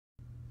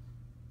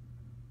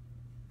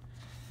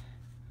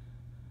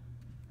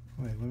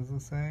Wait, what does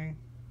it say?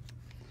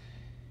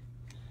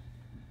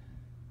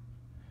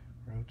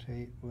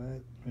 Rotate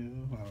what?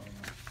 Move? I don't know.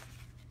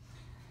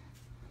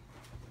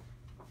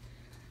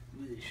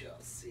 We shall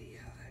see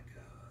how that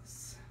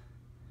goes.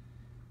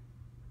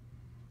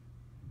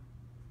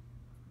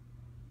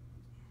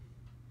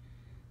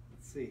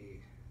 Let's see.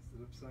 Is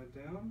it upside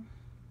down?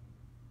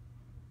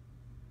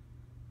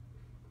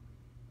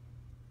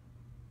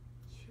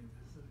 Shoot,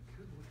 this is a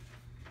good one.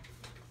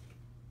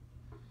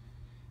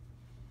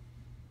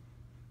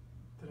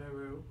 That I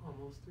wrote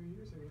almost 3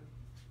 years ago.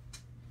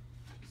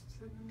 Just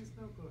sitting in this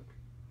notebook.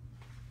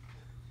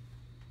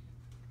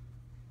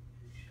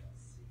 We shall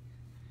see.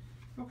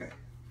 Okay,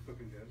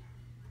 looking good.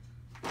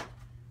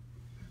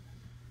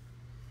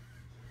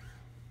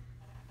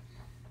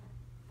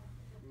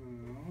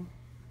 Well,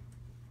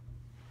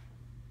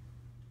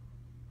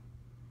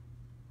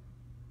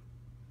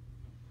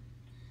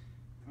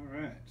 all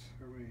right,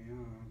 are we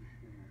on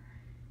here?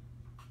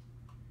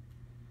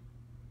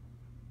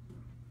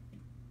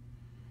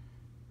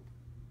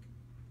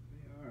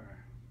 We are.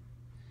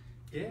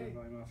 Yay.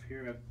 I'm off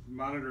here. I'm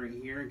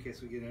monitoring here in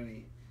case we get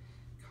any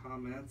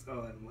comments.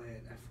 Oh, and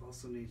wait, I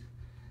also need,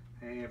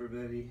 hey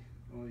everybody,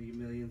 all you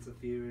millions of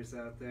viewers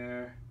out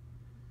there.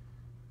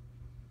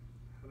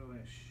 How do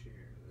I share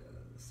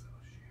this?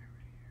 I'll share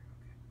right here.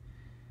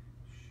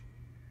 Okay. Share.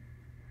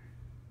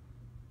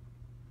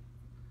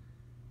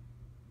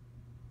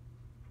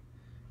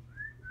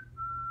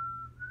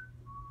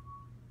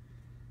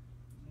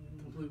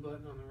 The blue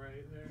button on the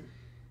right there.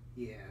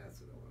 Yeah,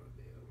 that's what I want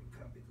to do.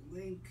 Copy the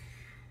link.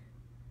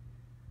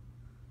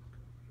 Go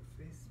over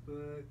to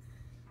Facebook.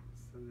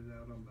 Send it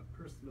out on my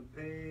personal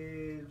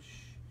page.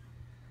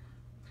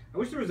 I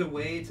wish there was a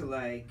way to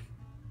like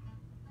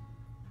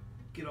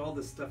get all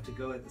this stuff to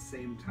go at the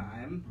same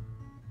time.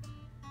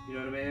 You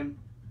know what I mean?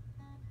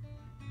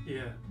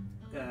 Yeah.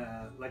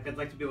 Like I'd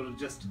like to be able to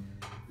just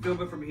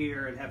film it from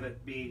here and have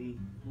it being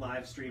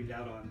live streamed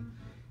out on,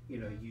 you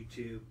know,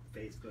 YouTube,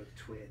 Facebook,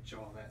 Twitch,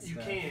 all that You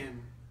stuff.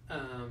 can.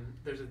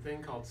 There's a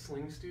thing called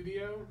Sling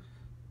Studio.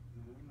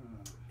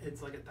 Ah.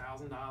 It's like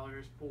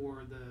 $1,000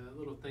 for the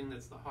little thing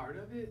that's the heart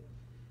of it,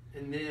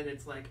 and then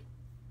it's like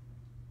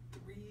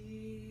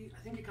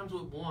I think it comes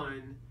with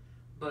one,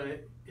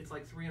 but it's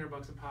like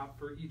 $300 a pop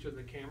for each of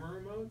the camera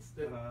remotes.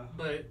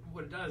 But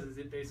what it does is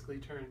it basically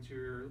turns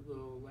your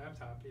little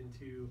laptop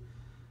into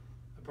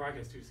a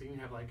broadcast studio, so you can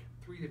have like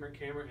 3 different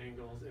camera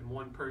angles, and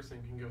one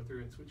person can go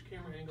through and switch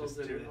camera angles,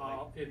 and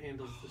it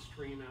handles the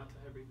stream out to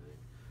everything.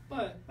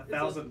 But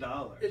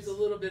 $1,000. It's a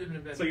little bit of an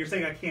investment. So you're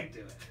saying I can't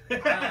do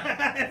it?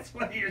 That's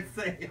what you're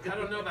saying. I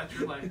don't know about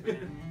your life,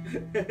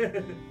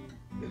 man.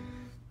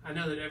 I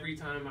know that every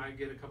time I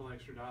get a couple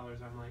extra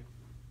dollars, I'm like,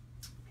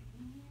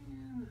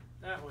 man,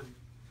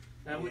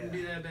 that wouldn't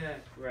be that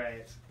bad.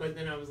 Right. But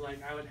then I was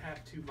like, I would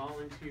have to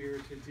volunteer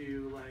to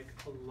do like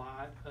a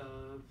lot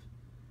of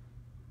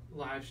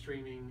live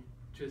streaming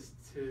just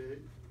to,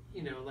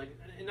 you know, like,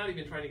 and not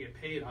even trying to get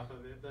paid off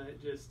of it, but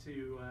just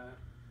to,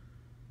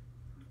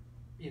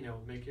 you know,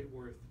 make it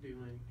worth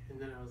doing. And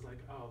then I was like,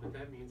 oh, but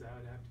that means I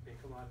would have to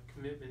make a lot of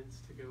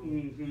commitments to go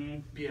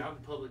be out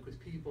in public with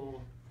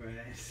people.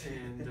 Right.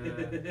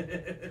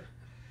 And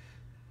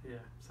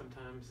yeah,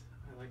 sometimes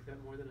I like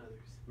that more than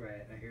others.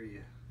 Right, I hear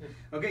you. Yeah.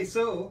 Okay,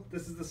 so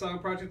this is the Song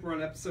Project. We're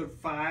on episode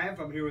 5.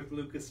 I'm here with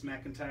Lucas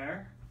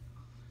McIntyre.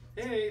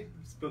 Hey.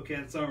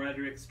 Spokane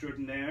songwriter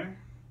extraordinaire.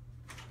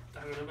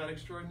 I don't know about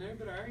extraordinaire,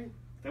 but all right.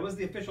 That was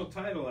the official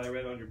title I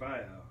read on your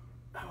bio.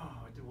 Oh,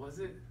 was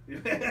it?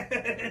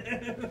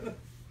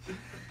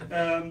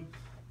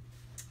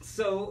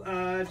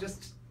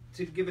 Just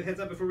to give a heads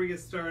up before we get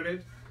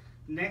started,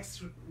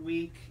 next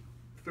week,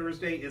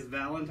 Thursday, is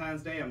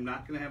Valentine's Day. I'm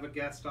not going to have a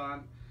guest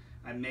on.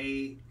 I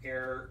may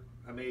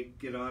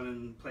get on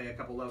and play a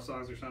couple love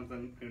songs or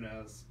something. Who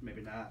knows?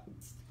 Maybe not.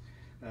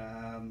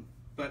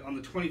 But on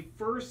the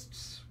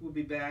 21st, we'll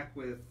be back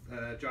with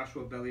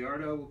Joshua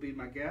Belliardo will be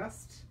my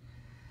guest.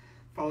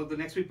 Followed the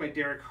next week by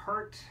Derek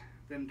Hart,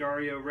 then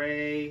Dario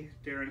Ray,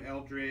 Darren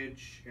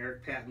Eldridge,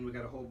 Eric Patton. We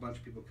got a whole bunch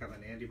of people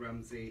coming. Andy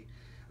Rumsey.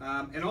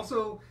 And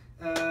also,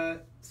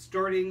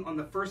 starting on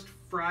the first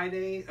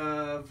Friday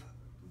of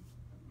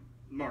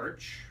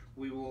March,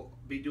 we will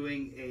be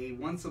doing a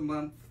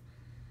once-a-month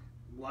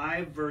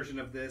live version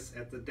of this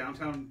at the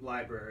Downtown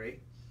Library.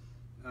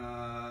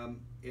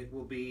 It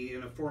will be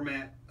in a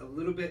format a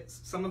little bit,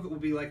 some of it will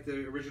be like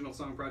the original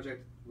Song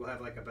Project. We'll have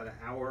like about an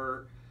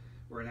hour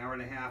or an hour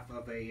and a half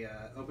of a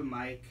open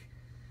mic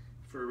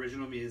for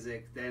original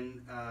music.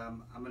 Then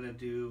I'm going to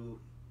do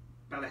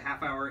about a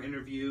half-hour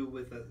interview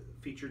with a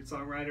featured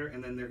songwriter,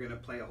 and then they're going to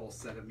play a whole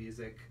set of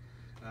music.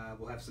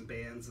 We'll have some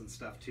bands and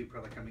stuff too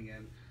probably coming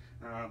in.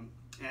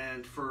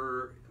 And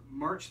for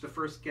March, the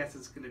first guest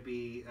is going to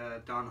be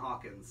Don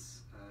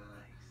Hawkins.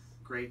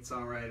 Great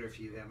songwriter. If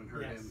you haven't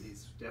heard him,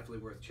 he's definitely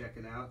worth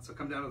checking out. So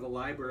come down to the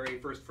library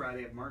first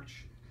Friday of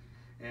March.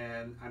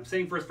 And I'm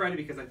saying first Friday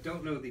because I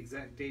don't know the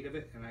exact date of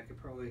it, and I could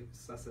probably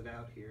suss it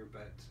out here,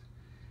 but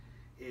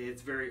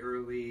it's very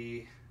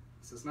early.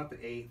 So it's not the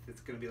 8th. It's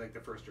going to be like the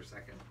 1st or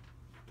 2nd.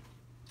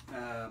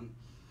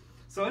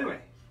 So anyway,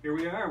 here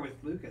we are with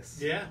Lucas.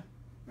 Yeah.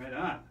 Right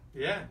on.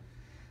 Yeah.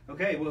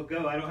 Okay, we'll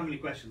go. I don't have any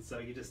questions, so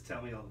you just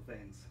tell me all the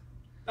things.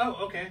 Oh,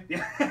 okay.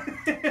 Yeah.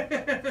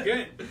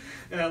 Good.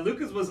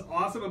 Lucas was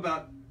awesome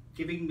about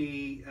giving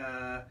me,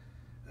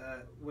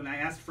 when I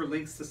asked for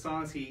links to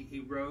songs,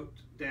 he wrote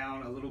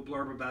down a little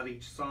blurb about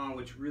each song,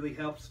 which really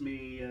helps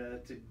me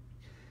to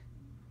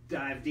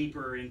dive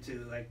deeper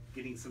into like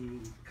getting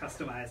some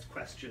customized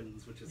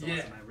questions, which is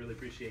awesome. I really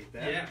appreciate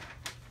that.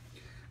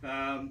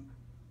 Yeah.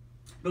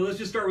 But let's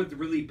just start with the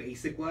really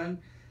basic one.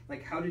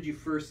 Like, how did you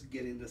first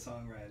get into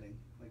songwriting?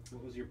 Like,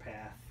 what was your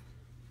path?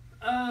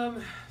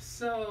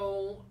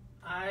 So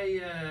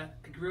I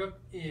grew up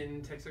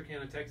in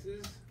Texarkana,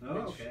 Texas,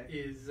 which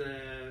is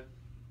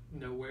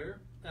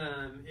nowhere.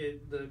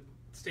 The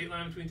state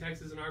line between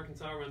Texas and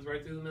Arkansas runs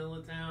right through the middle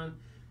of town.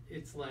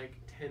 It's like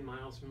 10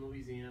 miles from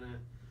Louisiana.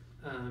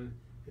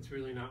 It's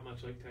really not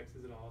much like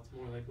Texas at all. It's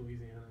more like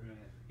Louisiana. Right.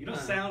 You don't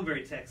sound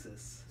very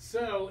Texas.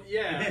 So,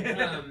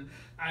 yeah,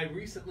 I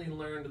recently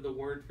learned the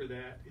word for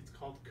that. It's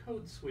called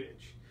code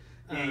switch.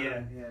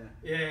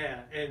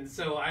 Yeah, and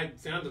so I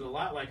sounded a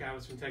lot like I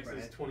was from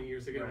Texas 20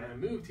 years ago when I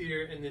moved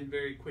here, and then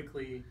very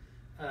quickly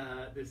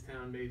this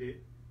town made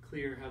it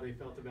clear how they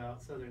felt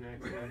about Southern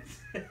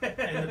accents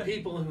and the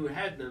people who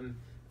had them,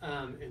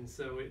 and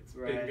so it's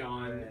been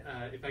gone.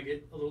 If I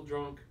get a little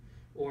drunk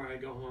or I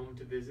go home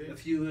to visit. A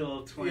few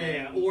little twangs.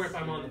 Yeah, or if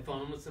I'm on the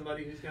phone with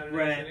somebody who's got an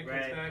accent, it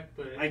comes back.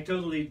 But I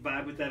totally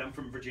vibe with that. I'm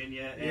from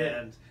Virginia,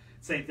 and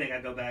same thing. I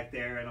go back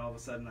there, and all of a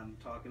sudden I'm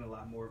talking a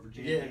lot more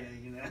Virginia,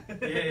 you know?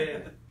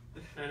 Yeah.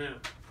 I know.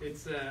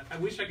 It's. I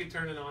wish I could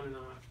turn it on and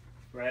off.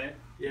 Right?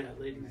 Yeah,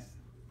 ladies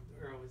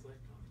are always like,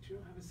 "Oh, but you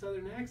don't have a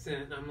Southern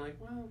accent," and I'm like,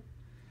 "Well,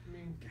 I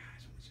mean, gosh,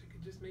 I wish I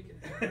could just make it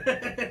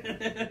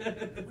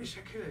happen. I wish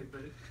I could,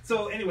 but."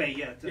 So anyway,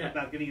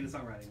 about getting into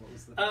songwriting. What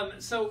was the?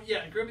 So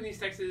I grew up in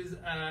East Texas,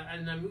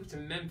 and I moved to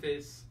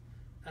Memphis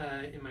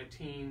in my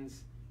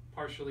teens,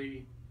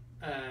 partially.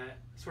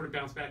 Sort of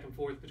bounced back and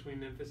forth between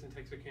Memphis and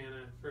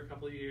Texarkana for a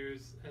couple of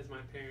years as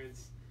my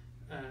parents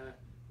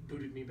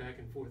booted me back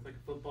and forth like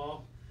a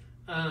football,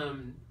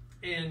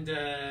 and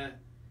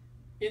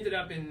ended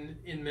up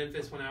in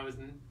Memphis when I was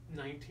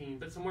 19.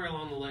 But somewhere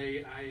along the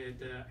way, I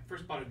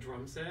first bought a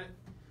drum set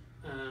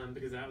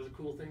because that was a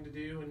cool thing to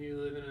do when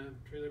you live in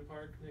a trailer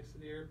park next to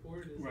the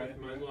airport. Is like,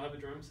 you might as well have a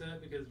drum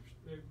set because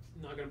they're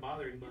not going to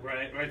bother anybody.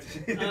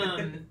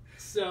 Right.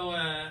 So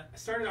I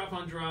started off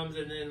on drums,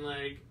 and then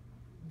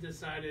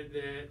decided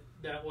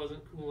that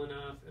wasn't cool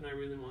enough, and I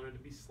really wanted to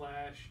be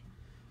Slash.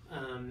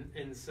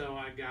 And so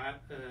I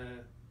got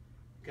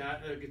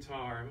a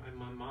guitar.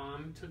 My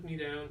mom took me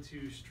down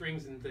to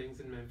Strings and Things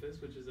in Memphis,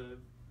 which is a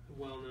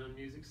well-known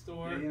music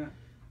store.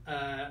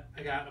 I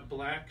got a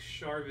black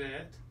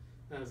Charvette.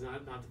 That was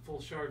not the full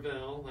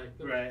Charvel, like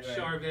the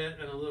Charvette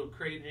and a little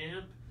crate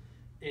amp.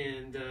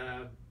 And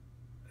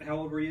how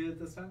old were you at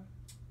this time?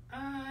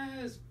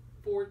 I was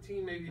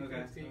 14, maybe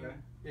 15.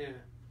 Yeah.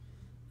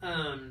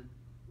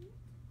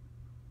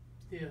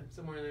 Yeah,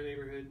 somewhere in that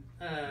neighborhood.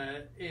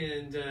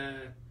 And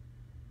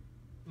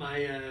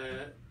my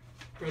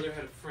brother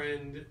had a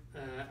friend,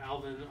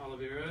 Alvin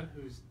Oliveira,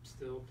 who's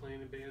still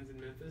playing in bands in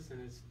Memphis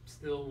and is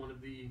still one of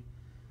the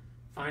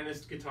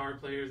finest guitar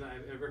players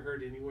I've ever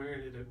heard anywhere.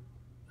 And it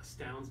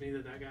astounds me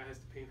that guy has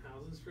to paint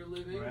houses for a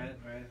living. Right.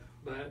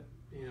 But,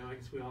 I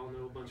guess we all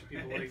know a bunch of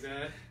people like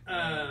that.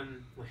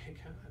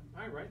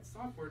 I write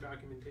software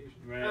documentation.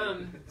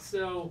 Right.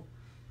 So...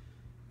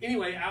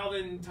 Anyway,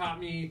 Alvin taught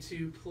me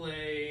to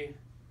play,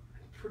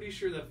 I'm pretty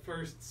sure the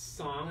first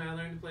song I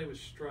learned to play was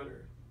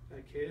Strutter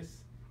by Kiss.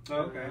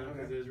 Okay.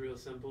 Because it was real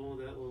simple,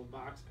 that little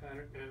box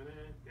pattern.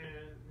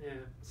 Yeah.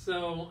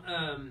 So,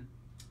 and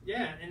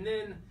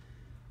then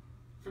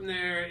from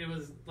there it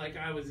was like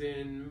I was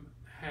in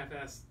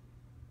half-assed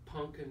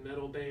punk and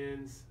metal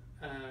bands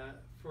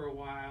for a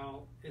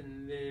while,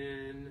 and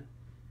then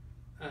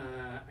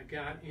I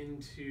got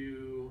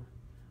into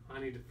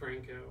Ani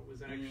DeFranco.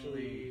 Was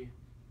actually...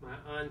 my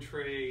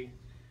entree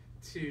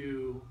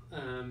to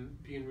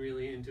being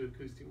really into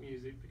acoustic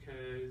music,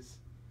 because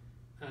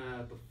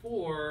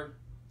before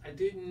I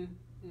didn't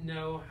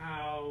know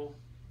how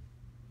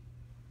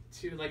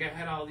to, I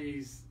had all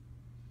these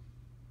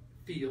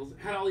feels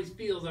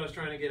I was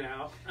trying to get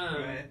out.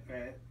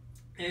 Right.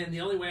 And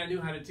the only way I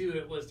knew how to do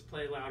it was to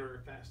play louder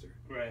or faster.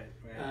 Right.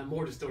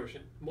 More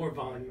distortion, more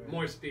volume,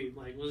 more speed.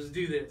 We'll just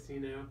do this,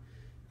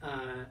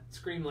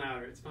 scream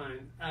louder, it's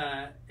fine.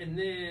 And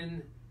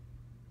then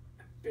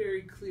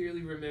very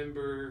clearly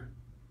remember,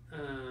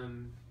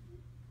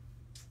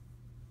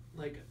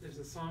 there's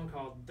a song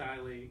called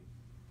Dilate,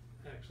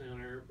 actually on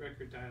her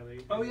record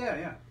Dilate. Oh,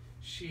 yeah.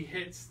 She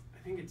hits, I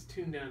think it's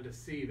tuned down to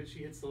C, but she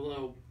hits the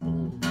low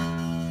boom,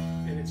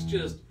 and it's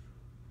just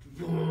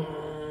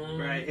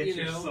boom, right, hits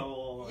your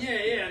soul.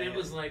 Yeah, and it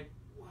was like,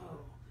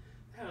 whoa,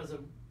 that was a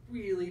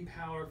really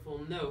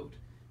powerful note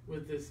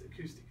with this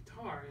acoustic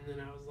guitar. And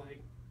then I was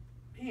like,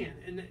 man,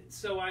 and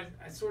so I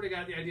sort of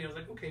got the idea. I was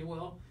like, okay,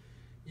 well,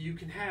 you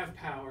can have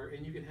power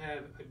and you can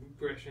have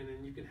aggression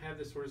and you can have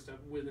this sort of stuff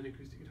with an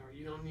acoustic guitar.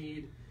 You don't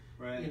need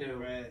Right. You know,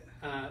 right.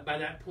 By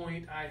that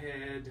point, I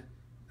had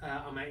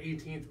on my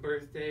 18th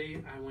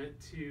birthday, I went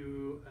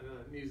to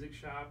a music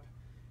shop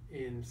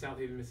in South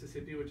Haven,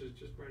 Mississippi, which is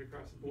just right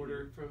across the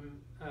border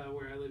from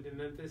where I lived in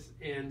Memphis,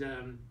 and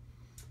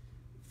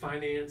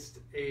financed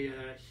a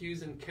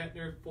Hughes and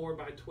Kettner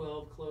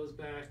 4x12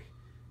 closed-back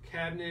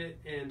cabinet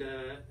and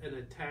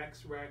a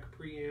tax rack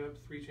preamp,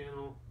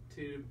 3-channel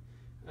tube,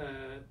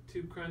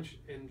 tube crunch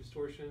and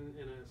distortion,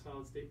 and a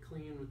solid-state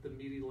clean with the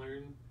Meaty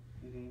Learn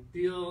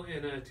deal,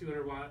 and a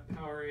 200-watt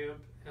power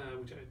amp,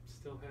 which I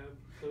still have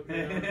floating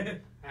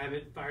around. I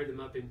haven't fired them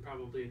up in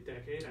probably a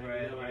decade. I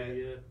have no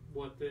idea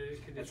what the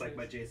condition That's like is.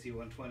 my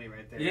JC120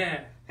 right there.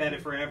 Yeah. Had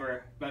it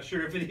forever. Not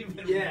sure if it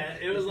even... Yeah,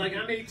 it was like,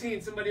 I'm 18,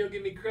 somebody will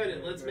give me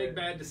credit. Let's make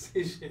bad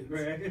decisions.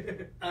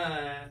 Right.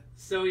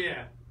 So,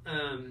 yeah.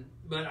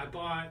 But I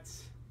bought...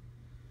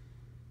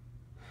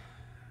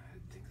 I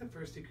think the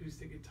first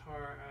acoustic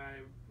guitar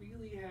I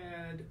really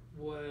had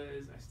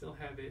was... I still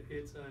have it.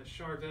 It's a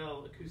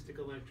Charvel acoustic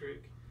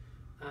electric.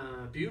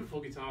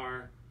 Beautiful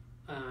guitar.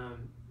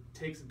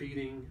 Takes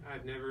beating.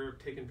 I've never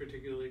taken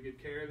particularly good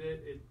care of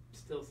it. It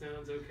still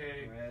sounds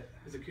okay. Right.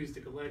 It's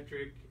acoustic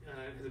electric.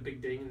 It has a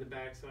big ding in the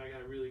back, so I got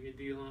a really good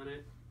deal on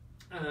it.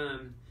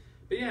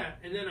 But yeah,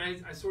 and then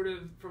I sort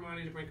of, from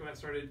Audio to Branco, I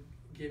started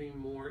getting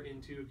more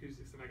into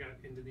acoustics, and I got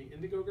into the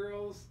Indigo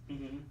Girls.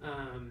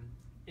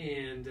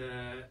 And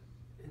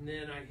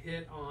then I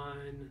hit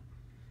on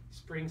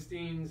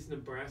Springsteen's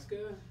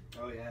Nebraska.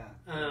 Oh, yeah.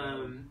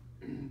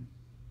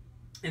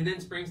 And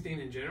then Springsteen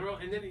in general.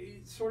 And then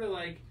it's sort of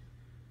like,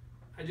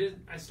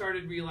 I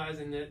started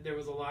realizing that there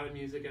was a lot of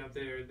music out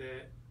there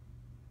that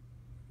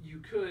you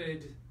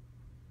could,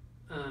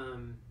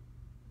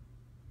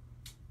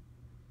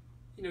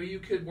 you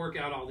could work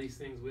out all these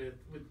things with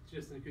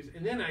just an acoustic.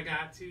 And then I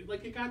got to,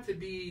 like, it got to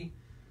be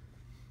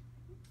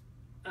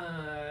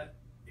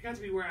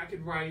where I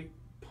could write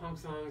punk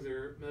songs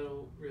or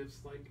metal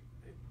riffs, like,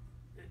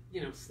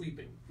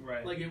 sleeping.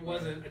 Right. Like, it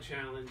wasn't a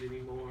challenge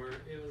anymore.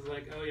 It was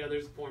like, oh yeah,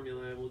 there's a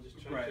formula, we'll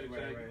just try to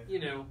check.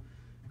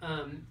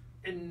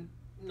 And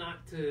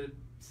not to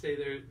say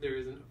there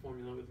isn't a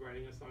formula with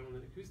writing a song on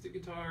an acoustic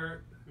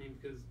guitar. I mean,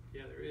 because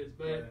yeah, there is,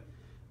 but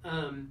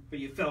but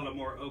you felt a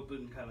more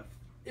open kind of.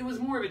 It was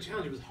more of a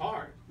challenge. It was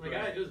hard. Like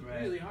it was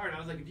really hard. I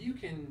was like, if you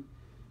can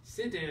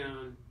sit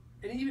down,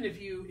 and even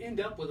if you end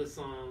up with a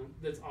song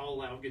that's all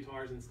loud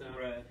guitars and stuff,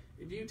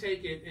 if you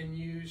take it and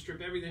you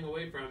strip everything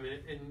away from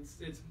it, and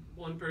it's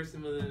one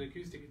person with an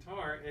acoustic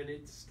guitar, and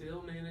it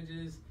still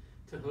manages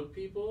to hook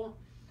people,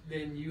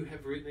 then you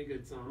have written a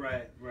good song.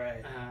 Right.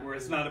 Where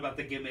it's not about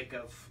the gimmick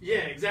of.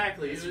 Yeah,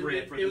 exactly. It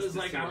was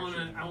like,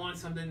 I want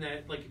something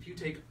that, like, if you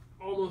take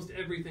almost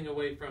everything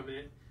away from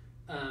it,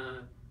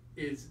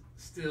 is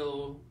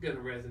still gonna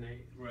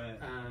resonate.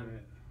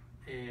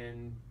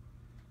 And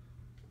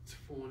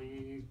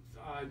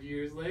 20-odd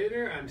years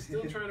later, I'm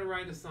still trying to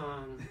write a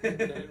song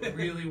that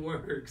really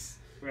works.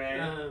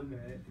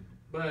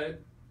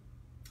 But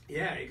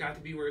yeah, it got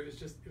to be where it was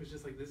just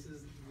like, this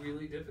is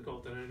really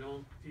difficult, and I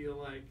don't feel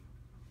like,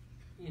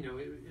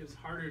 it was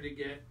harder to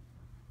get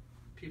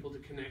people to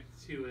connect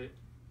to it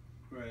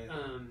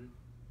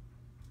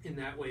in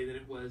that way than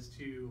it was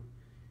to,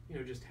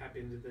 just tap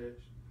into the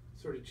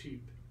sort of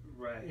cheap.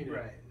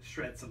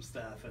 Shred some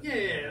stuff. And,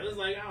 it was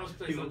like, I'll just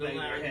play something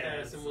loud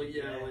fast and we'll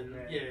yell and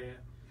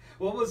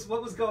What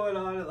was going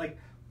on? Like,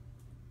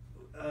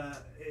 I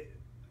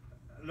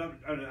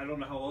don't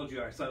know how old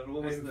you are. So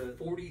what was I'm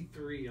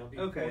 43. I'll be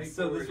 44.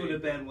 So this would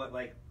have been what,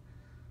 like,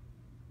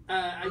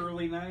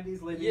 early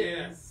 90s, late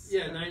 80s?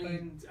 Yeah,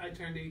 90. I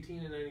turned 18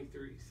 in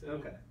 93. So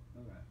Okay.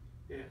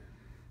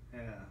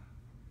 Yeah.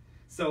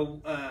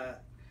 So,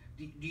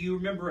 do you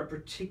remember a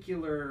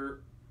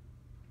particular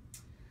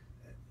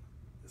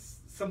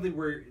something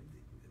where?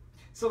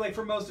 So, like,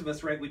 for most of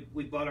us, right?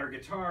 We bought our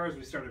guitars,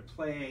 we started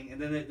playing,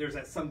 and then there's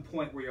at some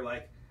point where you're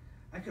like,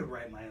 I could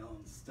write my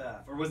own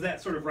stuff, or was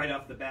that sort of right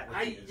off the bat?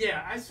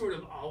 I sort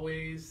of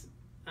always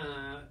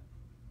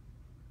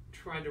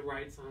tried to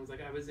write songs.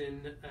 Like, I was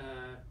in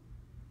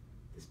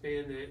this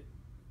band that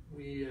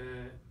we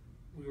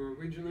were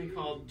originally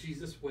called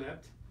Jesus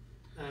Wept,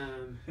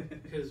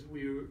 because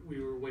we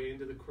were way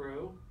into the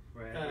Crow.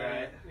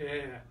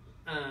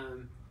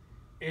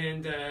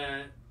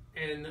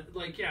 And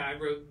like, I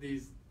wrote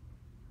these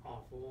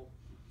awful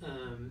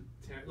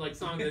like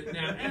songs that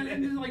now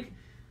and like,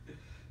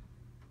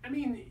 I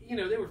mean,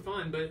 they were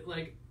fun, but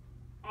like,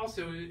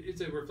 also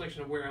it's a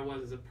reflection of where I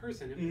was as a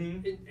person,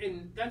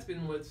 and that's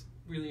been what's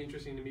really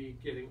interesting to me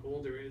getting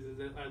older is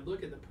that I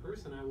look at the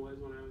person I was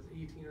when I was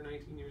 18 or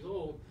 19 years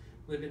old,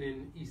 living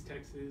in East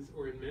Texas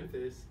or in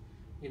Memphis,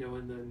 in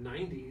the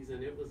 90s,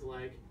 and it was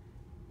like,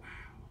 wow,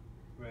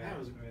 that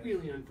was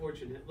really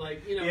unfortunate.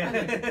 Like,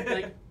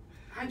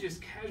 I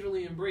just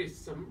casually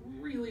embraced some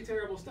really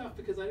terrible stuff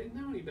because I didn't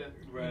know any better.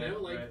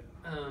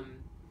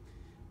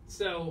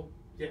 So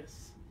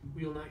yes,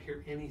 we will not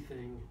hear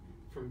anything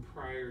from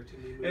prior to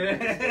me moving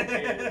to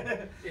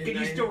Spokane. Can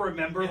you still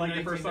remember, like,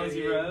 the first songs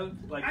you wrote?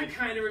 Like, I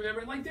kind of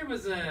remember. Like, there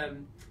was I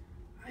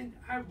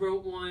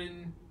wrote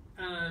one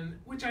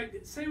which I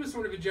say was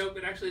sort of a joke,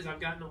 but actually as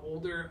I've gotten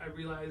older, I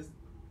realized,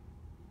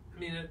 I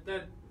mean,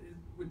 that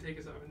would take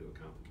us off into a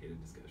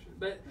complicated discussion.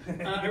 But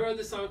I wrote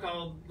this song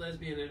called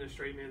Lesbian in a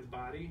Straight Man's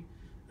Body.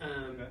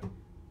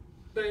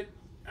 But,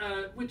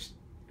 which,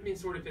 I mean,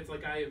 sort of fits,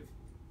 like, I have,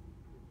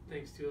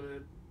 thanks to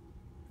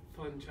a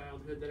fun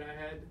childhood that I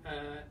had,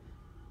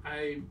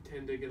 I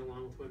tend to get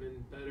along with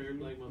women better,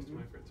 like most of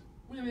my friends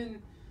are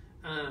women.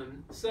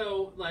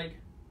 So, like,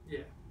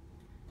 yeah.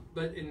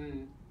 But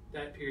in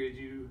that period,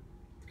 you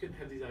couldn't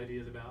have these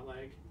ideas about,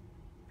 like,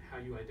 how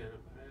you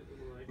identify it.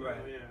 Like,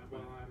 right. Oh, yeah,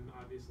 well, I'm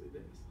obviously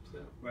this. So,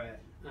 right.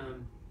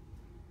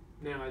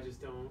 Now I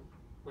just don't,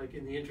 like,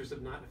 in the interest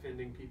of not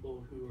offending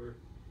people who are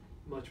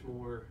much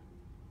more,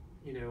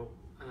 you know,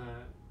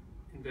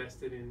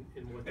 invested in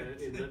what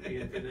that ends up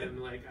being for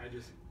them, like, I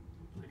just,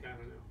 like, I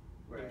don't know.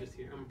 Right. I'm just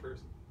here. I'm a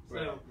person.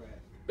 So, right.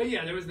 But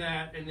yeah, there was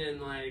that, and then,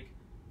 like,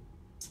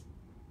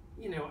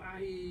 you know,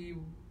 I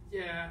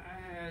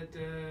had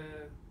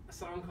a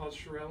song called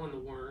Sherelle and the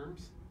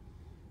Worms,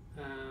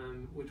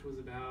 which was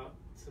about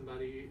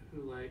somebody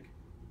who, like,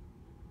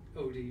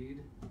 OD'd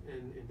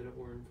and ended up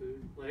worm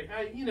food. Like,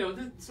 you know,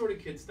 the sort of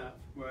kid stuff.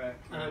 Right.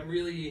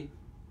 Really,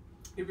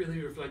 it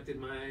really reflected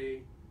my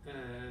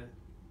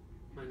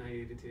my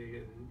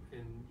naivety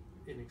and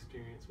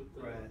inexperience with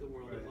the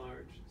world at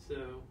large.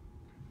 So,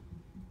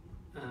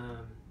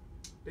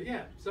 but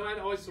yeah, so I'd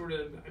always sort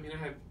of, I mean, I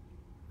have,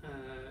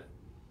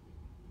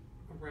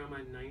 around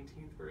my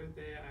 19th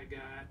birthday, I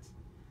got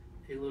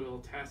a little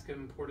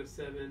Tascam Porta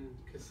 7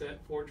 cassette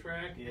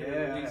 4-track and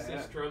a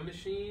Lisa's drum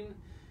machine,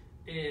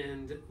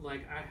 and,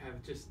 like, I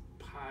have just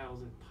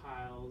piles and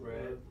piles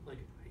of, like,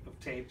 of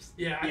tapes.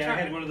 Yeah, I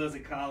had one of those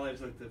in college,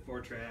 like the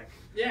 4-track.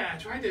 Yeah, I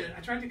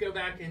tried to go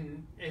back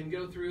and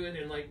go through it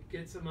and, like,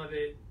 get some of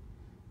it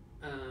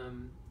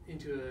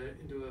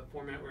into a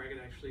format where I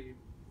could actually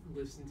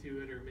listen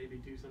to it or maybe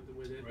do something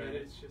with it. Right. But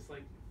it's just,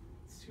 like,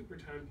 super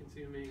time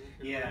consuming.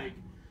 And, like,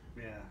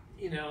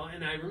 you know,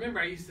 and I remember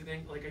I used to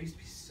think, like, I used to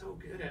be so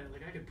good at it.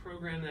 Like, I could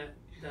program that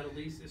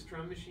Alesis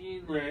drum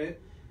machine. Like, right.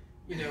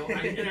 You know,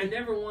 and I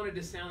never wanted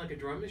to sound like a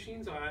drum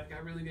machine, so I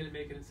got really good at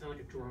making it sound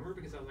like a drummer,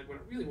 because I was like, what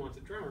I really want is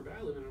a drummer, but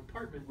I live in an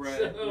apartment. Right,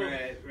 so,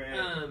 right.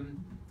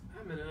 I'm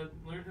going to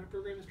learn how to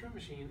program this drum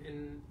machine.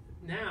 And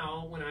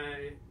now, when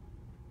I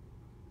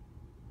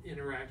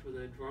interact with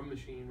a drum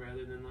machine,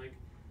 rather than, like,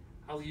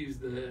 I'll use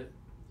the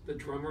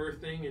drummer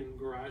thing in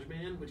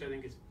GarageBand, which I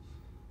think is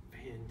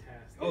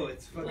fantastic. Oh,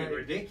 it's fucking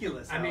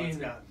ridiculous how it's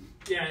gotten.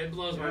 Yeah, it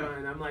blows my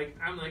mind. I'm like,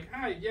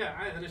 I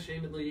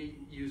unashamedly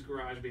use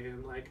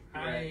GarageBand. Like,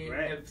 I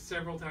have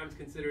several times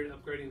considered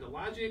upgrading to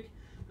Logic,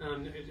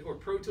 or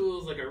Pro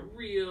Tools, like a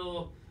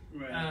real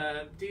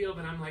deal.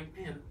 But I'm like,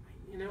 man,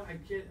 you know, I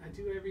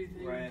do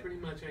everything pretty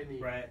much I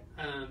need. Right.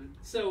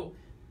 So,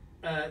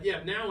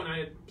 now when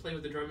I play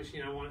with the drum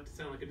machine, I want it to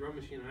sound like a drum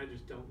machine, and I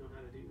just don't know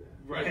how to do that.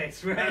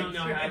 Like, I don't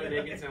know how to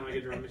make it sound like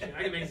a drum machine.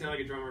 I can make it sound like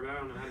a drummer, but I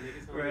don't know how to make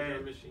it sound like a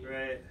drum machine.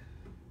 Right.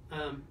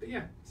 But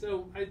yeah,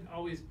 so I'd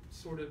always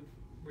sort of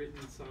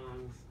written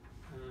songs,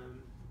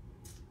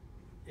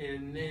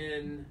 and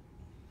then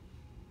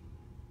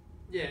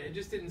it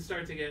just didn't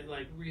start to get,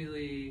 like,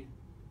 really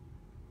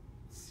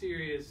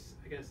serious,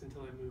 I guess,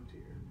 until I moved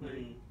here.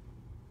 Like,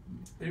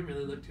 I didn't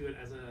really look to it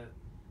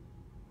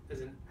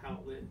as an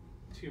outlet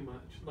too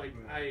much. Like,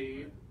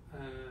 my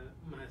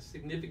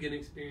significant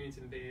experience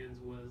in bands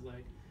was,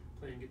 like,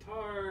 playing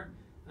guitar,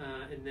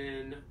 and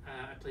then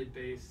I played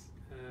bass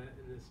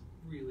in this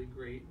really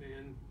great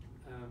band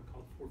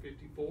called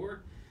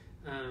 454,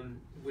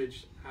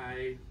 which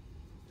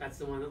that's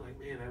the one that, like,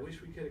 man, I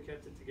wish we could have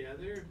kept it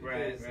together,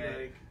 because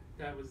like,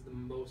 that was the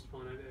most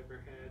fun I've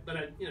ever had. But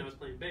I was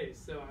playing bass,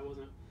 so I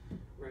wasn't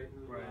writing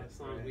a lot of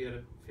songs. We had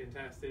a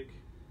fantastic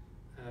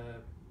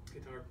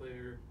guitar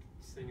player,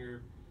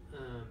 singer.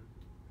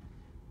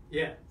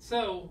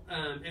 So,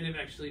 and then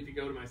actually, if you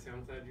go to my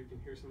SoundCloud, you can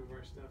hear some of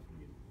our stuff.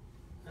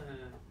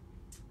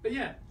 But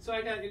yeah, so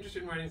I got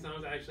interested in writing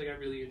songs. I actually got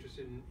really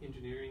interested in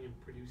engineering and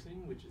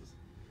producing, which is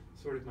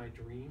sort of my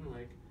dream.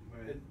 Like,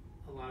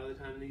 a lot of the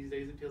time these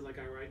days, it feels like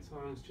I write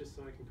songs just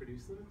so I can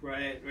produce them.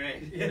 Right.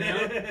 You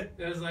know?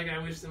 It was like, I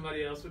wish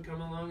somebody else would come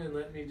along and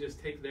let me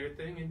just take their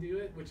thing and do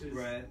it, which is,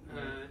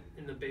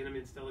 in the band I'm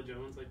in, Stella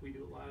Jones, like, we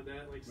do a lot of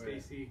that. Like,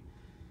 Stacy,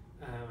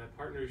 my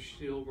partner,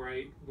 she'll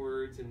write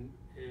words and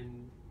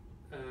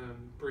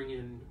bring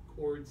in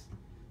chords,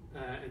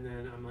 and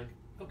then I'm like,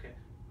 okay,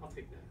 I'll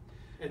take that.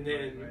 And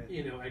then,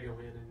 you know, I go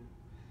in and,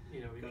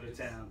 you know, go to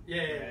town.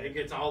 Yeah, it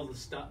gets all the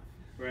stuff.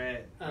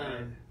 Right.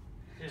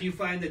 Do you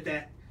find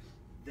that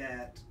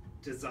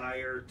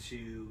desire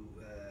to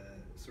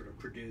sort of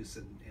produce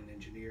and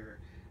engineer,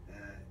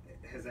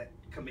 has that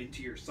come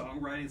into your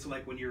songwriting? So,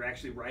 like, when you're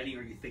actually writing,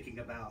 are you thinking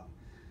about,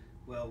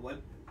 well,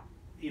 what,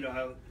 you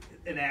know,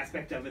 an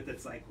aspect of it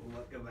that's like, well,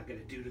 what am I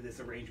going to do to this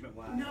arrangement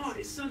wise? No,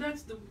 so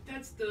that's the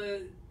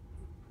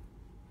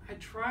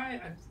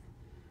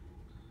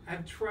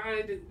I've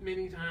tried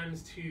many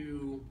times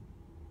to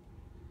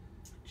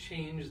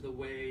change the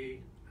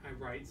way I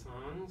write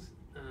songs,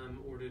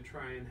 or to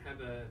try and have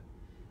a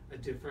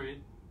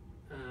different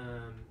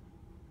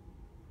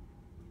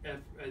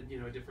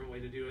a different way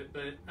to do it.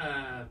 But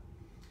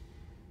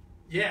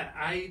yeah,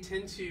 I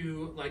tend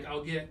to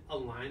I'll get a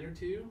line or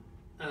two,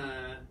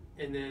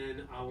 and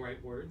then I'll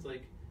write words.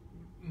 Like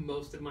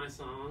most of my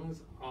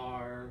songs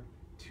are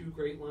 2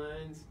 great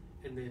lines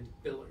and then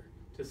filler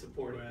to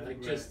support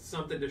it, just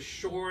something to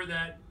shore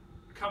that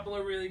couple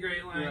of really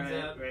great lines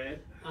up.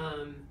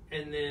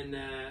 And then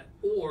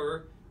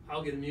or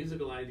I'll get a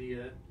musical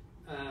idea,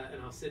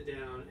 and I'll sit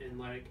down and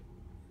when I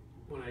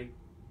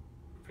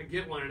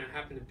get one and I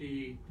happen to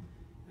be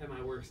at my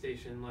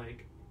workstation,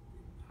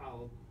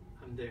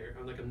 I'm there.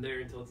 I'm there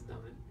until it's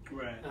done.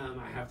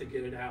 I have to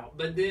get it out,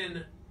 but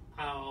then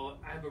I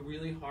have a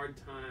really hard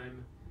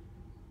time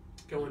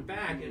going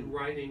back and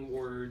writing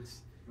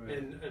words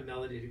and a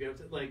melody to go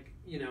to.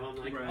 I'm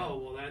like, oh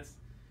well, that's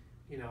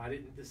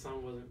this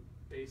song wasn't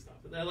based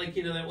off of that.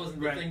 That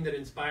wasn't the thing that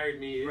inspired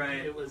me.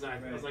 It was I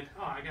was like,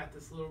 oh, I got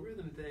this little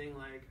rhythm thing.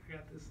 I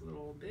got this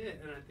little bit,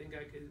 and I think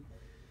I could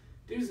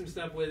do some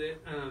stuff with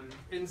it.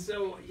 And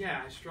so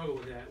I struggle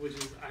with that, which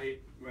is I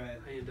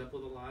end up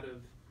with a lot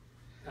of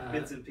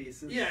bits and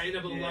pieces. Yeah, I end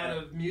up with a lot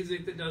of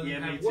music that doesn't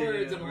have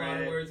words, and a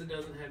lot of words that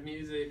doesn't have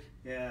music.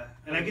 Yeah,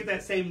 and I get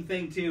that same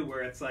thing too,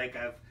 where it's like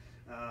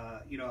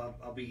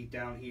I'll be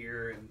down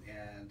here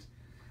and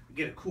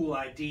get a cool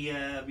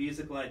idea,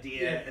 musical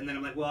idea, and then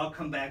I'm like, well, I'll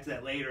come back to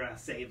that later. I'll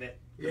save it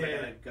because I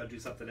gotta go do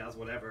something else,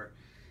 whatever.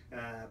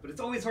 But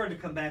it's always hard to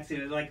come back to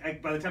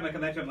it. By the time I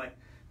come back to it, I'm like,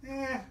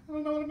 I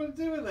don't know what I'm gonna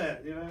do with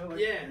that.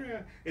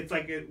 It's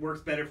like it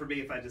works better for me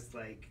if I just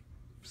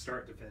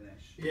start to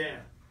finish.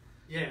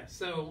 Yeah.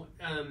 So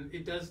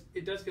it does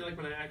feel like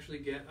when I actually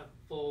get a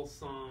full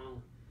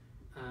song,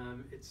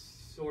 it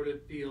sort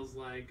of feels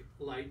like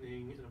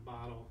lightning in a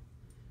bottle.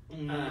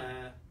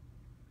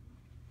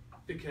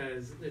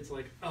 Because it's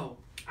like, oh,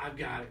 I've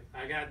got it.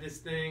 I got this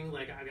thing.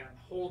 I got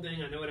the whole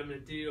thing. I know what I'm gonna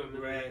do. I'm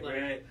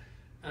gonna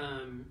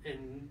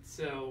and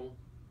so,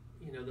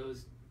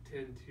 those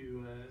tend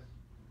to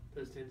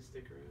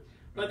stick around.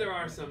 But there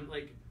are some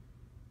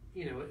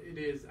it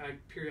is. I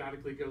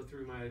periodically go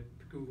through my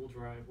Google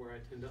Drive where I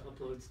tend to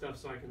upload stuff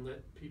so I can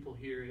let people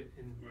hear it,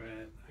 and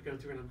I go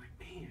through and I'm like,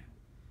 man,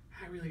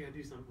 I really got to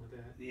do something with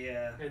that.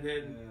 Yeah. And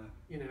then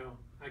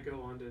I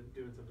go on to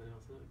doing something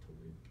else, and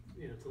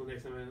till the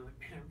next time I'm like,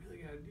 man, I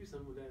really got to do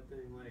something with that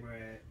thing.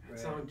 That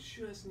song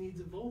just needs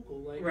a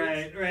vocal. It's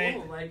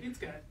full. It's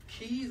got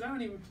keys. I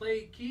don't even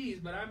play keys,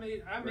 but I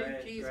made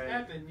keys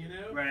happen.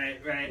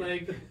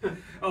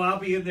 I'll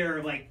be in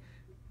there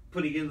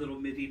putting in little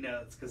MIDI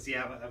notes because you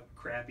have a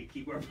crappy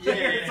keyboard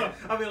player. So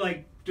I'll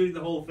be doing the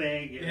whole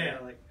thing.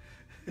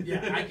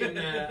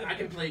 I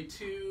can play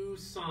 2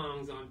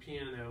 songs on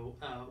piano.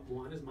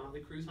 One is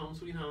Motley Crue's "Home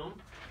Sweet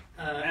Home,"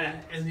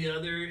 and the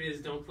other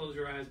is "Don't Close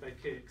Your Eyes" by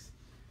Kicks.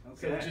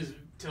 So it just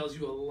tells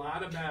you a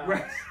lot about.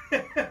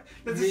 That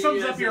just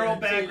sums up your whole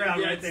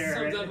background right there.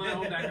 Sums up my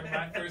whole background.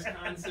 My first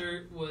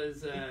concert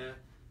was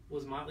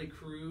Motley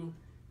Crue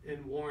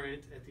and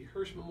Warrant at the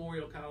Hirsch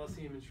Memorial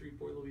Coliseum in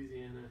Shreveport,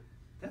 Louisiana.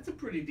 That's a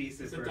pretty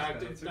decent first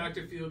concert.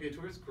 Dr. Feelgood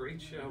Tour. It's a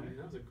great show, man.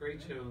 That was a great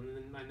show. And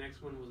then my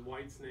next one was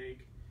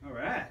Whitesnake. All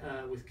right.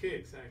 With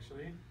Kicks,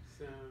 actually.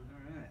 So.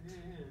 All right.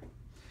 Yeah.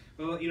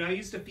 Well, I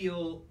used to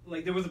feel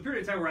there was a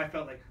period of time where I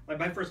felt like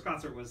my first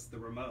concert was the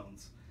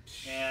Ramones,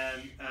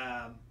 and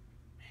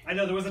I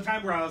know there was a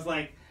time where I was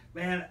like,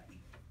 man,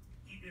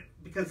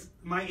 because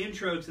my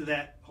intro to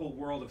that whole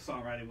world of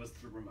songwriting was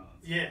the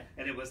Ramones. Yeah.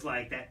 And it was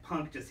like that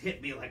punk just hit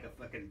me like a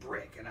fucking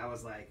brick, and I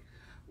was like,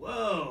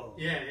 whoa.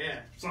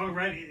 Yeah.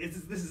 Songwriting,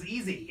 this is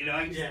easy,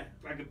 I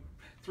could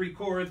 3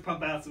 chords,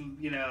 pump out some,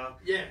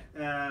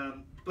 Yeah.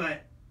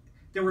 But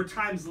there were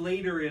times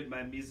later in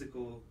my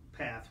musical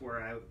path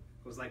where I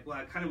was like, well,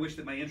 I kind of wish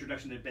that my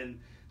introduction had been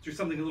through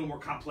something a little more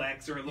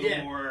complex or a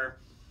little more,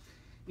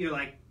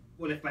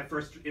 what if my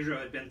first intro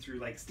had been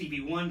through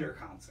Stevie Wonder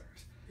concert?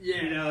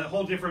 Yeah. A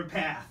whole different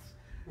path.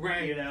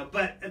 Right.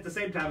 But at the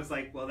same time, it's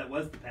like, well, that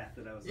was the path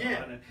that I was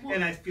on,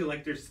 and I feel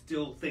like there's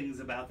still things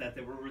about that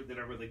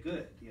are really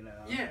good.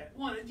 Yeah.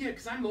 Well,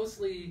 because I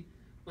mostly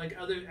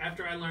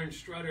after I learned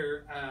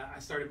Strutter, I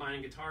started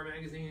buying guitar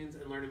magazines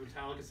and learning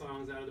Metallica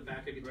songs out of the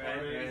back of Guitar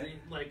magazine.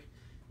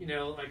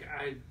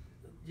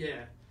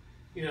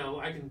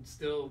 I can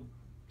still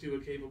do a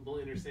Capable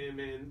Inner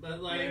Sandman,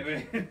 but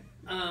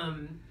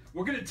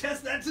we're gonna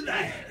test that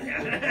tonight.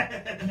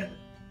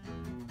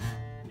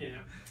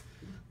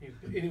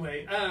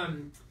 Anyway,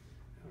 I'm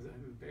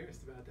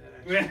embarrassed about that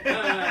actually. I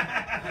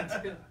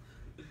have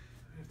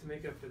to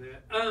make up for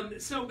that.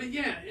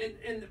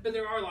 But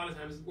there are a lot of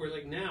times where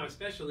now,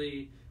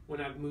 especially when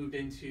I've moved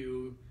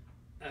into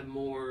a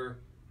more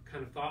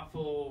kind of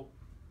thoughtful,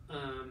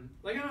 I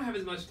don't have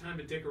as much time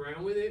to dick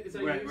around with it as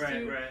I used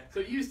to. Right.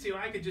 So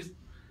I could just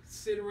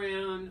sit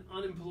around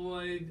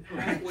unemployed,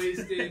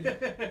 half-wasted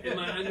in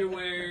my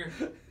underwear,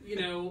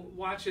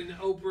 watching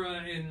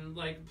Oprah and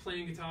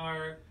playing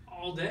guitar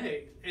all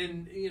day.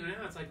 And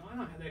now it's I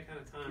don't have that kind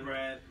of time.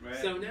 Right.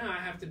 So now I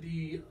have to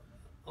be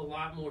a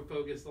lot more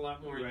focused, a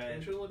lot more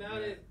intentional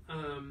about it,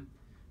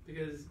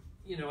 because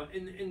you know,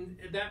 and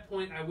at that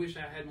point, I wish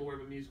I had more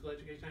of a musical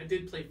education. I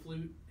did play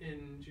flute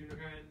in junior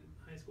high and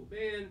high school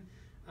band,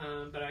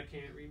 but I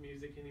can't read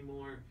music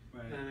anymore,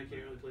 and I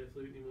can't really play the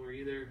flute anymore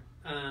either.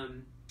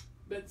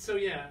 But so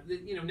yeah,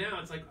 you know, now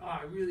it's like, oh,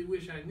 I really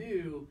wish I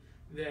knew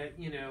that,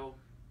 you know,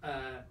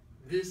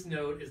 this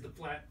note is the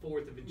flat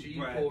fourth of a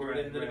G chord,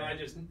 and then if I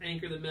just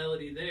anchor the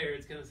melody there,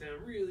 it's going to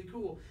sound really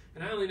cool.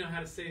 And I only know how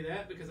to say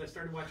that because I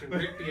started watching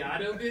Rick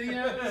Beato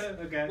videos.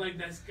 Okay. Like,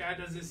 this guy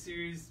does this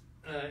series,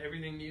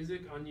 Everything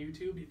Music, on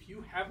YouTube. If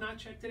you have not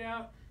checked it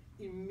out,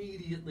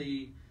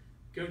 immediately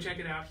go check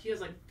it out. He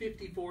has like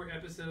 54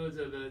 episodes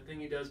of a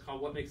thing he does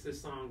called What Makes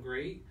This Song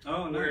Great.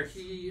 Oh, nice. Where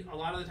he, a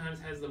lot of the times,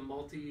 has the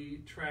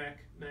multi-track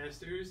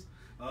masters.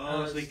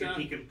 So he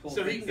can pull.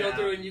 So he can go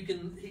through and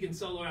he can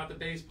solo out the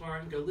bass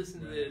part and go,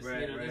 listen to this.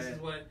 Right, you know, this is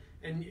what,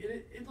 and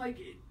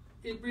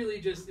it really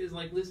just is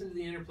like, listen to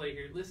the interplay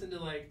here. Listen to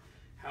like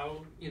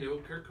how, you know,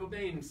 Kurt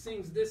Cobain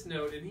sings this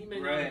note, and he may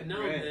not have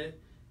known that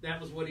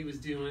that was what he was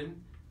doing,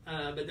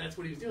 but that's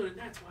what he was doing, and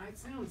that's why it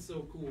sounds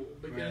so cool.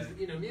 Because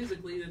you know,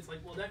 musically, it's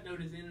like, well, that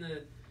note is in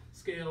the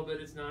scale, but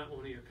it's not one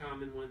of your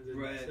common ones.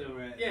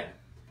 Yeah.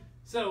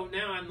 So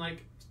now I'm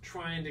like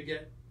trying to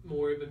get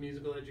more of a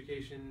musical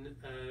education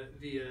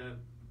via,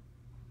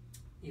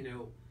 you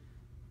know,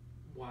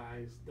 why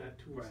is that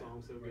Tool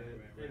song so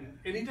good?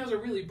 And he does a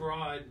really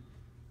broad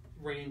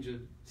range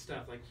of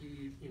stuff. Like,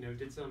 he, you know,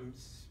 did some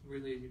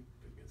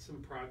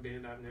prog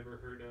band I've never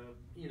heard of,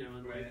 you know,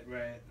 and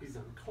he's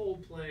done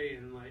Coldplay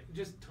and like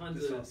just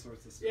tons of all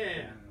sorts of stuff.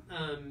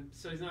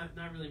 So he's not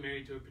really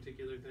married to a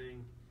particular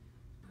thing.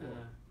 Cool.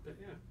 But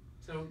yeah.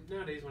 So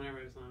nowadays, when I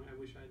write a song, I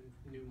wish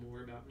I knew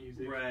more about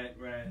music.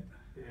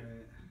 Yeah.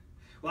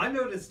 Well, I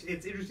noticed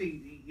it's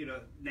interesting, you know,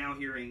 now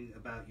hearing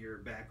about your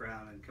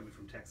background and coming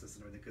from Texas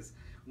and everything, because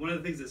one of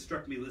the things that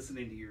struck me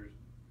listening to your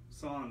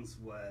songs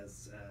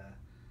was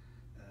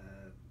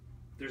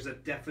there's a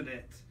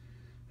definite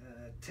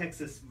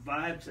Texas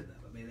vibe to them.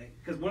 I mean,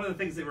 because one of the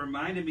things that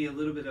reminded me a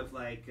little bit of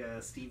like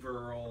Steve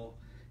Earle,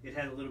 it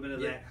had a little bit of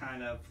that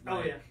kind of.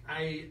 Like,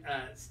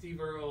 Steve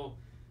Earle,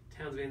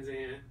 Townes Van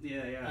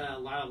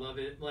Zandt, Lyle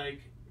Lovett, like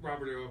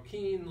Robert Earl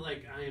Keen.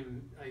 Like I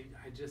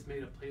just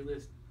made a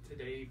playlist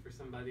today for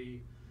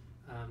somebody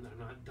that I'm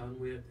not done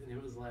with, and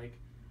it was like,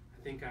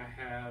 I think I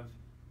have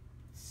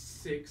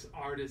 6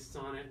 artists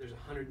on it, and there's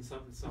 100 and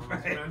something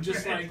songs, and I'm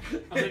just like,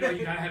 I was like, oh,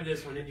 you gotta have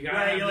this one, and you gotta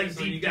have you're this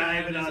like deep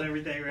diving on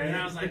everything, and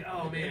I was like,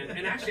 oh man.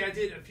 And actually, I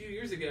did a few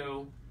years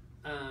ago,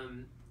 I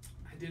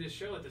did a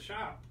show at the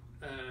shop.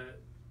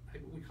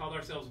 We called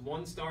ourselves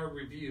One Star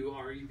Review,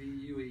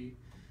 REVUE,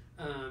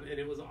 and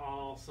it was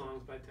all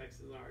songs by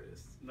Texas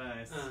artists.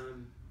 Nice.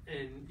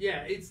 And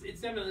yeah, it's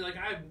definitely like,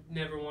 I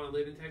never want to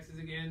live in Texas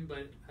again,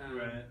 but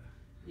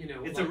you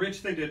know, it's like, a rich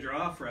thing to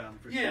draw from.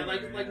 For sure.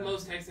 Like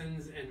most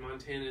Texans and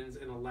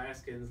Montanans and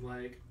Alaskans,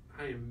 like,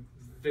 I am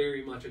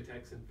very much a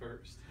Texan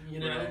first. You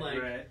know,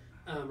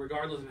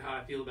 regardless of how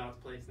I feel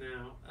about the place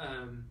now.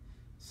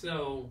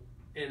 So,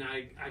 and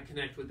I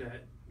connect with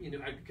that. You know,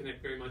 I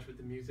connect very much with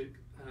the music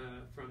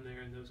from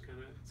there and those kind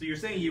of. So you're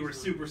saying you were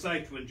super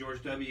psyched when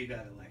George W.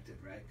 got elected,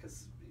 right?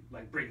 Because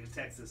like bringing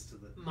Texas to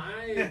the.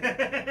 My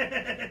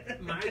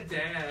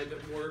dad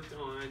worked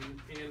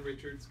on Ann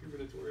Richards'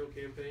 gubernatorial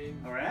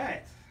campaign. All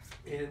right.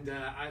 And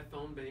I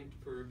phone banked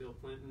for Bill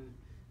Clinton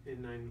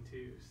in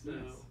 '92. So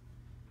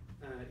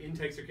in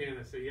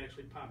Texarkana, so he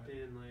actually popped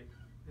in like.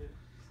 Yeah.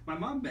 My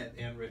mom met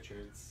Ann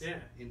Richards. Yeah.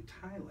 In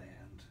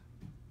Thailand,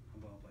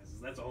 of all places.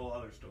 That's a whole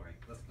other story.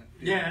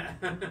 Yeah.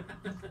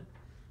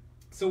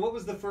 So what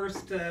was the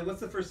first?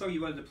 What's the first song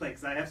you wanted to play?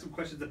 Because I have some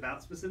questions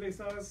about specific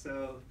songs.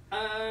 So.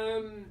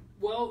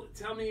 Well,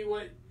 tell me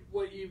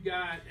what you've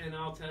got, and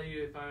I'll tell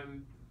you if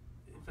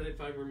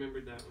I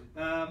remembered that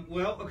one.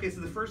 Well, okay.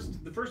 So the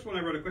first one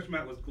I wrote a question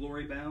about was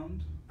 "Glory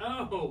Bound."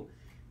 Oh,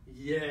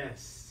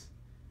 yes.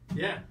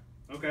 Yeah.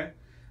 Okay.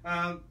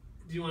 Do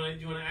you want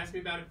to ask me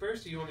about it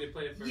first, or do you want me to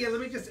play it first? Yeah,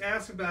 let me just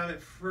ask about it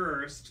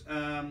first.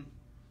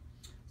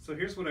 So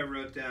here's what I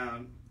wrote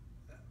down,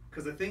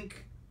 because I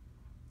think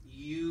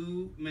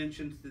you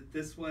mentioned that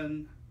this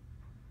one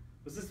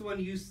was this the one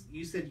you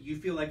said you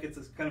feel like it's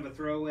a kind of a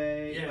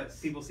throwaway, but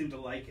people seem to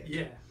like it.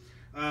 Yeah.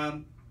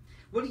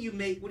 What do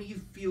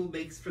you feel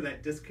makes for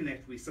that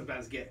disconnect we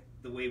sometimes get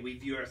the way we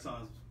view our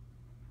songs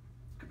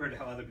compared to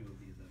how other people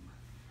view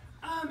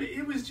them?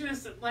 It was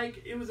just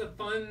like, it was a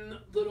fun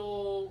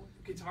little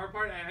guitar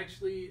part. I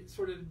actually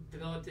sort of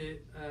developed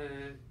it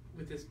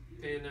with this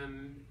band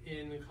I'm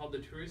in called the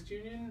Tourist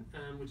Union,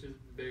 which is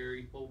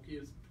very folky.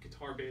 It's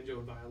guitar, banjo,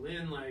 and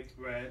violin, like.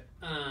 Right.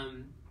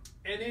 And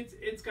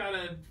it's got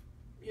a,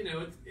 you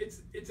know,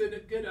 it's a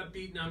good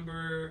upbeat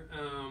number,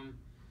 and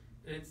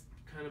it's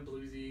kind of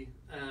bluesy.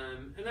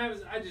 And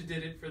I just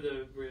did it for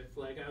the riff.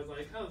 Like, I was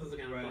like, oh, this is a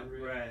kind of fun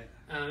riff. Right.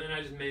 And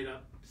I just made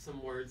up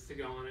some words to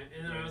go on it,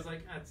 and then I was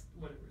like, that's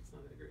whatever. It's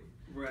not that great.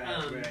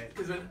 Right.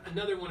 Because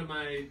another one of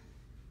my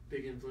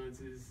big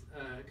influences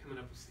coming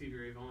up with Stevie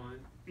Ray Vaughan.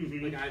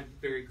 Mm-hmm. Like, I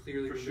very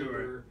clearly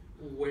remember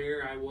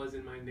where I was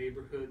in my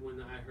neighborhood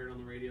when I heard on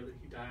the radio that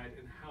he died,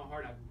 and how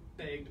hard I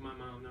begged my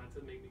mom not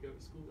to make me go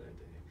to school that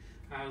day.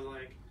 I was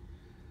like,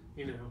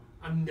 you know,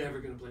 I'm never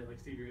gonna play like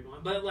Stevie Ray Vaughan,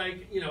 but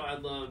like, you know, I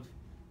love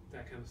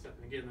that kind of stuff.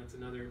 And again, that's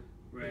another,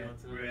 you know,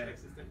 it's another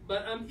Texas thing.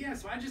 But yeah,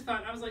 so I just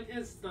thought, I was like,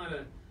 it's not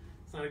a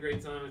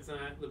great song. It's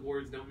not, the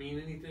words don't mean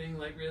anything.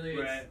 Like really,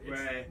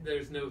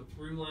 there's no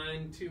through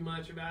line too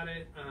much about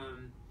it.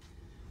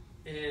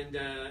 And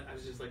I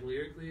was just like,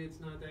 lyrically, it's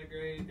not that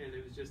great, and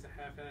it was just a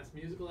half-assed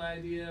musical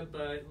idea,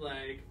 but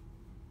like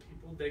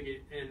people dig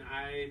it, and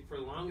I, for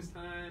the longest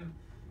time,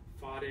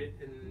 fought it,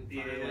 and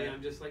finally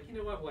I'm just like, you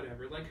know what,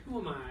 whatever. Like, who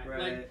am I?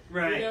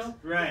 You know?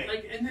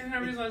 Like, and then I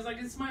realized, like,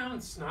 it's my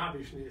own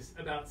snobbishness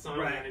about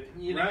songwriting.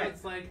 You know,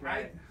 it's like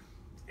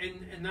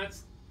and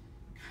that's,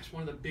 gosh,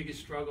 one of the biggest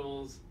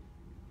struggles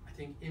I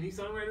think any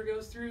songwriter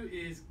goes through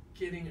is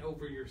getting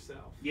over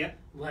yourself.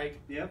 Like,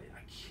 I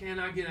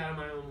cannot get out of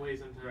my own way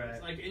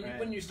sometimes. Like, and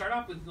when you start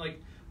off with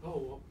like, oh,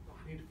 well,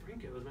 Juanita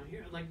Franco is my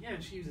hero. Like, yeah,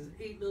 and she uses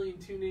 8 million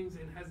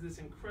tunings and has this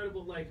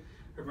incredible, like,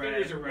 her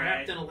fingers are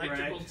wrapped in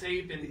electrical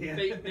tape and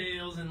fake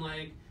nails and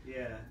like,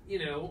 you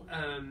know,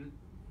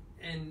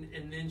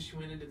 and then she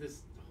went into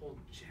this whole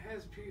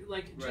jazz period,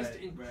 like, just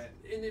and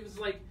it was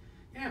like,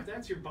 yeah, if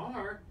that's your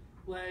bar,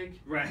 like,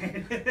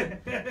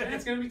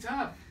 it's gonna be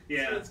tough.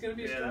 So it's gonna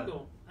be a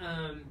struggle.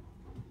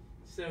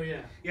 So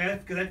yeah,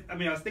 because I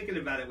mean, I was thinking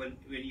about it when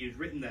you'd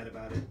written that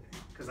about it,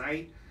 because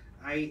I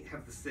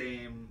have the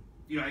same,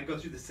 you know, I go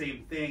through the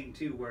same thing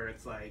too, where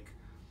it's like,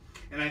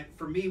 and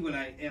for me, when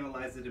I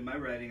analyze it in my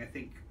writing, I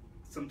think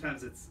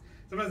sometimes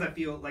I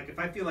feel like if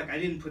I feel like I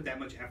didn't put that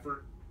much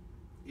effort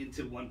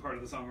into one part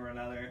of the song or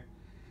another,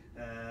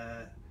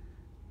 that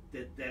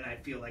then I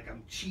feel like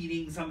I'm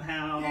cheating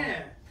somehow.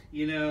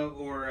 You know,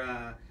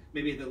 or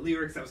maybe the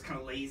lyrics, I was kind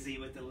of lazy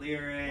with the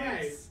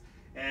lyrics.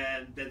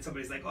 And then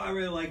somebody's like, oh, I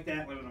really like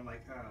that one. And I'm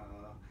like,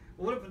 oh.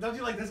 Well, don't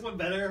you like this one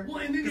better? Well,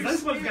 and then because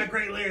this one's got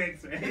great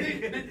lyrics, right?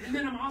 And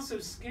then I'm also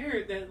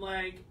scared that,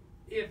 like,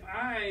 if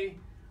I'm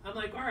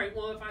like, all right,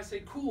 well, if I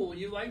say, cool,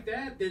 you like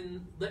that,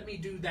 then let me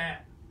do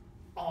that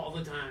all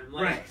the time.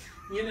 Like,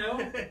 you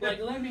know? Like,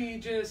 let me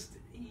just,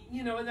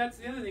 you know, and that's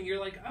the other thing.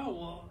 You're like, oh,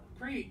 well,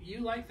 great,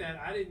 you like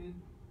that. I didn't,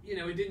 you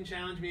know, it didn't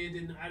challenge me.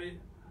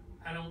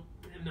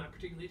 I'm not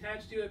particularly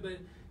attached to it, but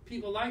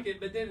people like it.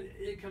 But then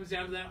it comes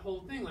down to that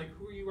whole thing, like,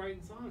 who are you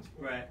writing songs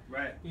for?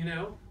 You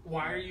know,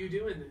 why are you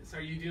doing this?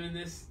 Are you doing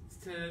this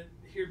to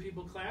hear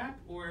people clap,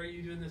 or are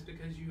you doing this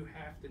because you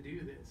have to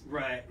do this?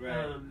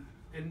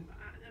 And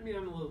I mean,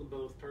 I'm a little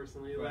both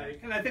personally.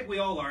 Like, and I think we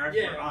all are if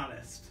we're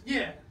honest.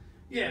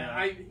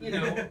 I, you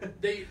know,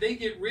 they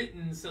get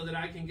written so that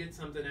I can get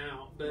something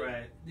out.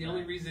 But the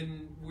only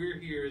reason we're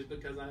here is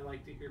because I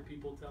like to hear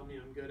people tell me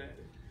I'm good at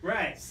it.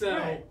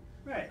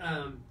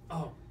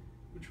 Oh,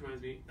 which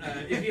reminds me,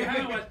 if you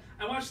haven't watched,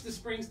 I watched the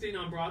Springsteen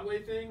on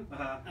Broadway thing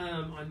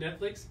on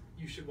Netflix.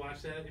 You should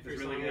watch that if you're a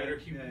songwriter.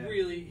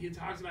 He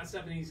talks about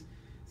stuff, and he's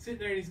sitting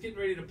there and he's getting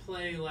ready to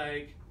play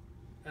like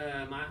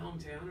My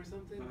Hometown or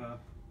something,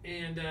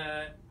 and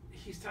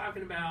he's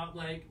talking about,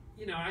 like,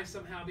 you know, I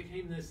somehow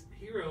became this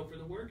hero for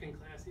the working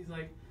class. He's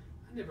like,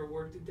 I never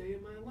worked a day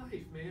in my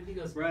life, man. He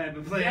goes,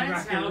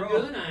 that's how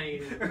good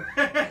I am.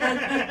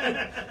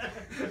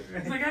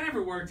 He's like, I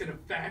never worked in a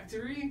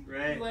factory.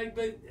 Like,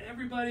 but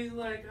everybody's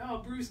like, oh,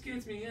 Bruce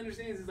gets me. He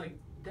understands. He's like,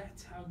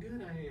 that's how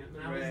good I am.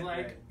 And I was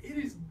like, it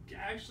is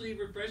actually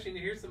refreshing to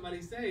hear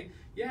somebody say,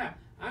 yeah,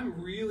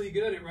 I'm really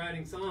good at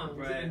writing songs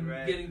and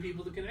getting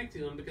people to connect to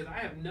them, because I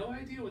have no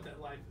idea what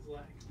that life is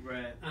like.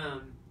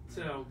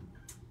 So,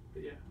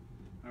 but yeah.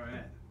 All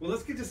right. Well,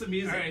 let's get to some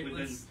music. All right,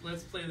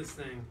 let's play this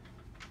thing.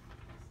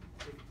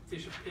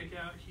 Fish a pick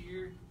out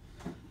here.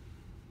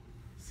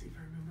 See if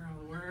I remember all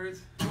the words.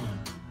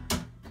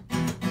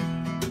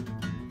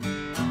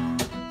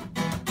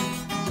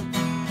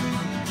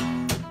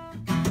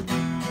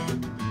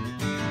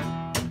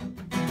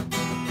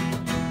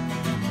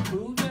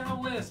 Moved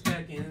out west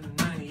back in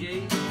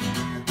 '98.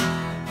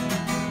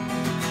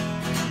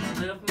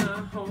 Left my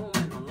home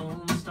in a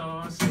Lone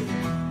Star State.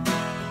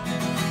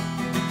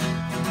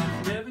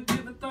 Never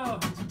give a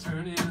thought to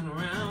turning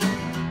around.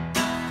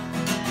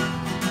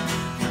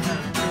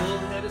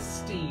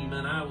 Steam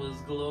and I was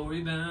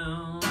glory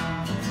bound. Glory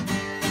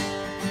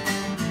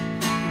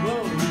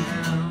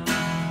bound.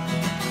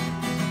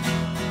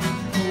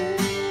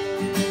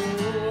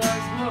 Oh, I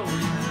was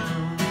glory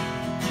bound.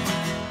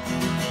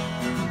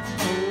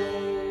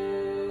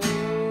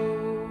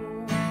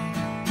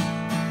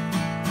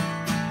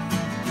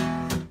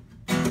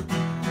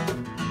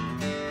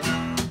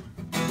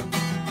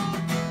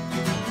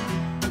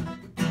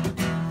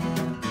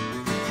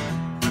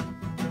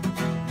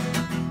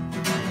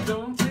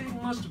 Don't take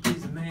much to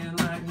please a man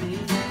like me.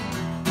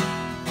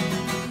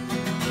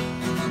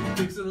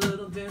 Fix a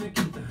little dinner,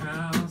 keep the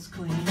house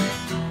clean.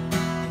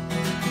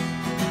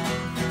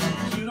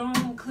 You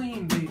don't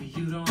clean, baby,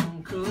 you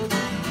don't cook, but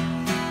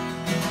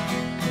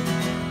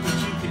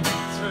you can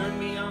turn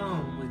me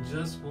on with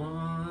just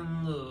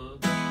one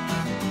look.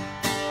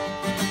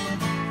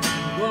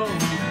 Whoa,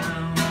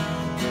 down.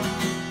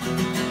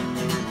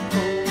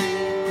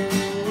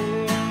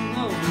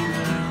 Oh,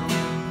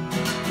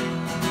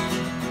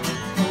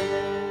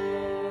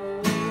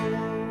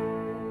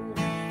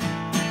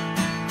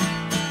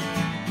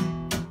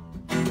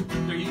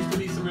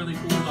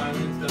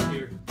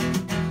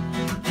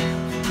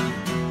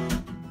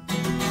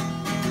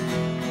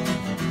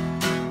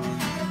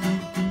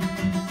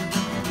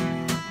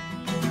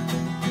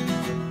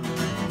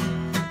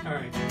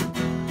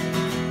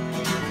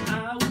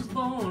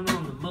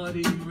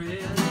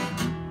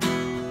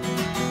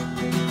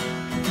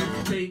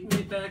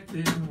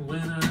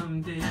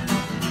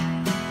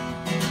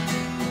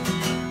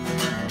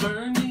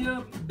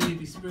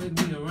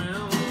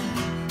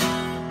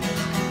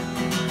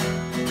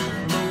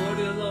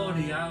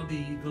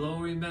 be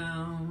glory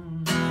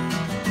bound. Glory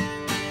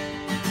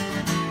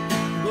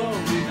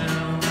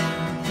bound.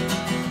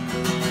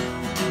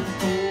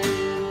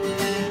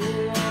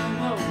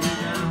 Oh, glory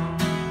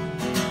bound.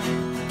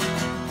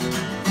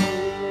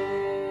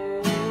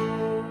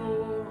 Oh.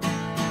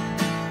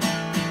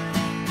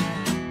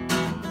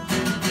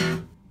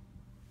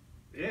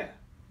 Yeah.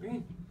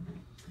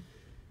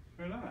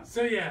 Right on.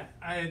 So yeah,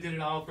 I did it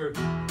all for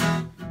because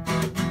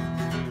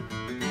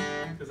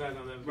I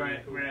thought that was really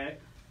cool. Right.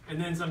 And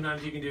then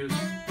sometimes you can do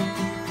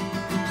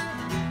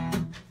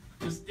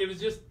it was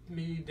just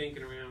me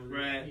dinking around with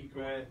it.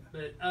 Right.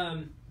 But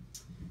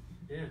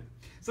yeah.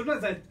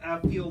 Sometimes I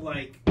feel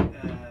like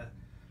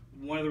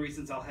one of the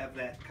reasons I'll have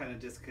that kind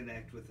of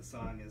disconnect with the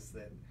song is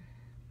that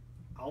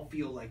I'll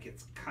feel like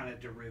it's kind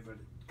of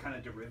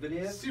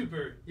derivative.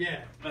 Super,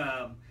 yeah.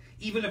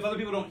 Even if other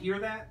people don't hear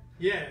that,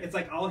 yeah, it's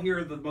like I'll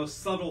hear the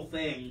most subtle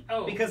thing.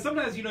 Oh. Because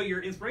sometimes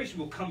your inspiration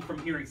will come from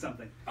hearing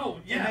something. Oh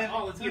yeah, and then,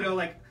 all the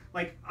time.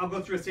 Like I'll go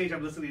through a stage,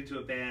 I'm listening to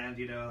a band,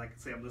 like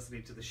say I'm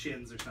listening to the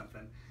Shins or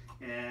something,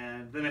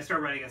 and then I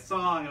start writing a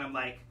song, and I'm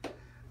like,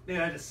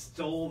 man, I just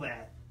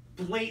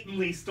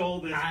blatantly stole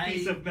this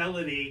piece of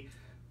melody.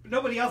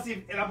 Nobody else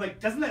even, and I'm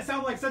like, doesn't that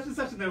sound like such and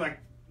such? And they're like,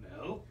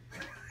 no.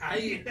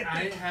 I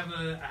have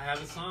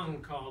a song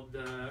called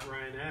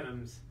Ryan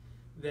Adams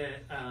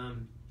that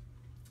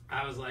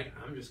I was like,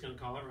 I'm just gonna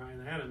call it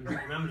Ryan Adams, and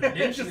I'm gonna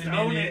mention just him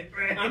own in it.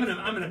 Right. I'm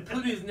gonna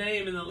put his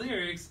name in the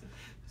lyrics,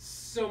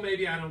 so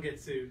maybe I don't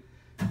get sued.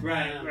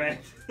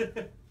 Right.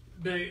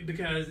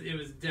 Because it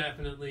was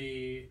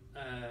definitely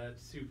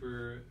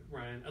super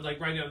Ryan. Like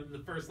right now, the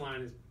first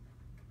line is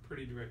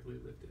pretty directly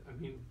lifted. I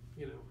mean,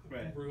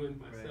 I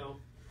ruined myself.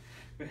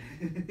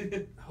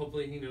 Right.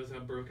 Hopefully he knows how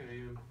broke I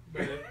am,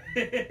 but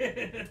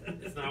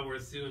it's not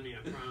worth suing me,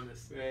 I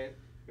promise. Right.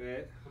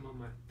 I'm on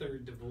my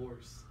third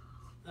divorce.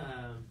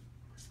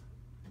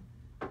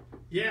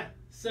 Yeah.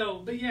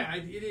 So, but yeah,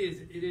 it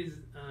is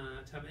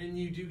tough, and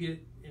you do get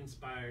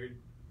inspired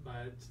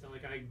by stuff.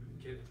 Like I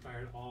get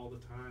inspired all the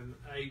time.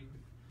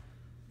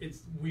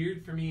 It's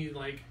weird for me.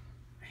 Like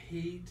I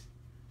hate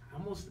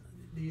almost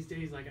these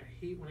days. Like I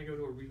hate when I go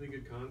to a really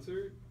good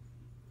concert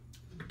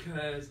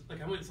because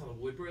like I went and saw the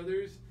Wood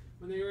Brothers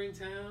when they were in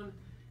town,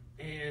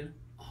 and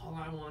all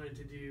I wanted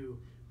to do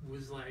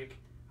was like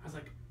I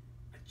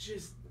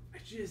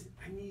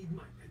need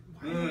my.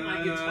 Why isn't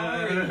my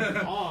guitar in the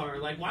car?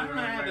 Like, why don't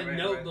I have a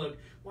notebook?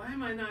 Why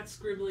am I not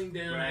scribbling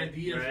down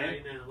ideas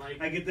right now? Like,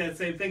 I get that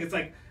same thing. It's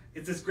like,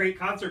 it's this great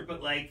concert,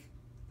 but like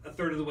a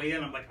third of the way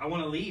in, I'm like, I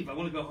want to leave. I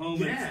want to go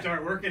home and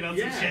start working on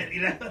some shit,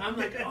 I'm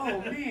like, oh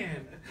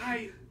man,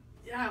 I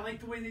like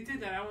the way they did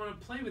that. I want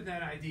to play with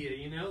that idea,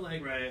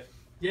 like. Right.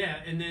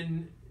 Yeah, and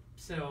then,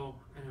 so,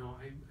 I know,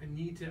 I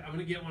need to, I'm going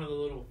to get one of the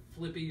little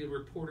flippy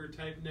reporter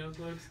type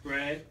notebooks.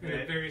 Right. And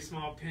a very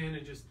small pen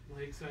and just,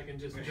 like, so I can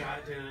just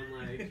jot down,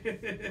 like,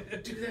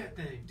 do that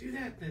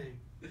thing.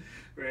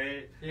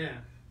 Right. Yeah.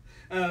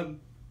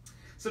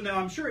 So now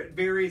I'm sure it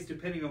varies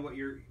depending on what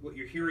you're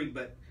hearing,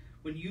 but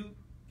when you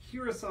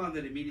hear a song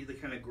that immediately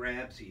kind of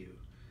grabs you,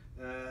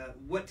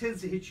 what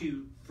tends to hit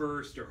you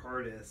first or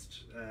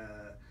hardest?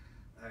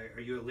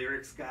 Are you a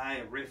lyrics guy,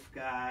 a riff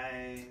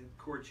guy,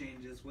 chord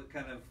changes? What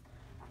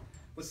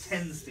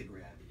tends to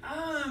grab you?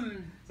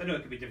 So I know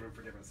it could be different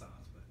for different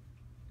songs, but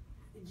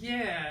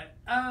yeah,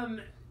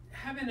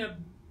 having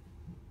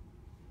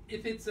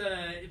if it's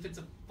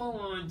a full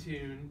on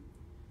tune,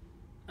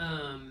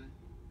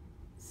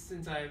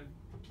 since I've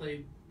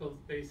played both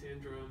bass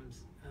and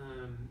drums,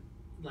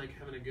 like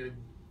having a good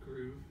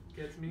groove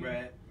gets me.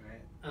 Right.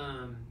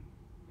 Yeah,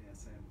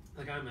 Same.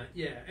 Like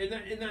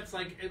and that's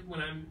like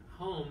when I'm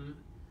home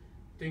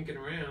thinking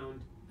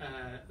around,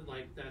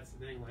 like that's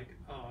the thing, like,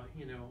 oh,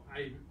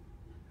 I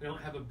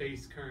don't have a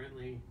bass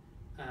currently,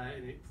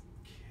 and it's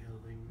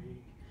killing me.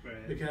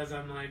 Right. Because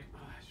I'm like, oh,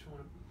 I just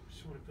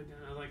want to put down,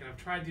 I've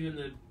tried doing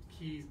the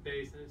keys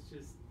bass and it's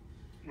just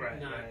not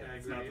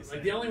that great. Not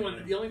like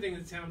the only thing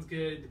that sounds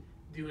good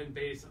doing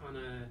bass on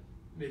a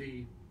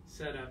MIDI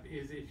setup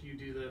is if you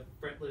do the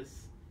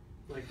fretless,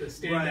 like the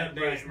stand-up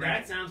bass.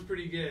 That sounds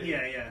pretty good.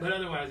 Yeah. But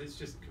otherwise, it's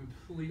just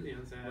completely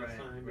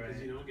unsatisfying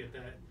because you don't get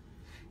that.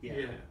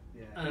 Yeah.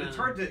 And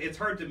it's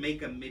hard to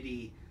make a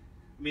MIDI.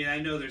 I mean, I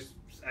know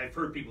I've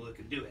heard people that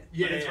can do it.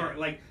 But it's hard.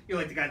 Like you're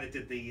like the guy that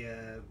did the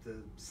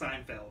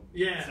Seinfeld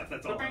stuff.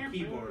 That's all on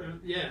keyboard.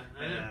 Yeah.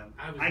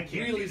 I was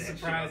really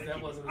surprised that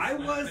wasn't. I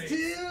was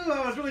too.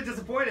 I was really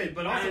disappointed,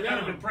 but also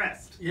kind of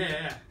impressed.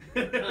 Yeah.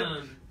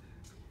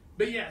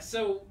 But yeah,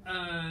 so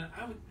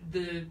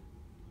the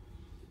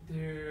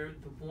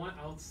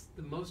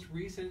most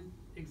recent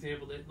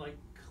example that like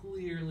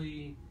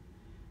clearly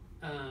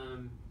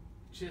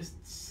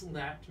just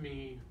slapped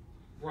me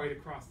right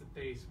across the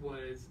face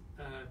was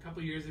a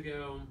couple years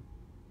ago.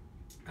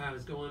 I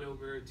was going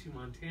over to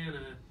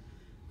Montana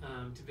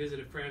to visit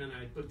a friend, and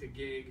I booked a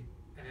gig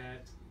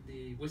at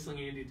the Whistling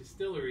Andy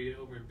Distillery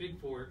over in Big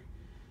Fork,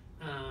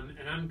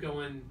 and I'm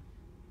going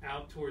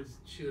out towards,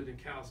 she lived in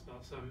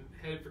Kalispell, so I'm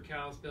headed for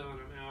Kalispell, and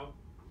I'm out,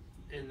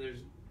 and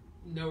there's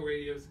no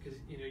radios because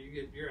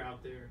you're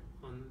out there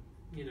on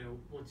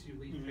once you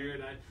leave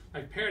Paradise,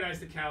 like Paradise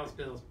to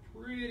Kalispell is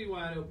pretty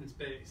wide open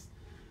space.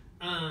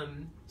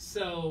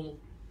 So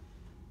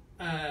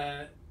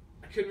I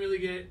couldn't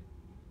really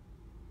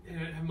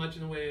have much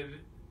in the way of.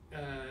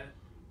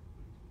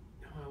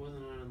 I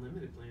wasn't on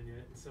unlimited plan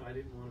yet, and so I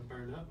didn't want to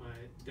burn up my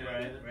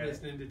data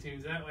listening to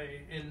tunes that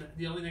way. And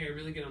the only thing I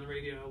really get on the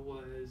radio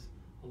was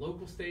a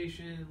local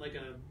station, like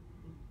a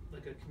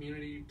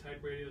community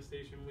type radio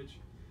station, which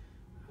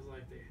I was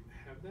like, they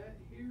have that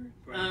here.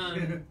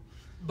 Right.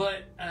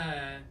 But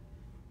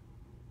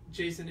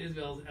Jason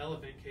Isbell's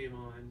Elephant came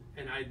on,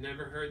 and I'd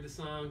never heard the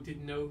song,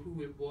 didn't know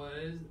who it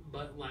was,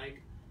 but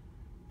like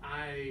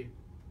I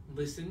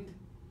listened,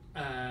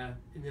 and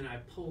then I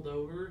pulled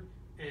over.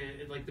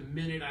 And like the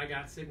minute I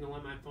got signal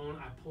on my phone,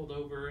 I pulled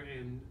over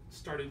and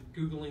started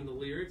Googling the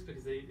lyrics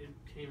because it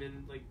came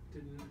in like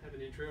didn't have an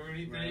intro or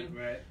anything,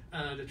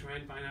 to try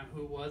and find out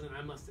who it was. And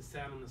I must have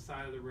sat on the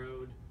side of the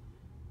road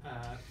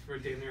for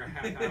damn near a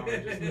half hour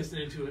just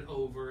listening to it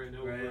over and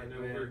over and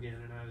over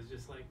again. And I was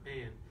just like,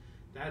 man,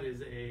 that is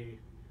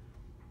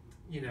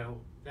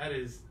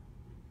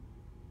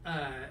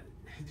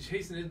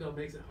Jason Isbell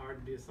makes it hard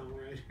to be a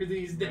songwriter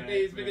these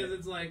days because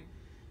it's like,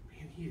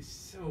 man, he is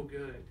so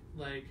good.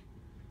 Like.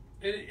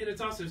 And it's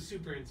also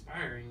super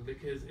inspiring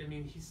because, I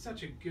mean, he's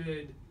such a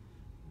good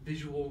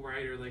visual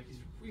writer. Like,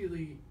 he's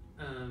really,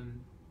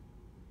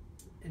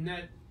 and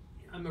that,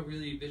 I'm a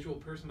really visual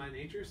person by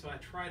nature, so I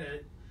try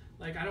to,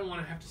 like, I don't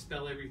want to have to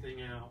spell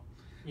everything out,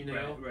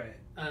 Right.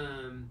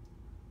 I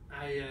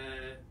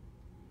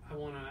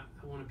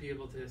want to be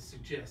able to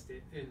suggest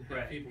it and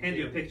have people hand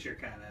you a picture,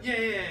 kind of.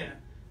 Yeah.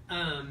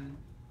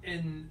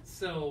 And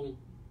so,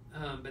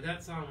 but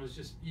that song was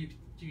just, you could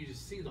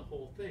just see the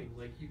whole thing.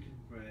 Like, you could,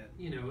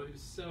 it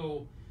was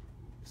so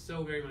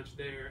very much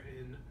there,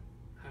 and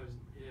I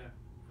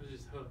was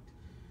just hooked.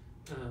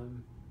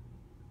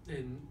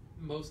 And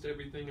most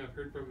everything I've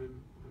heard from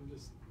him,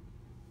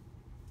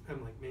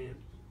 I'm like, man,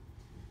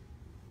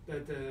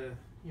 that that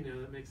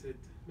makes it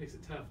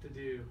tough to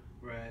do.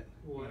 Right.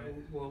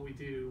 What we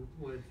do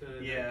with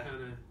that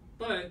kind of,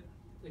 but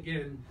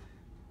again,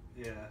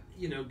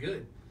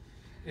 good.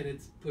 And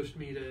it's pushed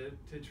me to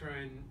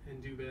try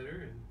and do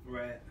better. And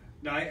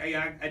No,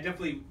 I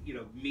definitely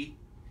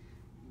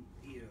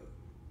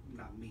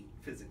not meet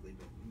physically,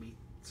 but meet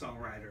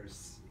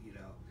songwriters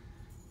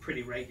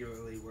pretty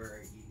regularly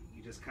where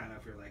you just kind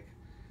of, you're like,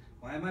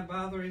 why am I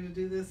bothering to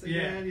do this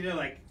again?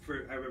 I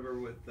remember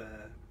with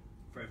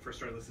when I first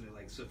started listening to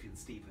like Sufjan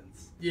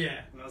Stevens.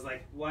 Yeah. And I was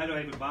like, why do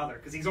I even bother?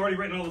 Because he's already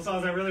written all the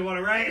songs I really want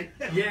to write.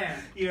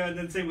 Yeah. And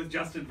then same with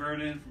Justin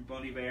Vernon from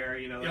Bon Iver.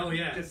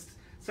 Just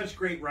such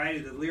great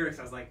writing. The lyrics,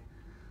 I was like,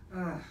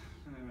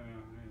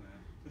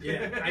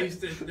 Yeah,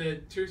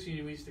 the Church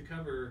Union, we used to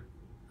cover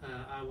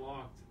I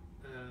Walked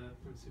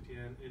from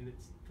Sufjan, and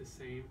it's the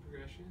same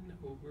progression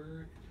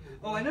over.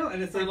 Oh, I know,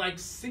 and it's for like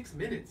 6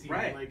 minutes. Even.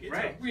 Right, like it's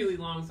a really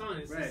long song.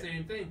 It's the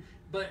same thing,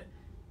 but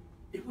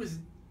it was.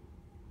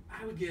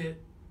 I would get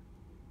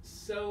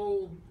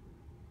so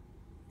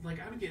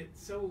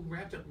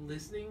wrapped up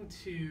listening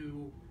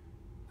to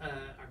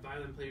our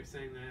violin player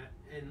saying that,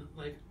 and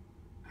like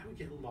I would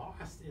get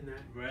lost in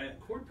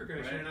that chord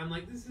progression, and I'm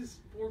like, this is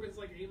it's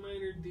like A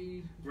minor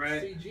D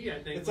C G.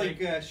 I think it's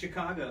like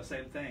Chicago,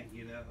 same thing,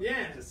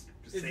 Yeah, just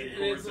same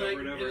chords over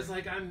and over. It was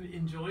like I'm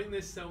enjoying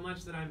this so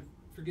much that I'm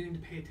forgetting to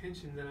pay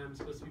attention that I'm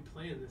supposed to be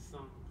playing this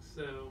song.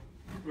 So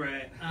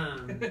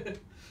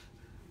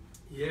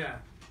yeah.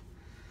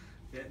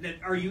 Then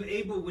are you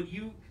able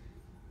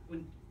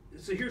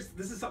this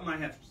is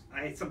something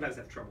I sometimes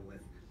have trouble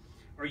with.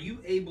 Are you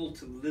able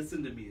to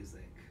listen to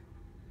music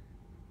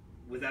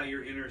without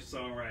your inner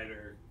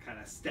songwriter kind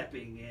of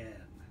stepping in?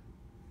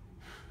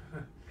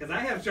 Because I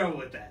have trouble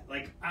with that.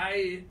 Like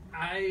I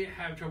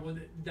have trouble with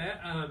it.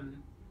 That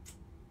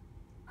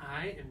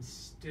I am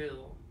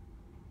still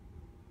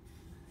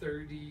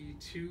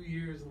 32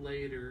 years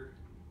later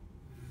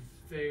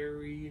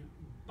very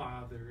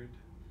bothered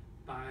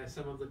by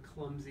some of the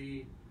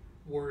clumsy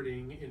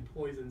wording in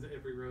Poison's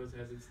Every Rose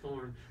Has Its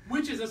Thorn,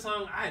 which is a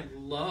song I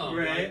love.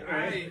 Right.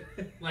 I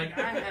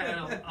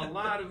had a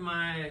lot of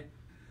my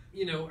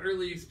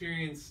early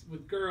experience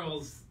with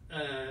girls,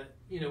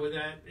 with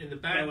that in the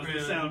background. That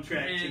was the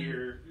soundtrack to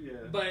your,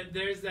 But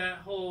there's that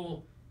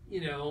whole,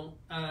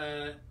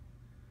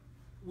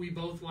 we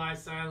both lie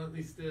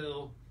silently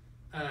still,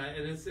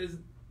 and it says,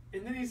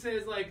 and then he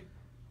says like,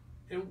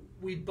 and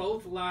we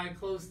both lie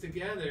close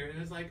together,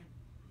 and it's like,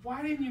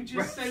 why didn't you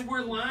just say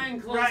we're lying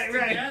close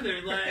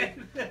together? Like,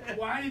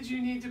 why did you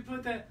need to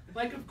put that?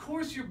 Like, of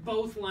course you're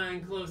both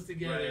lying close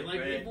together.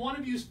 If one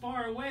of you's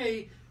far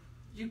away,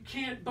 you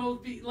can't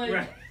both be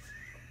like.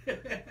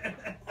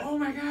 Oh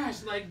my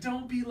gosh! Like,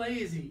 don't be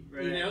lazy.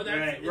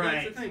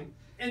 That's the thing.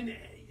 And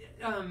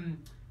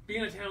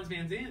being a Townes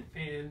Van Zandt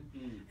fan,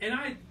 and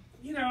I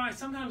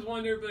sometimes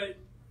wonder, but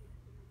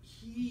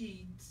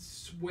he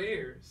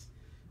swears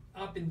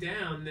up and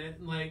down that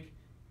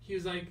he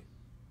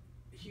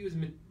was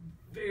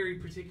very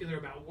particular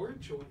about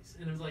word choice,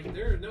 and it was like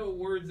there are no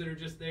words that are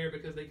just there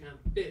because they kind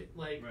of fit.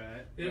 Like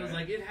it was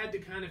like it had to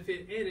kind of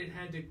fit in. It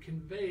had to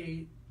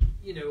convey,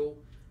 you know,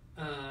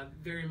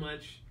 very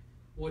much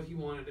what he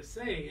wanted to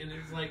say. And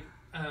it's like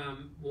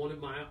one of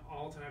my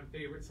all-time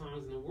favorite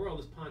songs in the world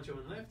is Poncho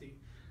and Lefty,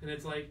 and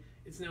it's like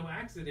it's no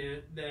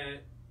accident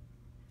that,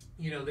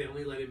 you know, they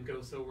only let him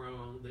go so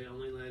wrong. They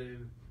only let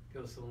him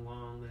go so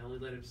long. They only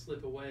let him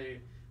slip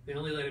away. They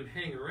only let him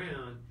hang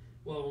around.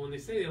 Well, when they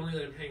say they only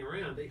let him hang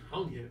around, they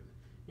hung him.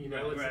 You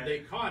know, they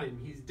caught him.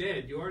 He's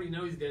dead. You already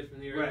know he's dead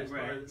from the earliest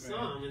part of the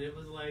song. And it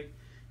was like,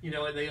 you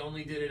know, and they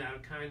only did it out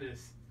of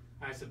kindness,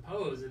 I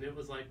suppose. And it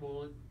was like,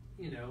 well,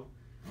 you know,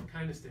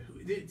 kindness to who?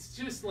 It's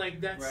just like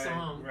that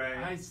song.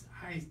 I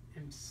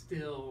am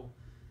still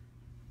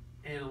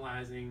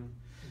analyzing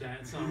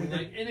that song.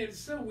 Like, and it's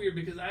so weird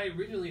because I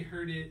originally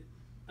heard it.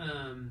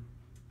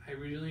 I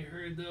originally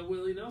heard the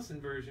Willie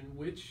Nelson version,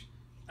 which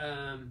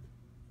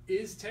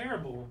is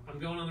terrible. I'm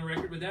going on the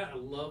record with that. I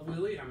love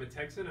Willie. I'm a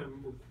Texan.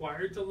 I'm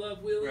required to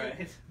love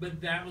Willie.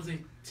 But that was a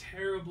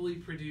terribly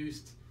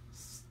produced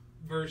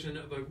version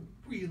of a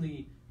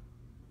really,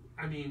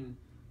 I mean,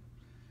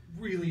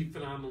 really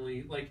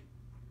phenomenally, like,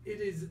 it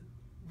is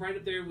right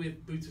up there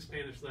with Boots of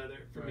Spanish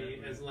Leather for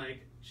me as like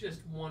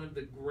just one of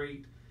the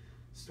great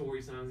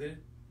story songs. It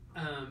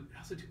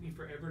also took me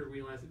forever to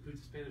realize that Boots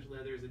of Spanish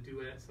Leather is a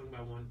duet sung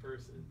by one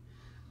person.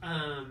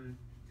 And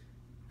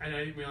I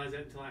didn't realize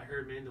that until I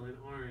heard Mandolin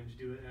Orange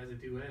do it as a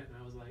duet, and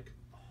I was like,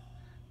 oh,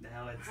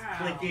 now it's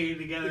clicking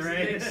together,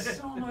 right? It makes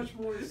so much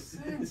more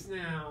sense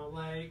now.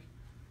 Like,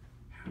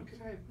 how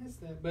could I have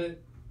missed that?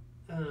 But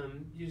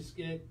you just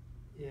get,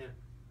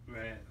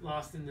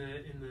 lost in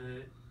the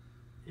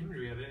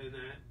imagery of it, and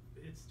that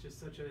it's just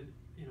such a,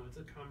 you know, it's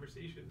a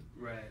conversation.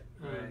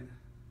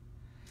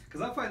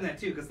 Because I find that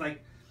too, because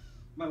like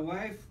my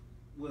wife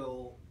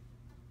will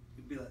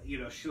be like, you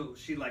know,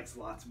 she likes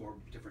lots more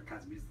different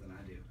kinds of music than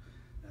I do,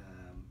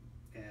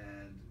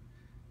 and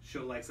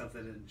she'll like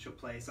something and she'll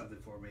play something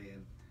for me,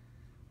 and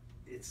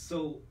it's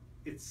so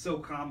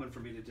common for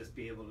me to just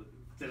be able to,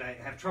 that I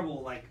have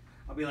trouble, like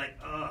I'll be like,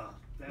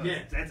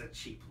 that's a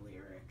cheap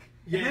lyric,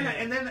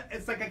 and then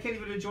it's like I can't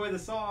even enjoy the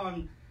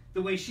song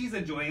the way she's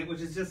enjoying it,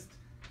 which is just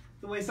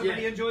the way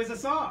somebody enjoys a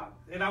song,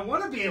 and I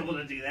want to be able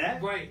to do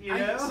that, you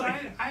know?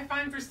 I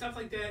find for stuff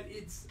like that,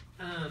 it's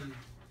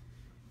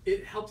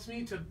it helps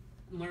me to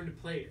learn to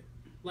play it.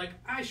 Like,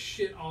 I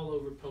shit all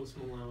over Post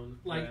Malone,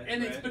 like,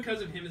 it's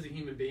because of him as a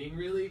human being,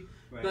 really.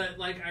 But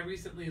like, I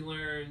recently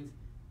learned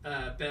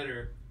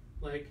better,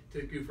 like,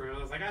 to goof around.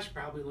 I was like, I should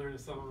probably learn a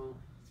song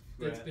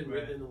that's been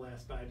written in the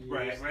last 5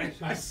 years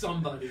by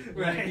somebody,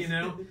 you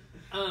know.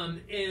 I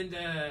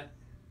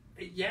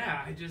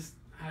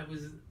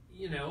was,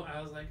 you know,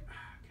 I was like, God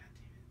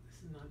damn it, this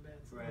is not a bad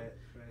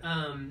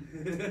song.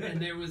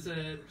 And there was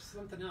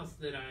something else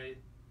that I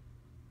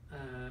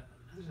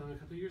was on a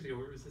couple of years ago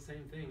where it was the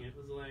same thing. It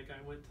was like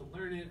I went to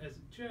learn it as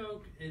a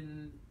joke,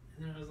 and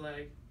then I was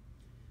like,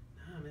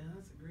 oh man,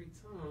 that's a great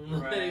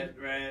song.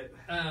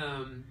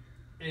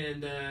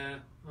 And I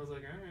was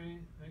like, all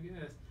right, I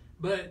guess.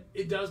 But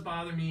it does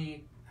bother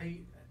me.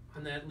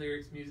 On that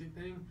lyrics music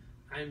thing,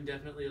 I'm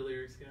definitely a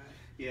lyrics guy.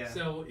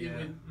 So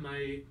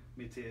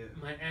me too.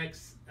 My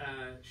ex,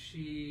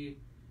 she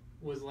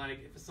was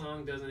like, if a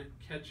song doesn't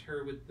catch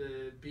her with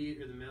the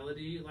beat or the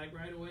melody like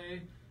right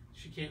away,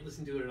 she can't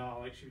listen to it at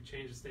all. Like, she would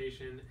change the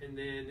station, and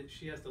then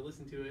she has to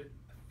listen to it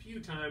a few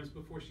times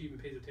before she even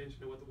pays attention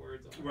to what the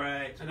words are.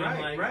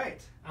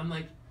 I'm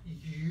like,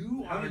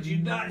 how did you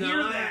not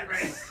hear that?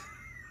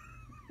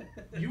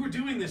 You were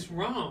doing this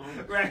wrong.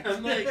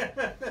 I'm like,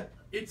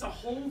 it's a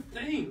whole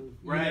thing,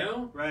 you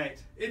know?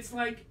 It's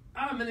like,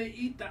 I'm going to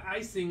eat the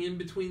icing in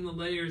between the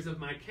layers of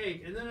my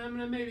cake, and then I'm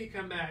going to maybe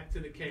come back to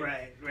the cake.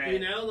 You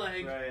know,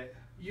 like,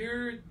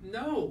 you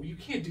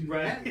can't do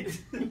that. You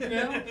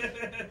know?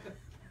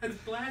 That's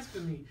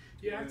blasphemy.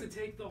 You have to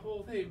take the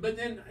whole thing. But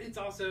then it's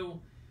also,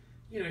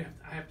 you know,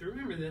 I have to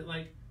remember that,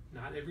 like,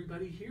 not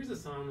everybody hears a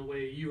song the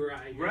way you or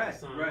I hear a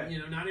song. You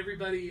know, not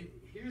everybody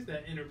hears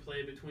that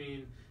interplay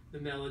between the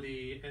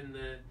melody and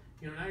the,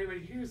 you know, not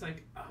everybody hears,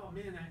 like, oh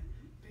man, that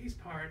bass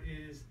part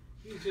is,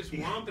 he's just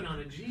romping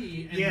on a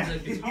G, and the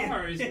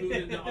guitar is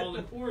moving to all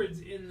the chords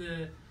in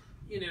the,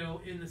 you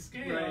know, in the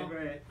scale.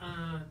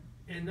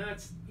 And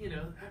that's, you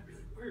know, that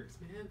really works,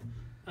 man.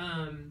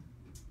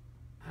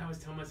 I always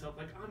tell myself,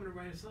 like, I'm going to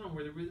write a song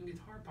where the rhythm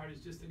guitar part is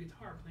just a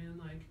guitar playing,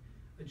 like,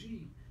 a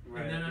G.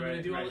 And then I'm going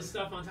to do all this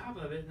stuff on top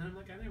of it, and then I'm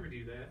like, I never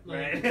do that.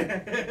 Like,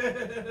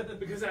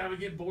 because I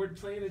would get bored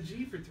playing a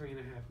G for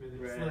 3.5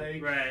 minutes.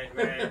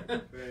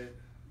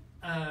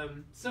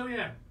 So,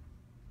 yeah.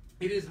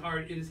 It is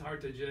hard to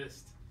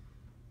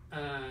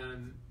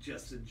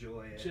just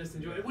enjoy it. Just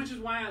enjoy it. Which is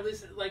why I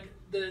listen, like,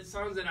 the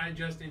songs that I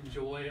just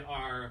enjoy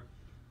are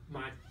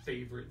my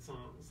favorite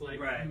songs. Like,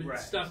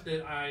 stuff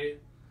that I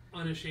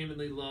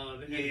unashamedly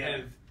love and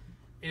have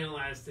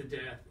analyzed to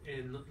death,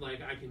 and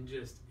like I can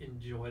just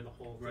enjoy the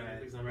whole thing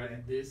because I'm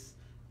like, this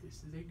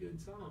is a good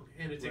song,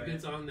 and it's a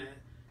good song that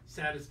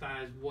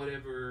satisfies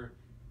whatever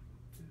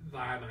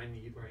vibe I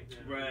need right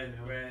now. Right, you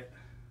know? right.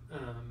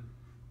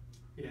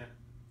 Yeah.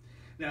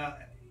 Now,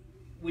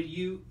 when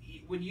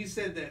you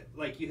said that,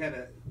 like, you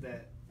had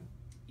that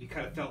you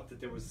kind of felt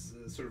that there was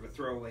sort of a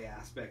throwaway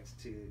aspect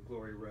to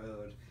Glory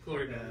Road.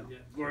 Glory Bound, yeah.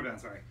 Glory Bound,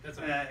 sorry. That's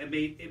right.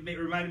 It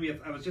reminded me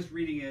of, I was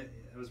reading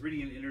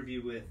an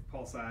interview with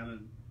Paul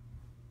Simon,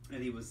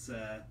 and he was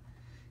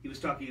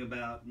talking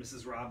about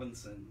Mrs.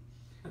 Robinson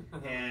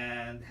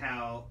and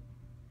how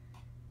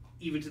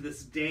even to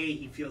this day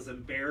he feels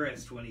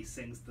embarrassed when he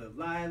sings the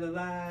lie, la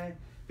lie,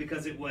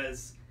 because it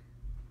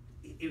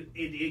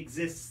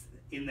exists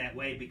in that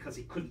way because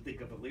he couldn't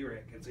think of a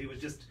lyric, and so he was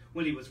just,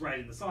 when he was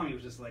writing the song, he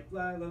was just like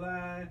la la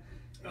la,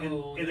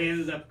 and they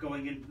ended up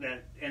going into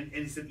that, and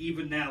he said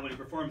even now when he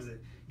performs it,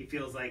 he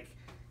feels like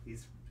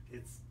it's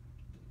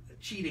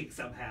cheating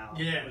somehow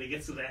when he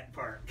gets to that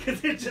part,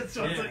 because it just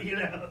wasn't, you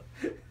know.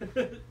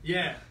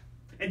 Yeah.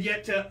 And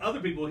yet to other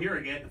people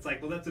hearing it, it's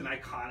like, well, that's an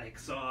iconic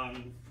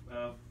song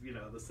of, you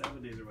know, the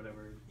 70s or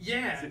whatever.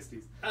 Yeah.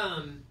 60s.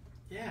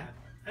 Yeah.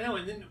 I know.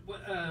 And then what?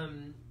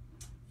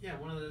 Yeah,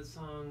 one of the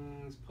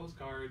songs,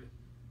 Postcard,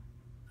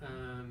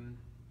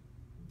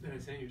 that I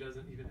sent you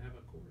doesn't even have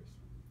a chorus.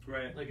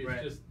 Right. Like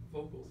it's just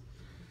vocals.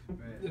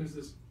 Right. There's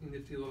this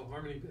nifty little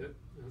harmony bit,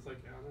 and it's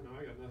like, I don't know,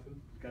 I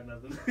got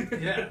nothing.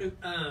 Yeah.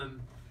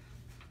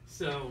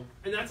 So,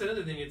 and that's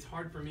another thing. It's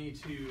hard for me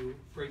to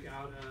break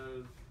out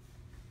of.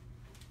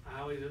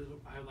 I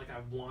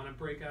want to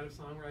break out of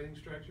songwriting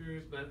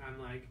structures, but I'm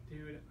like,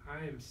 dude,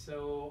 I am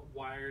so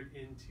wired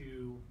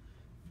into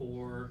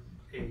 4,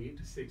 8,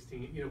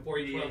 16, 4,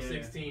 8, 12,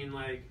 16,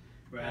 like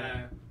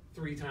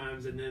 3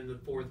 times, and then the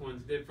 4th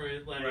one's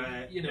different, like,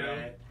 I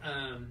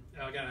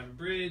gotta have a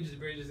bridge, the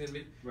bridge is gonna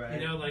be,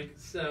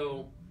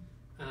 so,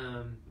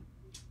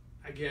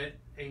 I get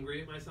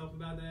angry at myself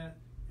about that,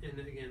 and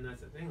then again,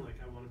 that's the thing, like,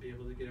 I want to be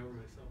able to get over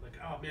myself, like,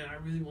 oh man, I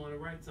really want to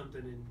write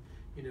something in,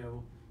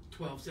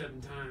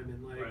 12/7 time,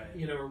 and like,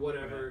 or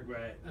whatever,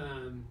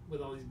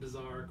 with all these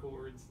bizarre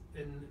chords,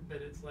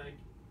 but it's like,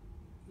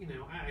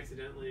 I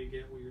accidentally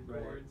get weird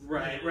chords.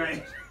 Right.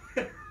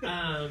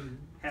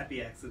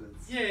 Happy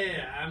accidents.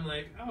 Yeah. I'm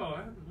like, oh,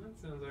 that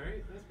sounds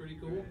alright. That's pretty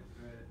cool.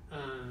 Right.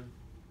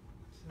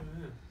 So,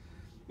 yeah.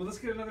 Well, let's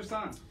get another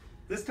song.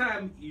 This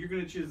time, you're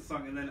going to choose a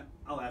song, and then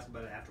I'll ask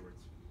about it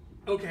afterwards.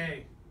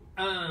 Okay.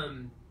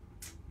 Oh,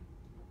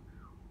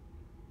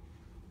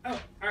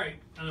 alright.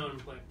 I know what I'm going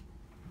to play.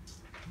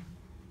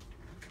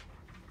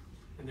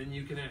 And then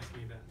you can ask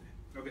me about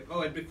that. Okay.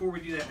 Oh, and before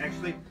we do that,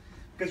 actually,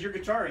 because your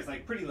guitar is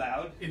like pretty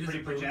loud, pretty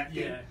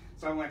projected,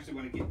 so I actually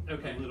want to get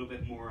a little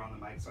bit more on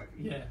the mic, so I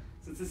can. Yeah.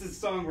 Since this is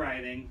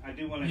songwriting, I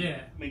do want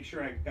to make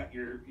sure I got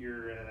your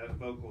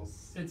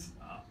vocals. It's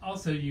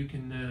also, you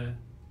can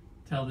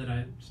tell that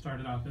I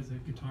started off as a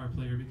guitar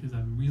player because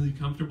I'm really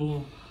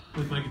comfortable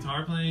with my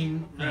guitar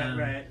playing,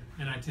 right.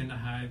 And I tend to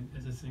hide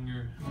as a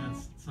singer, and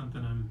that's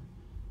something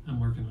I'm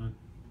working on.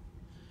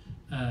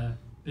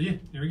 But yeah,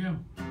 here we go.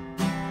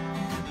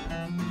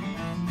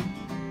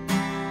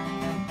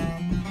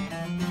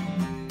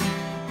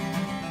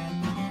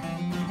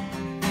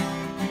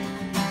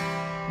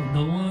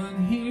 No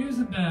one hears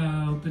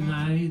about the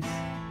nights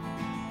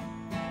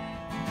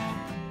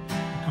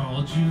I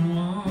called you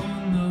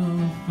on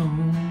the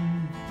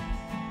phone,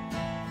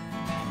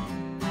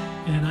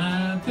 and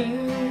I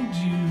begged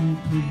you,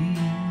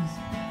 please,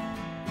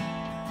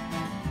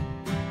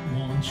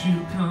 won't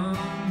you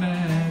come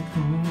back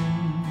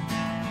home?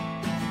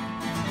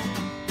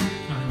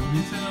 I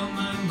only tell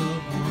my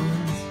loved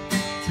ones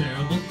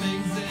terrible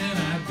things that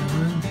I've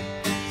done,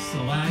 so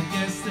I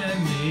guess that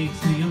makes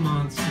me a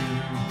monster.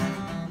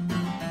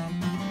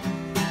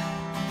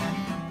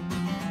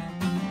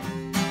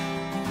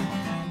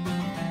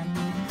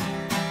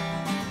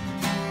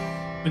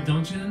 But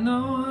don't you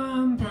know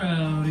I'm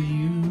proud of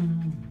you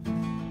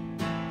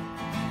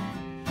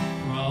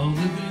for all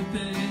the good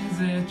things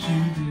that you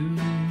do,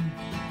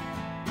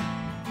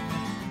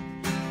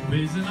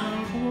 raising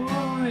our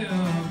boy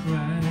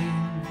upright,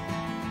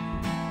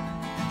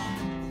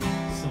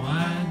 so I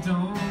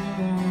don't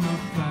wanna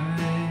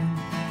fight.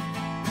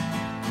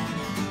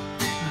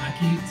 I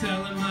keep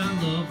telling my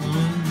loved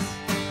ones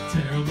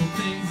terrible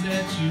things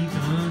that you've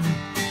done,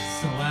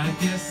 so I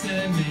guess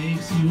that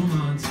makes you a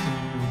monster.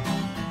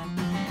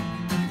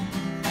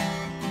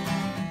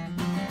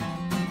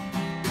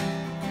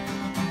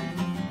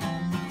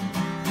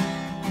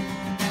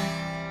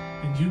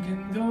 You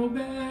can go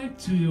back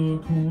to your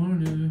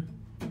corner,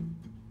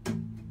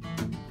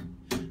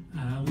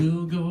 I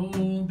will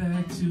go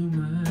back to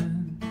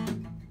mine.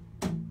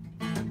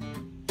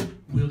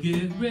 We'll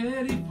get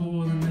ready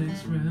for the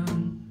next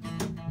round,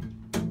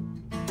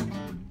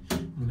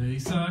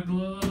 lace our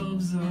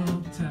gloves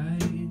up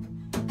tight.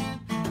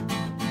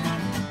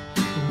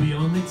 We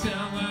only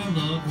tell our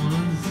loved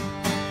ones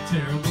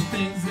terrible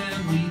things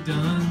that we've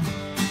done,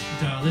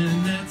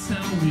 darling, that's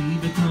how we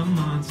become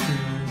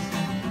monsters.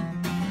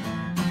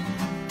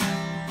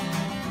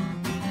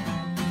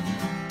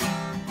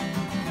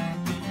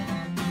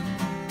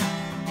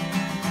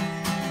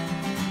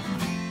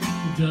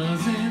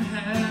 Doesn't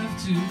have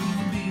to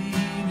be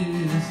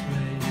this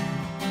way.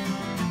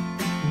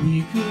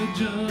 we could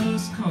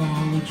just call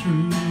a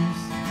truce.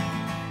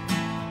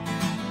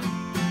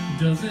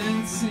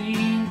 Doesn't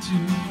seem to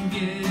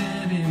get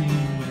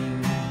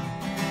anywhere,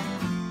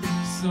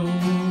 so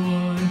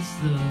what's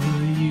the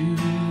use?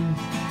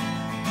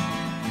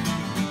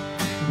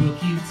 We'll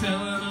keep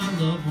telling our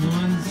loved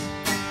ones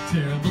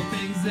terrible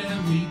things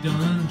that we've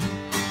done.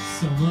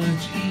 So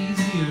much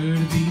easier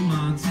to be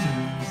monsters.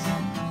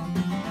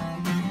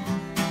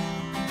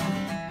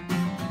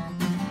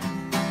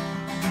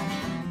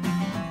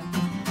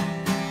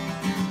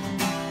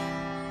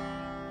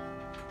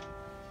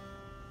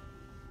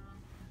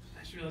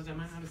 I just realized I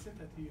might not have sent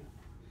that to you.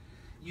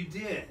 You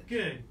did.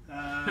 Good.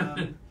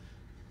 I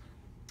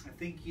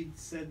think you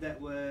said that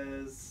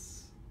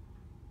was.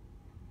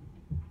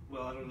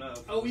 Well, I don't know.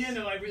 Oh yeah,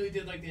 no, I really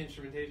did like the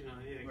instrumentation on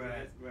it. Yeah,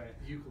 Right, right.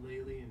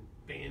 Ukulele and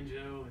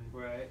banjo and.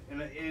 Right,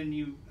 and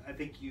you. I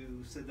think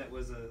you said that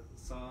was a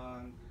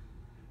song.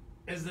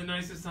 It's the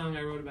nicest song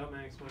I wrote about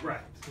my ex-wife. Right.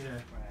 Yeah.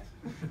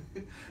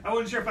 Right. I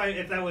wasn't sure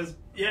if that was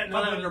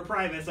public or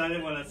private, so I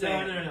didn't want to say.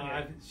 No.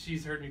 Yeah.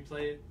 She's heard me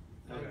play it.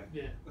 Okay.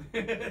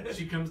 Yeah.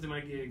 She comes to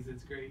my gigs.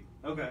 It's great.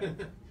 Okay.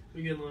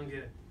 We get along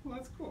good. Well,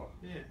 that's cool.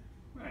 Yeah.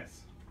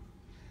 Nice.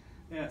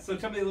 Yeah. So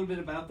tell me a little bit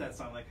about that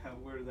song. Like,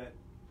 where did that?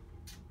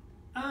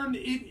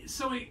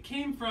 It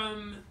came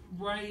from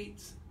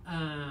right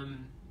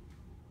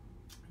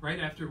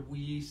after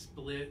we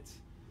split.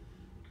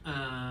 It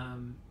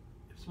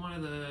was one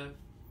of the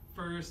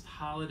first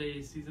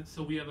holiday seasons.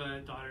 So we have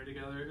a daughter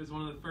together. It was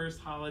one of the first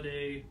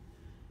holiday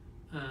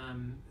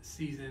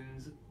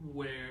seasons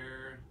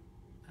where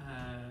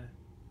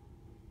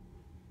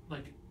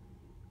like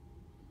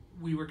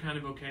we were kind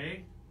of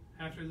okay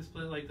after the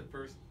split. Like the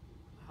first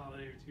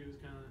holiday or two was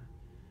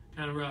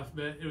kind of rough,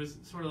 but it was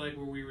sort of like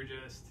where we were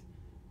just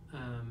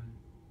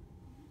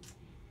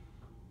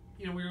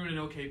we were in an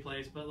okay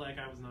place, but like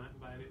I was not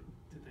invited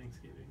to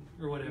Thanksgiving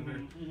or whatever.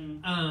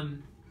 Mm-hmm.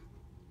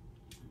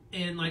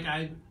 And like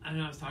I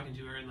know I was talking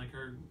to her, and like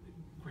her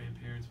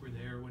grandparents were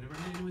there or whatever,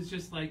 and it was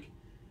just like,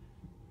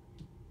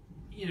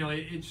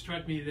 it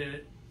struck me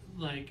that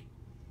like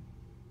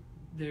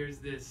there's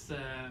this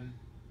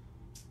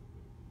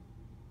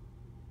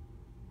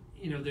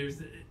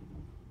there's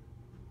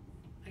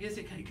I guess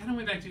it kind of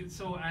went back to,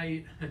 so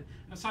I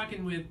was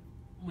talking with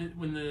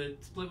when the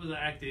split was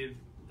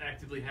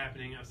actively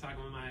happening. I was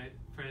talking with my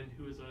friend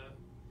who was a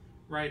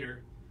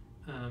writer,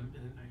 and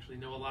I actually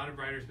know a lot of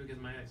writers because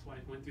my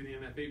ex-wife went through the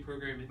MFA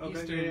program at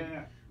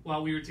Eastern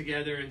while we were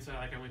together, and so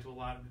like I went to a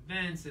lot of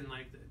events and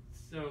like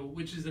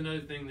which is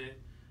another thing that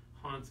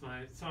haunts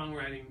my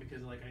songwriting,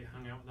 because like I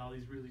hung out with all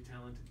these really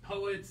talented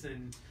poets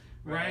and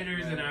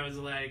writers, and I was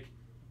like,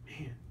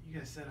 man, you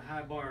guys set a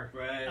high bar.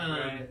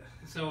 Right.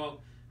 So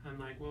I'm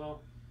like,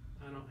 well,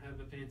 I don't have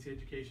a fancy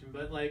education,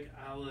 but like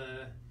I'll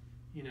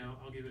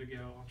give it a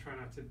go. I'll try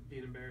not to be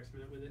an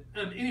embarrassment with it.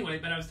 Anyway,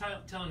 but I was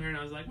telling her, and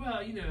I was like, well,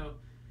 there's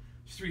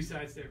three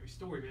sides to every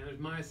story, man. There's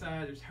my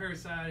side, there's her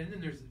side, and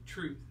then there's the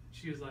truth.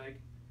 She was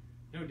like,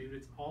 no, dude,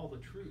 it's all the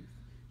truth,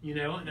 And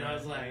I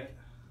was like,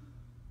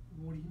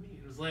 what do you mean?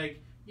 It was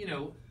like,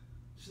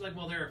 she's like,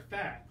 well, there are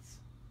facts,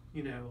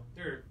 there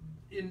are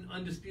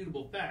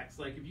undisputable facts.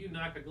 Like if you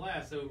knock a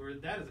glass over,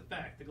 that is a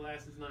fact. The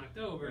glass is knocked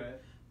over. Right.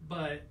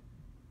 But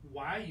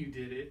why you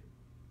did it,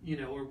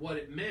 or what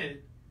it meant,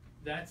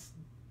 that's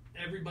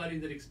everybody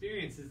that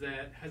experiences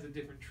that has a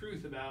different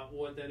truth about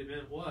what that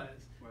event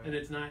was. Right. And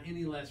it's not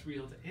any less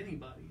real to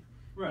anybody.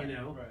 Right.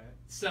 Right.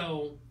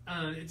 So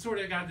it sort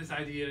of got this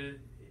idea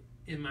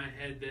in my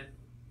head that,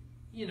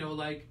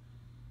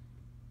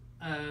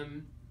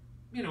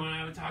 when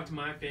I would talk to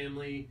my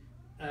family,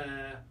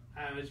 I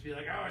would just be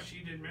like, oh,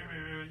 she did,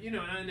 and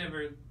I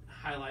never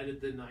highlighted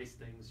the nice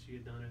things she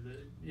had done,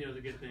 or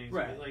the good things.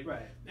 Right, but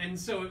right. And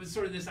so it was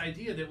sort of this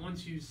idea that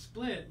once you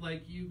split,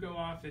 like you go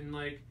off and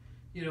like,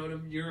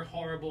 you're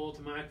horrible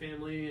to my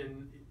family,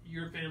 and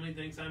your family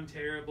thinks I'm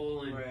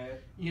terrible, and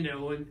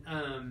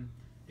and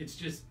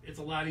it's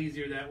a lot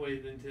easier that way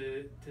than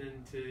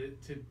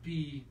to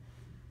be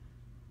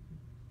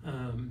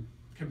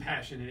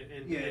compassionate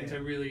and to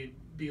really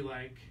be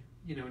like,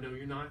 no,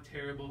 you're not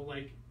terrible,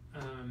 like.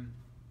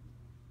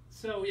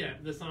 So yeah,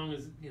 the song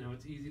is,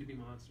 it's easy to be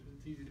monsters.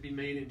 It's easy to be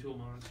made into a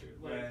monster.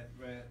 Like,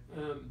 right.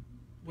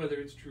 Whether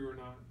it's true or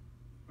not.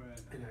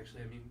 Right. And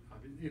actually, I mean,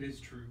 it is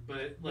true,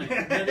 but like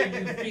whether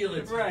you feel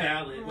it's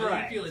valid, whether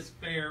you feel it's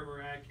fair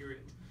or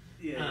accurate.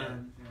 Yeah.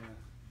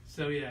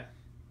 So yeah,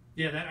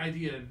 that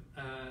idea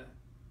of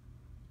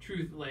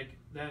truth, like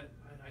that,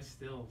 I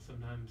still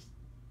sometimes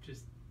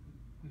just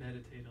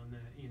meditate on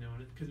that,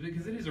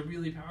 because it is a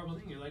really powerful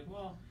thing. You're like,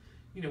 well,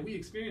 we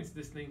experienced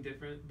this thing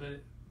different,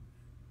 but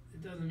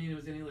it doesn't mean it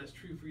was any less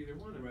true for either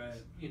one of us.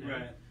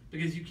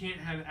 Because you can't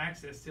have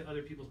access to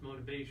other people's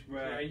motivations.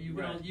 Right?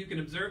 You can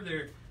observe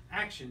their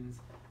actions,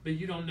 but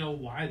you don't know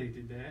why they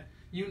did that.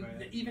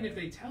 Even if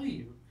they tell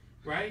you,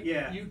 right?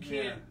 Yeah. You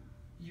can't.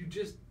 You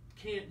just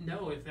can't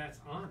know if that's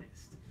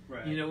honest.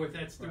 Right. You know, if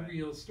that's the Right.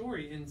 real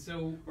story. And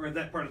so, or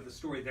that part of the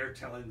story they're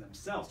telling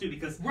themselves too,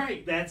 because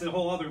right. that's a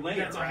whole other layer.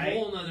 That's right? a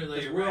whole other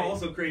layer. Because we're right.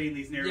 also creating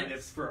these narratives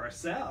Yes. for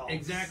ourselves.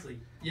 Exactly.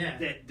 Yeah.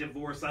 That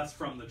divorce us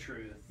from the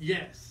truth.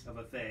 Yes. Of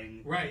a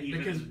thing. Right. Even,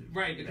 because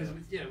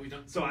you know. we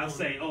don't. So I'll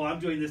say, oh, I'm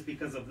doing this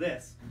because of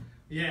this.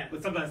 Yeah.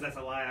 But sometimes that's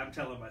a lie I'm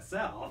telling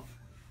myself.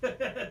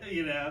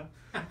 You know.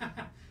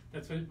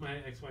 That's what my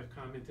ex-wife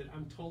commented.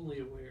 I'm totally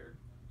aware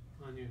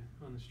on you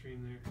on the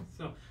stream there.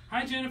 So,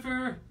 hi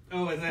Jennifer.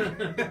 Oh, is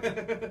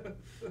that?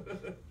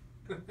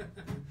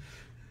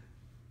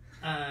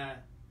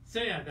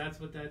 So yeah, that's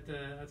what that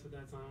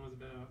song was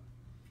about.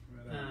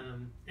 Right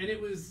on. And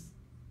it was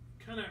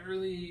kind of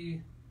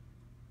early.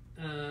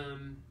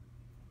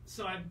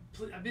 So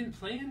I've been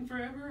playing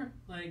forever,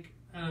 like.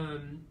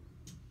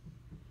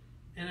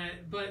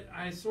 But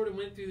I sort of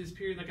went through this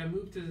period, like I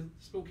moved to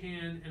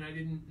Spokane and I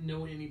didn't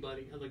know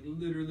anybody. I like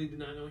literally did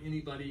not know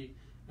anybody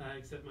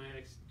except my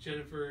ex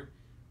Jennifer,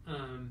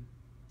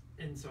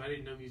 and so I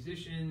didn't know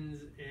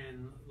musicians,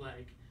 and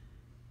like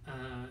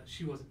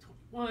she wasn't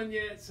 21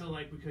 yet, so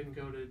like we couldn't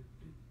go to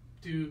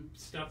do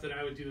stuff that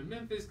I would do in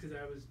Memphis because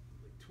I was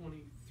like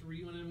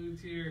 23 when I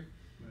moved here.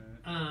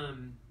 Right.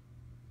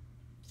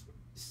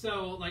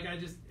 So like I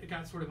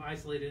got sort of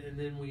isolated, and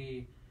then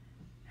we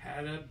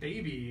had a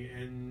baby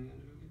and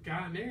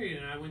got married,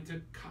 and I went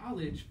to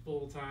college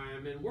full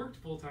time and worked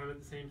full time at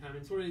the same time,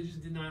 and sort of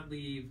just did not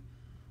leave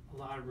a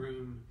lot of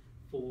room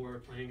for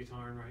playing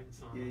guitar and writing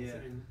songs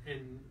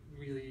and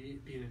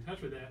really being in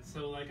touch with that.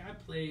 So like I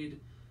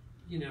played,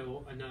 you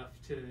know, enough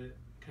to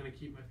kind of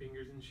keep my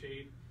fingers in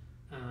shape,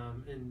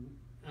 and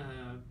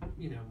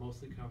you know,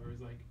 mostly covers.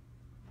 Like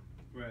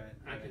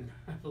I can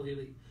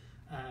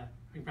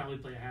probably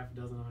play a half a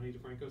dozen Ani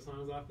DeFranco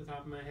songs off the top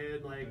of my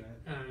head. Like,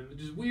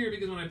 which is weird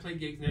because when I play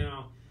gigs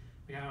now,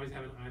 like I always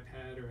have an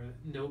iPad or a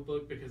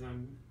notebook because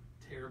I'm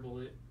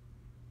terrible at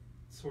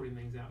sorting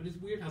things out. But it's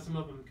weird how some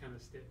of them kind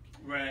of stick.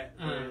 Right.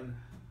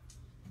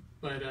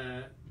 But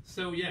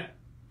so yeah,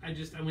 I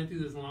went through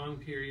this long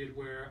period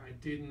where I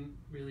didn't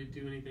really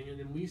do anything, and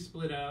then we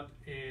split up,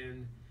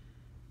 and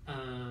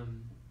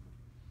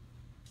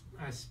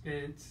I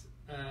spent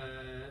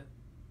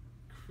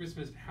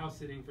Christmas house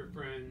sitting for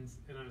friends,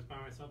 and I was by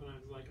myself, and I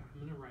was like, I'm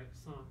gonna write a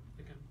song.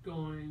 Like I'm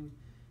going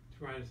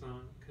to write a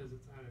song because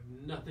I have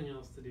nothing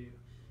else to do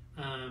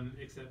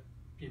except,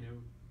 you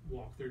know,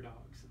 walk their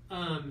dogs.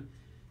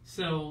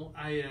 So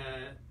I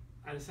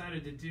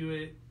decided to do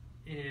it,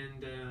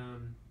 and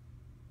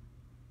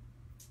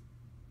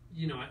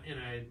you know, and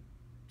I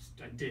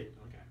did.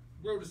 Like I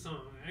wrote a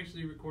song. I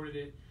actually recorded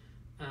it.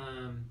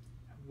 I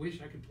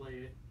wish I could play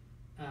it.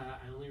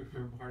 I only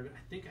remember part of it.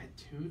 I think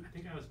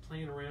I was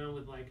playing around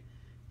with like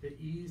the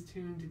E's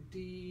tuned to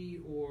D,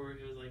 or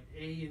it was like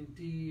A and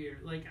D, or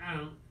like I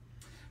don't.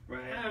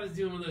 Right. I was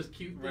doing one of those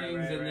cute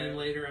things, and then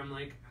later I'm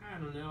like, I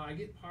don't know. I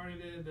get part of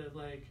it, but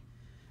like,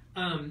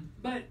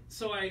 but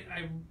so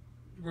I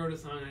wrote a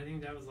song. I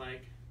think that was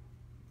like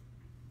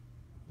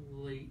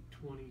late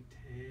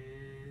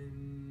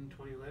 2010,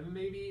 2011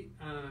 maybe.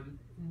 And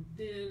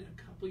then a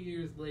couple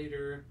years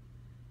later,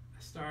 I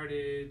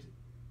started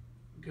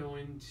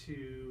going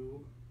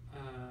to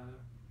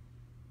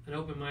an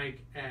open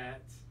mic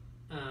at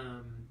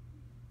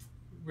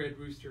Red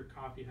Rooster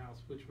Coffee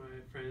House, which my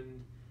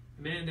friend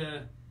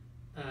Amanda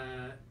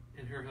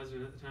and her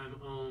husband at the time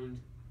owned,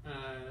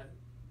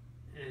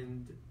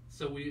 and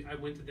so I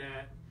went to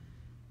that.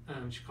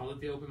 She called it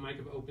the open mic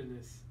of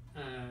openness,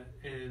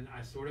 and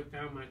I sort of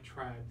found my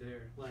tribe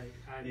there. Like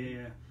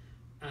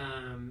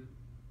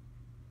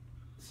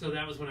so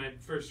that was when I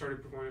first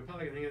started performing in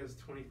public. I think it was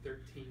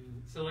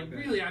 2013. So like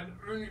really, I've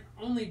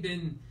only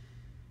been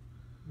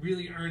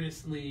really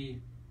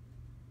earnestly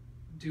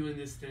doing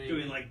this thing.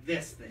 Doing like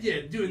this thing.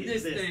 Yeah, doing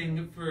this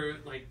thing for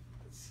like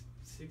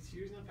 6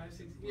 years now, 5,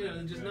 6. You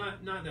know, just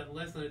not that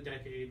less than a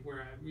decade,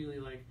 where I really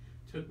like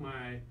took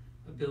my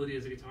ability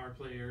as a guitar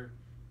player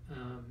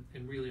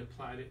and really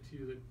applied it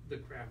to the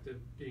craft of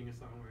being a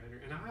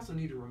songwriter. And I also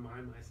need to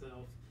remind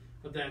myself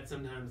of that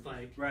sometimes.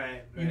 Like,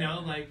 you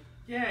know, like.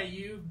 Yeah,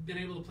 you've been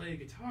able to play a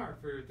guitar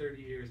for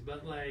 30 years,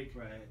 but like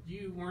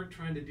you weren't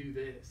trying to do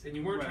this, and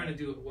you weren't trying to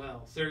do it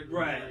well.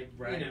 Certainly,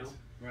 you know,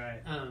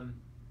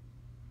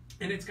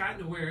 and it's gotten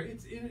to where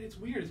it's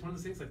weird. It's one of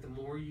those things. Like the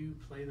more you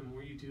play, the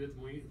more you do it, the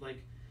more you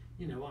like.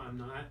 You know, I'm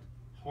not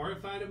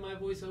horrified of my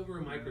voice over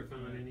a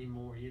microphone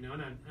anymore. You know,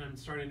 and I'm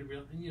starting to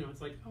realize. You know, it's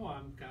like, oh,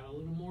 I've got a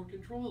little more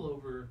control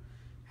over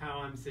how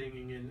I'm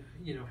singing, and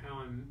you know how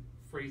I'm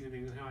phrasing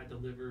things and how I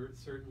deliver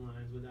certain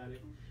lines without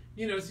it.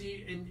 You know,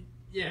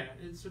 yeah,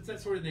 it's that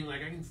sort of thing.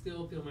 Like I can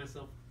still feel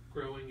myself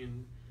growing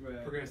and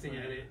progressing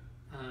at it.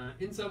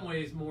 In some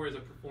ways, more as a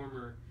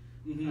performer.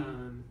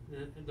 Mm-hmm.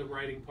 The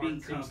writing part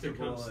seems to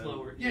come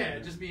slower.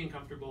 Just being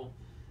comfortable.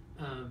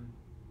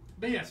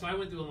 But yeah, so I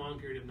went through a long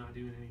period of not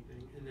doing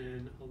anything, and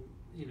then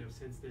you know,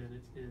 since then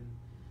it's been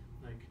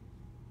like,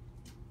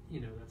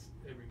 you know, that's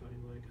everybody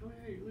like, oh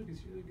hey,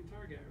 Lucas, you're the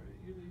guitar guy,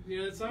 right?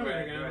 You're the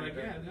songwriter guy. I'm like,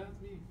 yeah, that's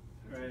me.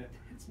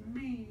 It's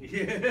me.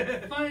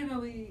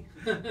 Finally.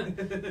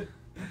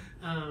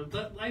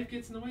 But life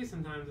gets in the way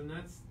sometimes, and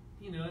that's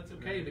that's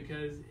okay Right.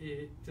 because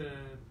it.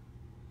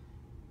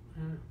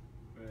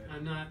 Right.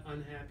 I'm not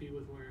unhappy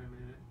with where I'm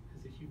at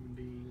as a human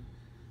being.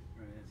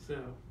 Right.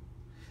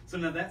 So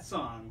now that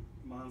song,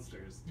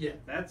 Monsters, yeah,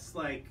 that's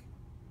like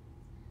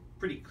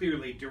pretty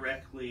clearly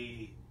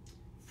directly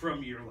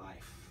from your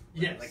life.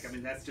 Right? yes. Like, I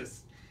mean, that's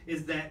just,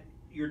 is that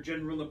your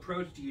general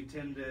approach? Do you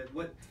tend to,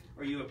 what,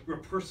 are you a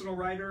personal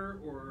writer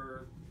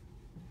or?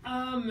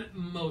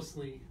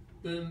 Mostly.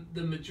 The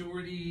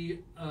majority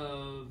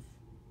of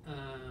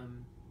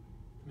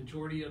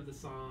the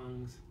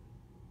songs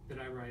that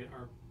I write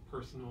are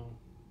personal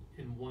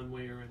in one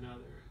way or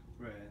another.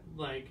 Right.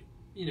 Like,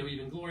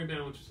 even Glory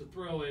Bound, which is a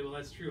throwaway. Well,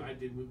 that's true. I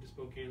did move to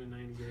Spokane in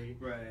 '98.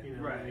 Right.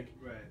 Right.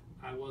 Right.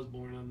 I was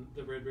born on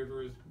the Red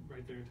River, is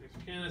right there in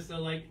Texarkana. So,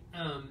 like,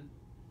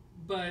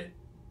 but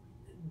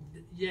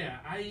yeah,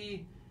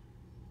 I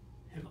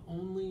have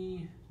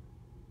only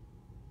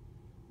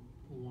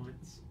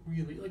once,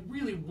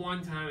 really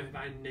one time have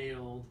I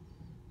nailed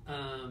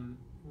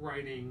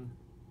writing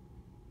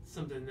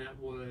something that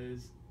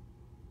was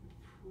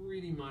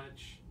pretty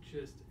much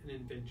just an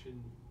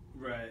invention.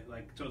 Right,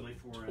 like totally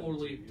foreign.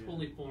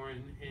 Totally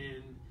foreign,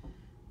 and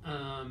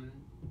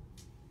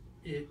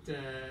it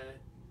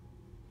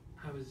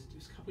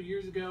was a couple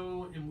years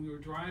ago, and we were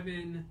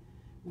driving.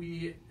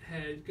 We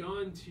had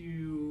gone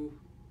to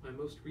my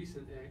most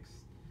recent ex.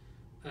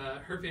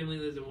 Her family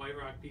lives in White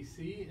Rock,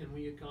 BC, and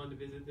we had gone to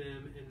visit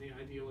them. And the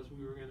idea was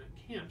we were going to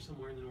camp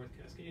somewhere in the North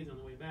Cascades on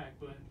the way back,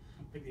 but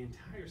like the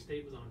entire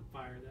state was on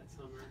fire that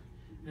summer,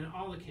 and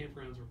all the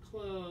campgrounds were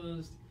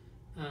closed,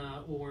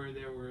 or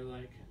there were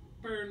like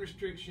burn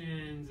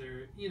restrictions,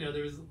 or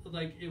there was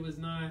like it was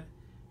not.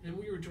 And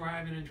we were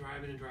driving and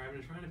trying to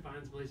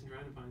find some place, and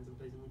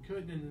we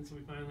couldn't. And then so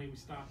we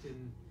stopped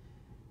in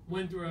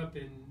Winthrop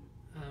and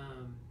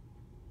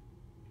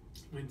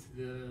went to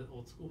the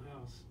old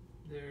schoolhouse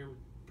there with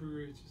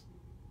brewery. It's just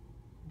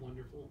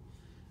wonderful.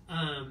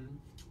 And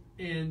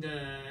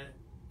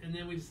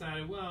then we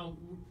decided, well,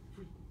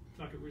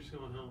 fuck it, we're just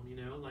going home,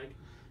 like.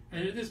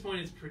 And at this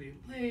point, it's pretty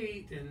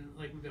late, and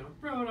like we've been on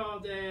the road all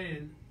day,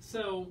 and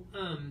so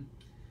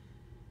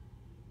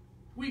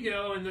we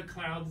go, and the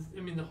clouds. I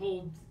mean,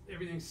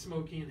 everything's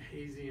smoky and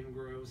hazy and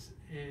gross,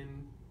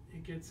 and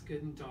it gets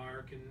good and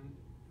dark, and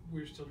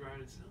we're still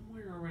driving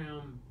somewhere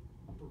around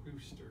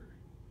Brewster.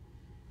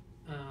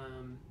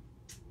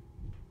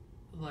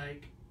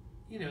 Like,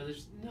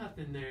 there's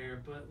nothing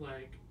there but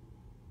like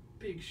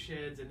big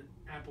sheds and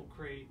apple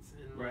crates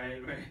and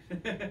right.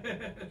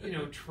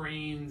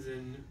 Trains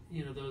and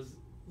those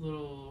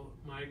little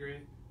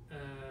migrant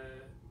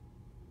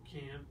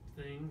camp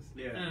things.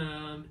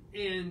 Yeah.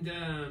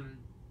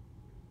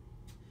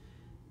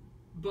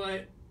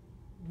 But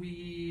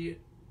we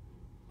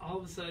all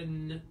of a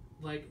sudden,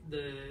 like,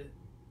 the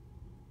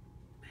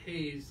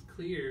haze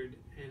cleared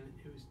and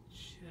it was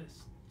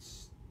just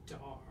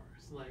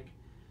stars, like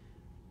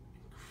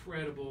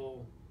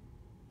incredible,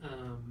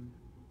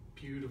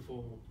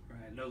 beautiful.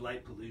 Right, no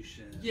light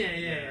pollution.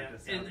 Yeah.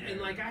 And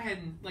like I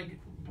hadn't, like,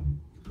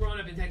 growing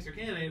up in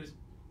Texarkana, it was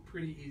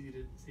pretty easy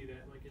to see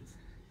that. Like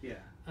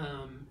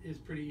it's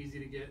pretty easy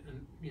to get a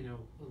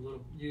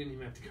little. You didn't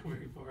even have to go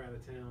very far out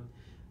of town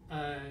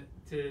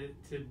to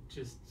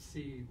just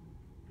see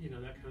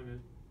that kind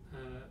of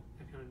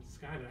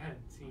sky. But I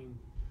hadn't seen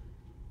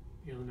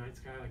the night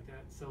sky like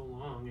that in so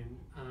long,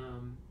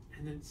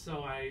 and then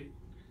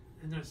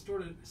I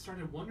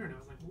started wondering. I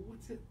was like, well,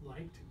 what's it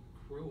like to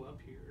grow up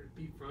here,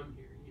 to be from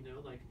here?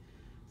 Like,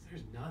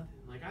 there's nothing.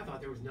 Like, I thought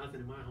there was nothing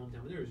in my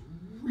hometown, but there was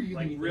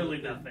really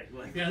nothing.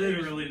 Like, yeah,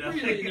 literally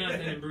nothing. Really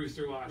nothing in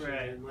Brewster,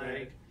 Washington.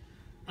 Right.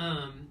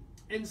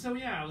 And so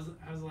I was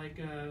like,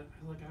 I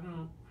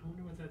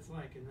wonder what that's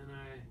like. And then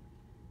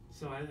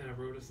I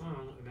wrote a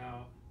song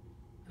about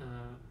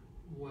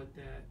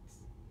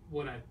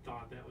what I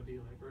thought that would be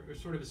like, or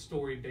sort of a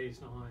story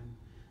based on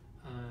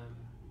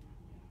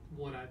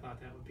what I thought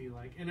that would be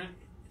like. And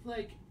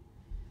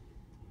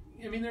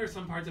I mean, there are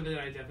some parts of it that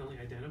I definitely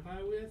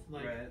identify with.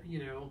 Like, right.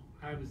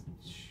 I was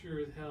sure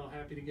as hell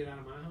happy to get out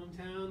of my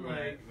hometown.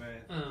 Right.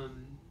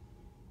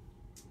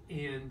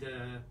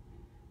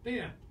 But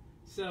yeah,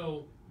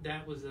 so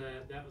that was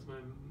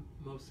my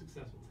most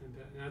successful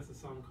 10-pet, and that's a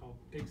song called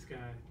Big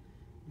Sky.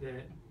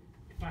 That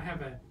if I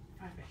have a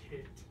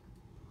hit,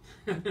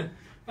 if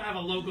I have a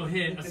local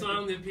hit, a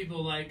song that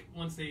people like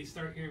once they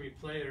start hearing me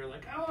play it are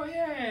like, oh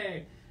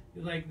yay,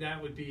 like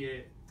that would be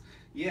it.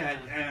 Yeah,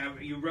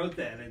 you wrote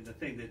that in the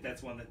thing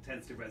that's one that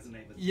tends to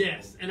resonate with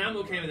yes, people. And I'm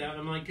okay with that.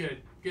 I'm like,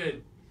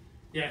 good,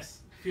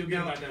 yes, feel good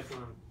about that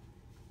song.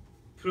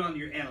 Put on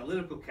your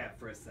analytical cap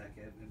for a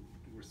second, and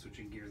we're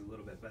switching gears a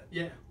little bit, but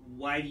yeah,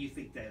 why do you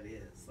think that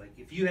is? Like,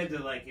 if you had to,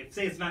 like,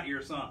 say it's not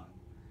your song,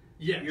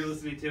 yes, you're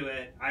listening to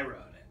it, I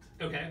wrote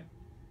it. Okay.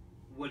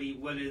 What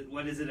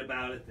is it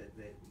about it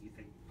that you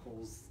think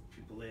pulls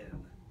people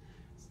in?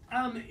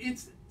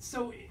 It's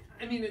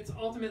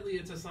ultimately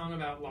a song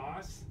about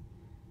loss.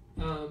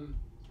 And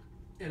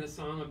a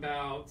song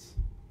about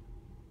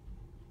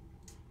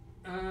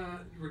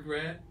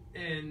regret,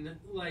 and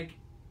like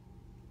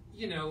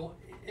you know,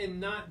 and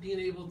not being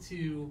able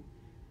to,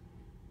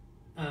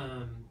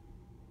 I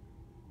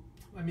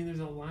mean, there's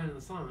a line in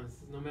the song that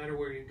says, no matter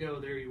where you go,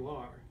 there you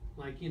are.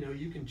 Like, you know,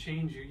 you can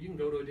you can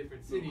go to a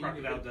different city.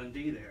 Crocodile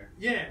Dundee there.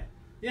 Yeah,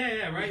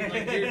 right?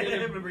 Like, you're gonna,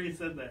 I remember you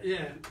said that.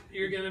 Yeah,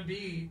 you're gonna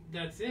be,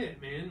 that's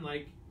it, man.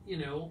 Like, you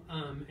know,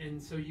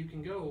 and so you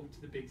can go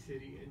to the big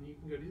city and you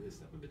can go do this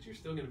stuff, but you're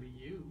still gonna be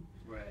you.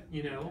 Right.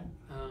 You know?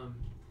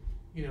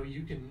 You know,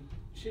 you can,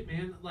 shit,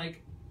 man,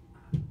 like,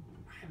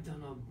 I've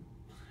done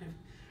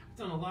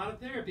a lot of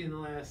therapy in the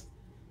last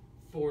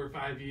 4 or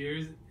 5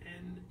 years,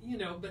 and, you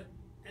know, but,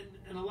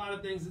 and a lot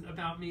of things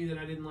about me that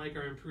I didn't like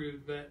are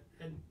improved, but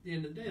at the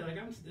end of the day, like,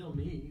 I'm still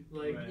me.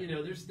 Like, right. you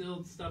know, there's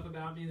still stuff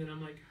about me that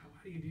I'm like,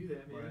 how do you do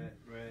that, man?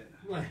 Right.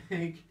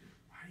 Like,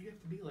 why do you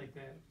have to be like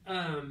that?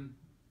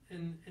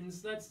 And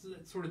so that's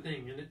that sort of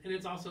thing. And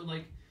it's also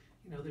like,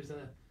 you know, there's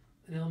an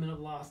element of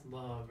lost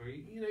love, or,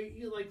 you know,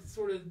 you like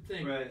sort of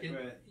thing. Right,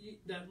 like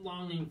that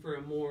longing for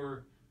a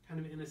more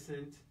kind of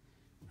innocent,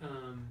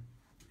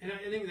 and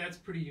I think that's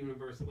pretty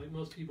universal. Like,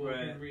 most people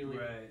can really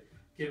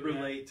get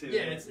relate to.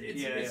 Yeah,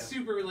 it's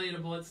super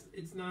relatable.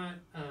 It's not,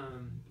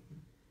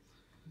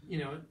 you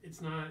know,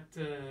 it's not,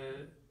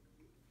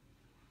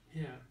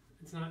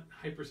 it's not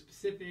hyper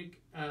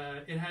specific.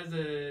 It has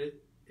a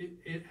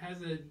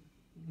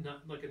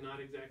not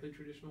exactly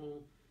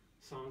traditional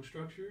song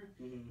structure.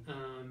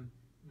 Mm-hmm.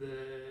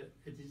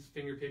 It's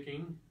finger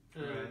picking,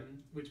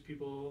 which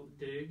people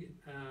dig,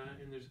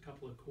 and there's a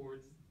couple of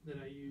chords that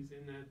I use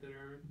in that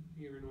are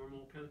your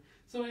normal kind of.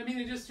 So I mean,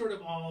 it just sort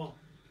of all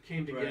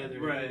came together, you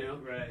know.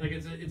 Like,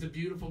 it's a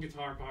beautiful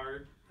guitar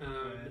part,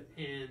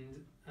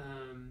 and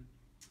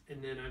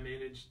then I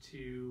managed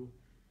to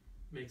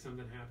make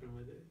something happen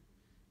with it,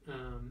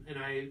 and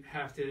I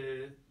have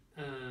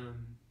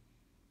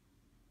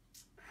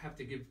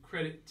to give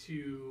credit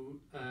to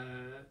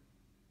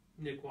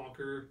Nick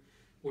Walker,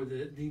 or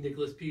the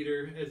Nicholas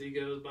Peter, as he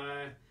goes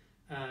by,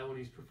 when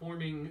he's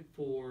performing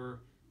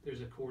for.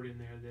 There's a chord in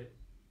there that,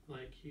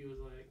 like, he was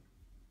like,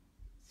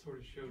 sort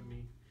of showed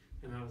me,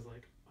 and I was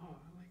like, oh,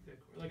 I like that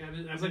chord. Like,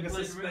 it's like a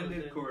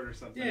suspended chord or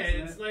something. Yeah,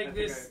 it's like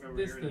this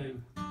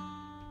thing,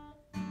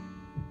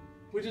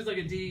 which is like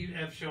a D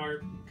F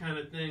sharp kind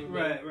of thing.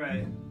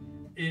 Right.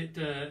 It,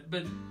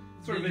 but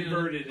sort of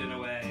inverted in a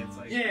way. It's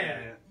like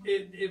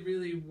it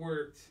really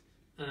worked.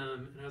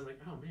 And I was like,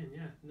 oh man,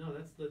 no,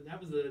 that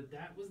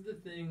was the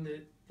thing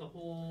that the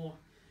whole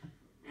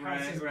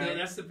house is built.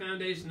 That's the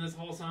foundation this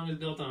whole song is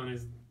built on,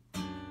 is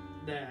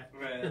that.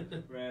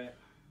 Right.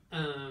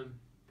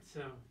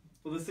 So.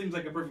 Well, this seems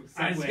like a perfect segue.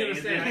 I was gonna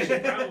say I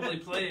should probably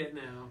play it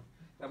now.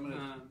 I'm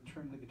gonna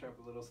turn the guitar up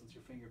a little since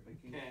you're finger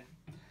picking. Okay.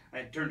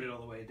 I turned it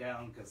all the way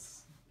down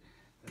because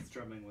that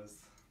strumming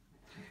was.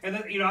 And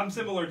then, you know, I'm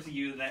similar to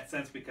you in that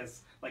sense,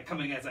 because, like,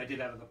 coming as I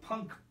did out of the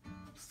punk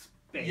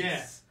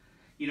space,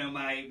 you know,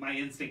 my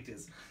instinct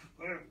is,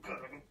 I'm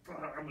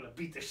gonna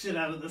beat the shit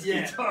out of this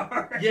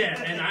guitar.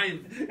 Yeah, and I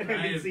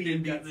have been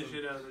beating the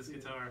shit out of this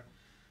guitar.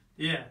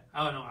 Yeah.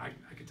 Oh no, I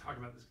could talk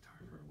about this guitar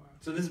for a while.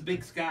 So this is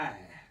Big Sky.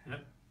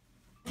 Yep.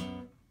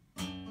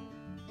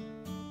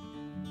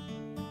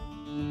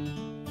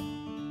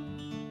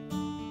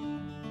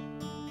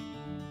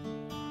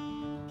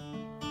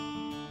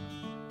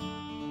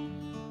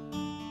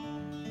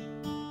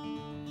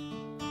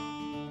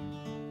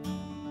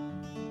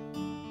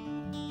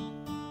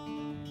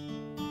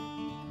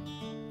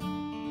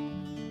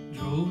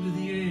 Drove to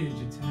the edge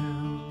of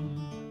town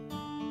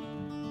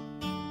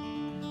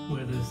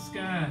where the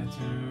sky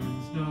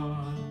turns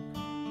dark.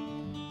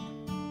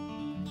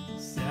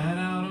 Sat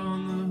out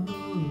on the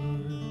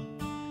hood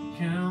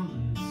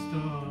counting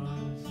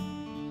stars.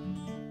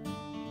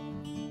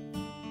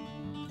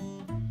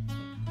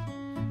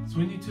 It's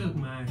when you took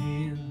my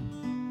hand,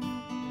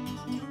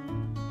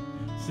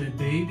 said,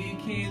 baby,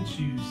 can't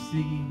you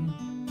see?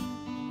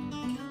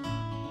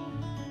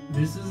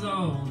 This is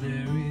all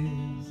there is.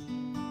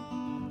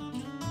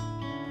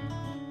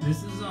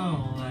 This is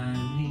all I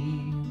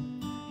need.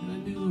 And I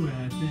knew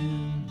right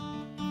then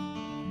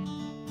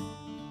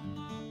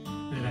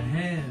that I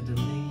had to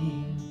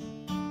leave.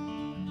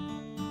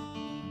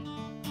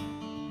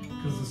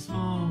 'Cause a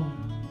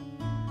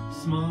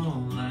small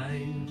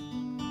life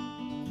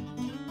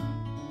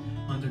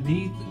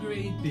underneath the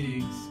great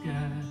big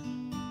sky,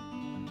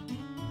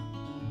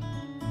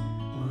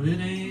 well, it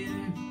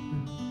ain't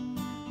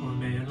for a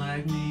man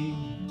like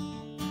me.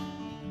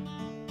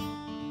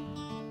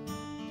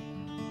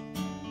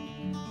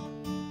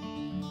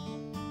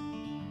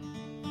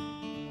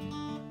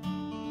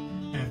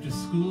 After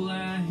school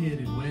I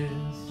headed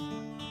west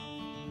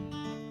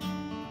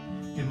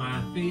in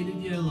my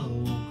faded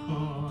yellow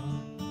car.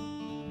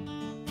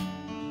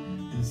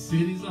 And the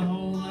city's a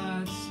whole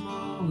lot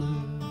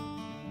smaller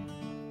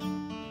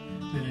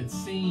than it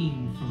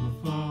seemed from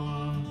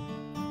afar.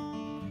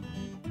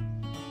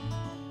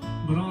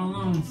 But on a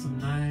lonesome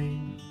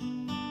night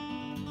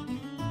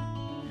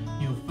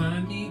you'll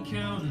find me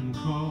counting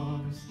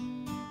cars.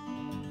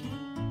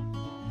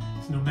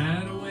 'Cause no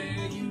matter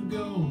where you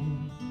go,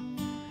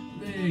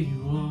 there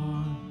you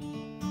are.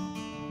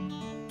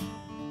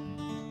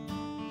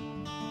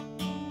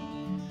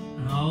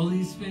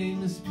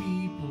 famous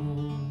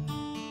people,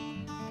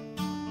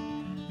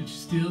 but you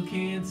still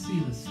can't see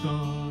the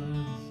stars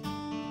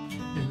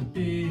and the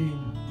big,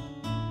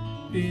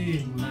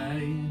 big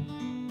light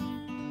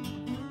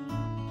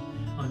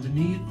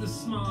underneath the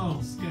small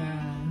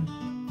sky.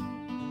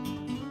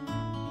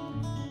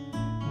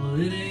 Well,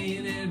 it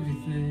ain't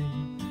everything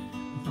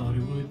I thought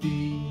it would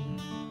be.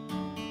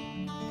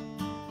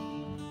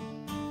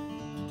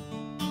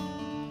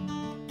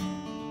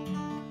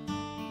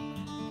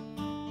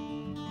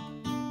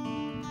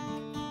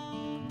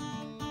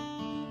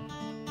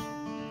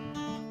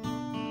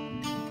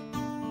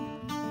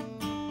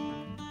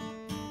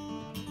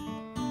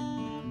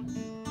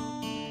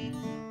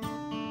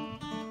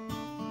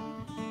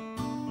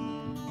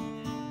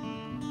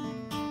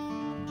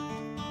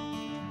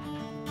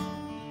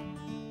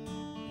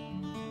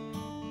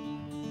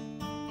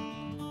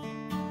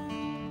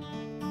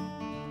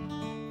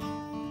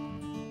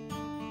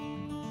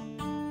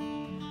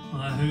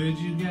 Well, I heard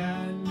you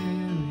got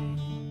married,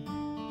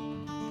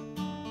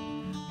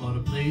 bought a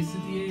place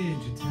at the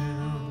edge of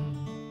town,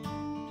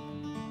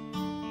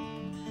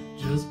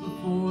 just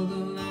before the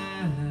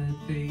light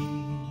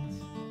fades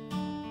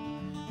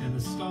and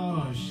the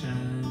stars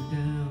shine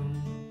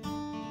down.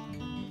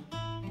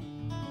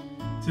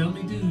 Tell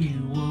me, do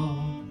you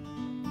walk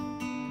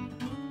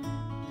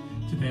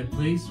to that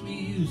place we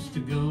used to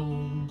go?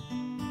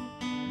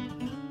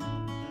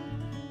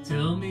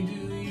 Tell me, do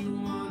you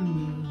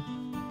wonder?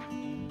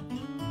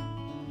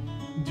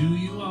 Do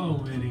you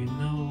already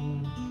know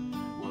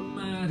what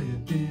might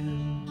have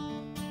been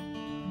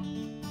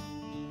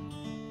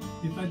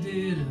if I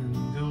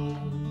didn't go?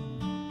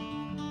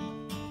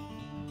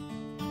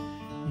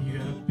 You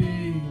got a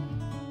big,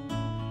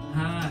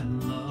 hot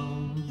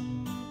love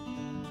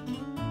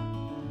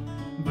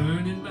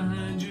burning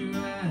behind your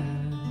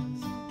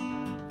eyes,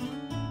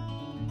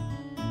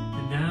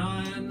 and now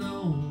I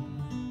know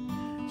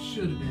it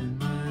should have been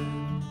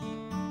mine.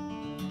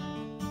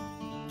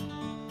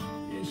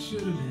 It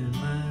should have been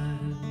mine.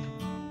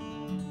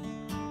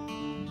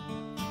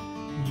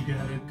 You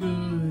got a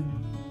good,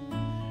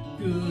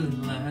 good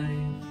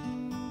life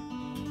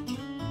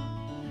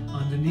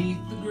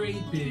underneath the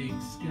great big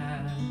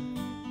sky,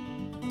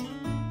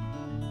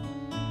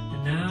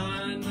 and now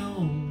I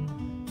know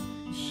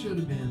it should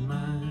have been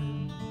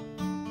mine.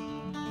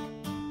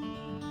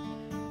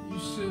 You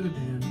should have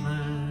been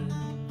mine.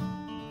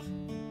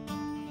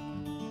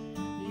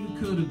 You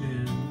could have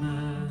been mine.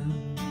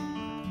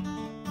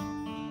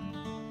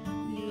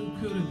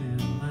 Could have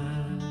been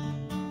mine.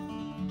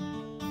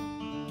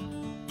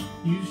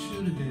 You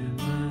should have been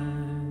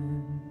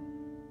mine.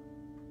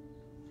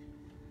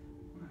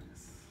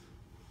 Nice.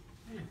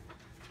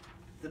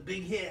 The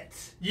big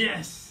hit.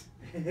 Yes.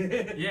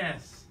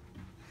 Yes.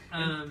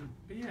 But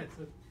yeah, it's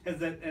a. Has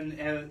that and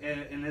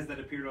has that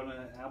appeared on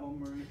an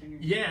album or anything?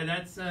 Yeah,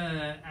 that's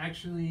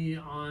actually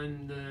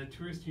on the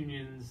Tourist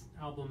Union's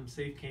album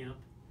Safe Camp.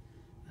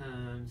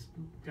 It's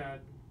got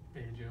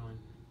banjo and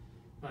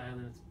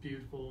violin. It's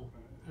beautiful.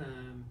 It's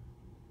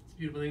a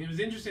beautiful thing. It was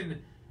interesting.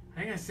 I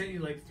think I sent you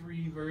like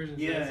 3 versions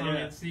of that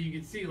song, so you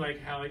could see like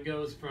how it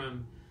goes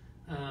from,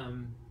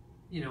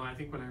 you know, I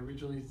think when I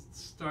originally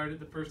started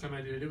the first time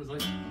I did it, it was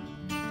like,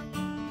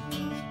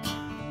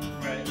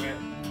 right.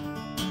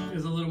 It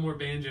was a little more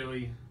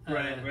banjo-y.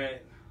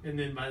 Right. And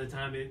then by the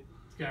time it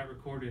got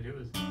recorded, it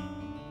was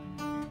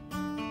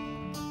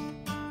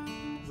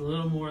a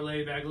little more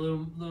laid back, a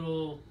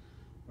little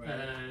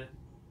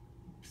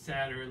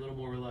sadder, a little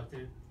more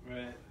reluctant.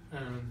 Right.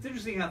 It's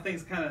interesting how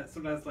things kind of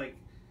sometimes like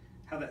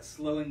how that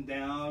slowing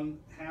down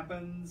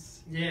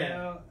happens. Yeah. You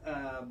know?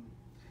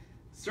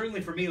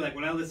 Certainly for me, like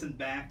when I listen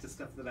back to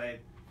stuff that I,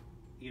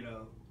 you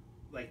know,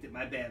 like that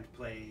my band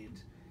played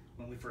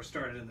when we first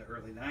started in the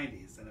early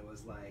 '90s, and it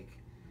was like,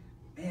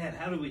 man,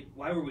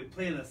 why were we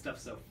playing this stuff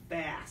so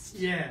fast?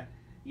 Yeah.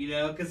 You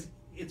know, because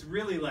it's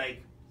really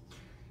like,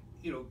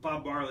 you know,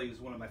 Bob Marley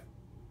was one of my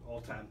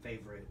all-time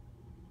favorite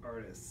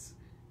artists,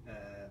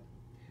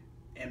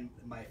 and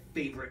my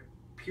favorite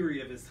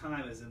period of his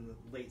time is in the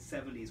late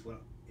 '70s when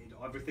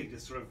everything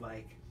just sort of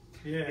like,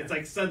 it's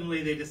like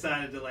suddenly they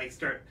decided to like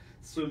start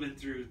swimming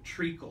through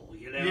treacle,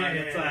 you know, and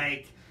it's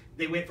like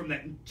they went from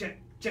that jet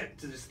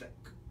to just that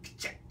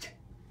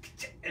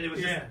and it was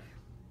just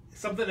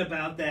something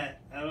about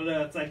that. I don't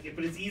know. It's like,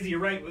 but it's easy to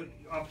write.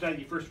 Oftentimes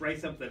you first write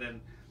something and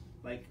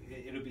like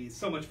it'll be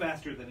so much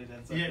faster than it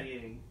ends up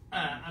being.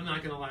 I'm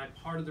not gonna lie.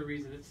 Part of the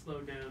reason it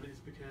slowed down is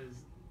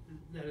because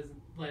that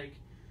isn't like.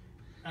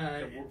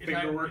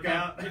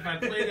 If I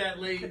play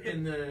that late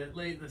in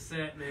the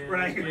set, man,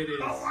 it is.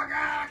 Oh my God,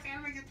 I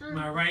can't make it through.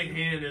 My right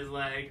hand is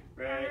like,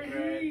 I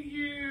hate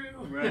you.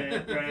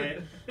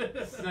 Right.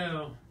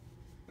 So.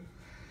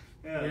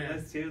 Yeah,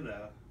 that's too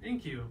though.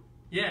 Thank you.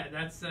 Yeah,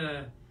 that's.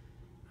 I'm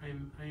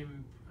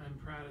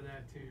proud of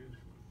that too.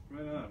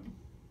 Right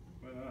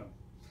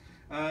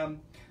on.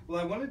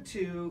 Well, I wanted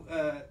to.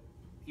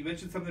 You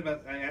mentioned something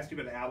about. I asked you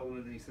about an album,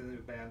 and then you said it was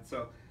a band.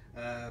 So.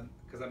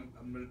 Because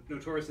I'm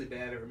notoriously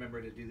bad at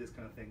remembering to do this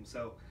kind of thing.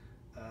 So,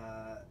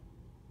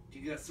 do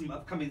you got some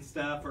upcoming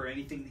stuff or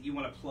anything that you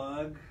want to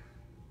plug?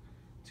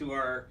 to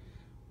our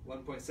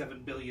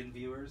 1.7 billion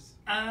viewers?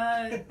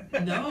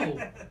 No.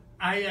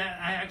 I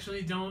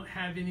actually don't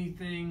have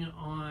anything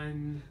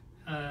on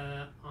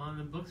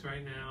the books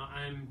right now.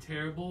 I'm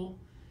terrible.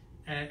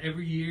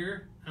 Every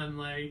year, I'm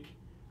like,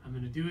 I'm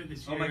gonna do it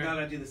this year. Oh my god,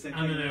 I do the same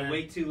thing. I'm gonna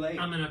wait too late.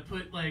 I'm gonna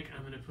put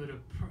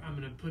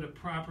a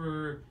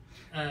proper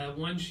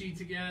one sheet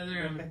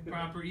together, a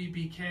proper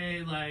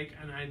EPK, like,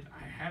 and I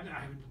have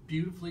a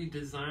beautifully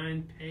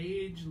designed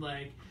page,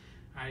 like,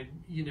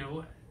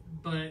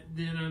 but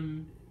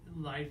then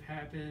life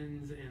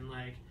happens, and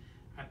like,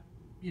 I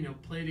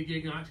played a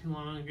gig not too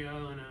long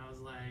ago, and I was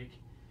like,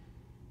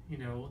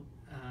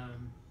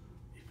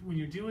 when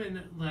you're doing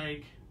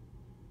like.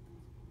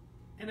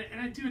 And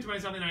I do it to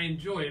myself, and I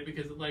enjoy it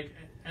because, like,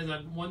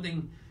 one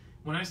thing,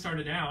 when I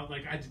started out,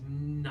 like, I did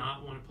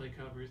not want to play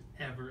covers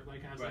ever.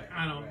 Like, I was like,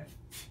 I don't,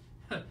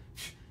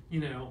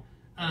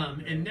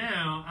 and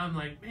now I'm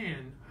like,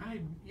 man, I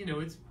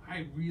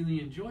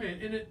really enjoy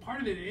it. And part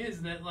of it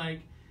is that,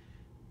 like,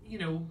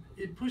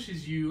 it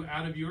pushes you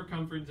out of your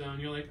comfort zone.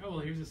 You're like, oh, well,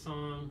 here's a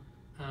song,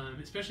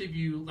 especially if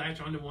you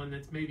latch onto one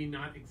that's maybe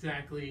not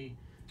exactly,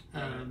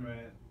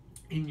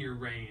 in your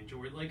range,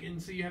 or like, and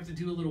so you have to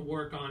do a little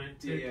work on it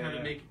to kind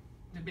of make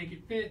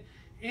it fit,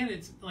 and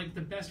it's like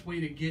the best way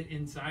to get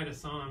inside a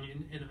song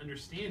and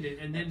understand it,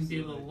 and then be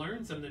able to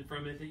learn something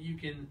from it that you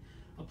can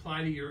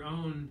apply to your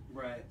own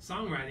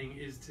songwriting,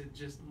 is to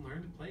just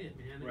learn to play it,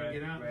 man, and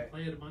get out and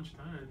play it a bunch of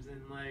times,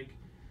 and like,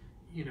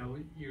 you're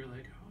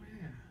like, oh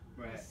yeah,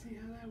 let's see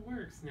how that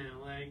works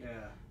now, like,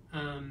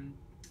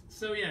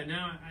 so yeah,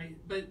 now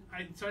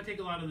so I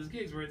take a lot of those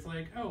gigs where it's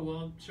like, oh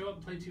well, show up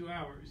and play 2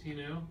 hours,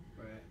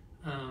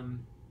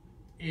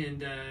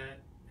 and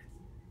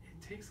it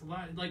takes a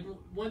lot. Like,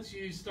 once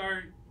you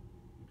start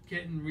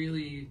getting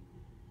really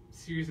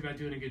serious about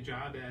doing a good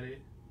job at it,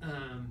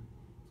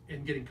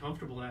 and getting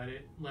comfortable at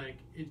it, like,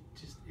 it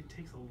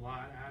takes a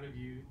lot out of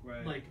you.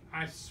 Like,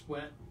 I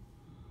sweat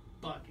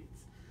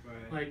buckets.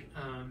 Like,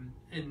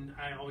 and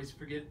I always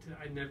forget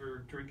I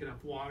never drink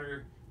enough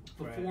water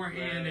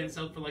beforehand, and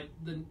so for like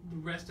the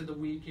rest of the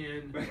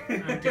weekend,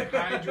 I'm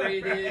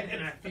dehydrated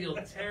and I feel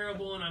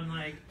terrible, and I'm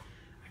like,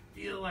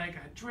 feel like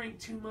I drank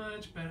too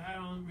much, but I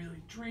don't really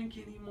drink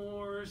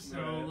anymore,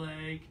 so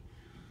like,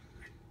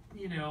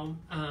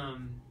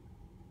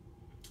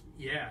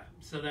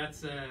 so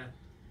that's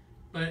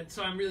but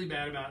so I'm really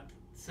bad about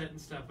setting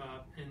stuff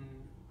up, and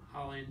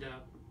I'll end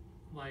up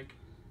like,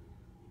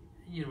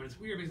 it's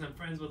weird because I'm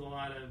friends with a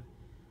lot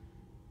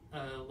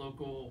of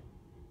local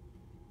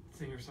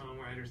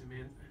singer-songwriters, and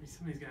man, I mean,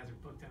 some of these guys are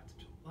booked out to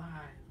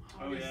July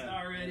and August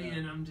already,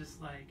 and I'm just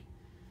like,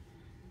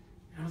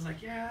 and I was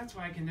like, yeah, that's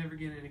why I can never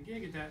get in a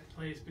gig at that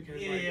place, because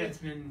it's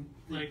been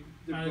like,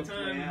 by the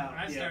time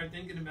I started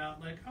thinking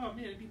about like, oh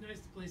man, it'd be nice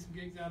to play some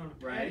gigs out on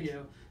a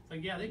patio. It's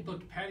like, yeah, they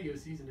booked patio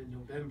season in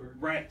November.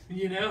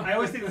 I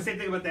always think the same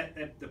thing about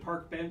the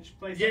park bench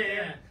place.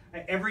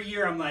 Every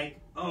year I'm like,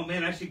 oh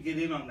man, I should get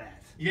in on that.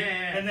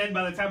 And then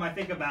by the time I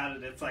think about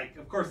it, it's like,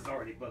 of course it's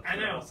already booked for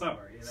the whole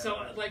summer.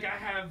 So like, I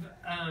have,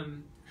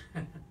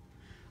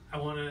 I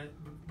want to,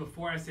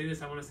 before I say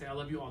this, I want to say I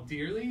love you all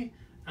dearly.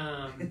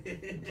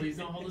 Please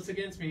don't hold this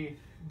against me,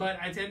 but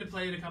I tend to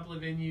play at a couple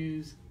of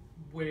venues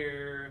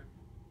where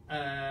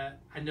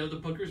I know the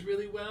bookers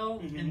really well,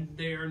 and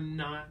they're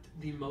not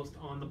the most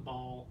on the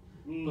ball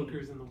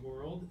bookers in the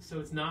world, so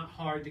it's not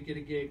hard to get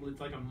a gig that's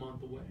like a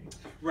month away,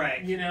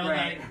 like,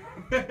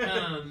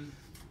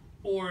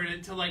 or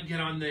to like get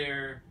on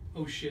their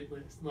oh shit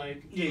list,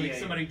 like,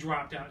 somebody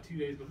dropped out 2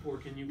 days before,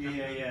 can you come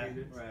and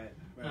do this?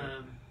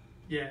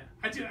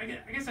 I do.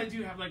 I guess I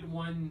do have like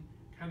one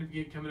kind of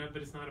gig coming up,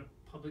 but it's not a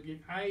public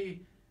gig.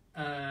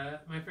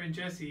 My friend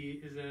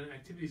Jessie is an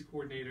activities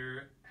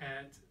coordinator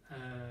at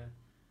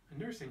a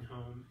nursing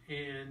home,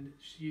 and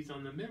she's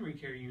on the memory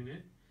care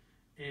unit,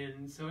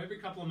 and so every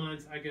couple of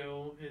months I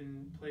go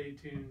and play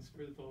tunes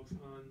for the folks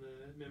on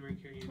the memory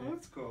care unit. Oh,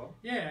 that's cool.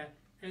 Yeah,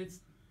 and it's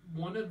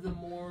one of the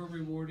more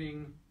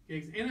rewarding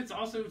gigs, and it's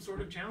also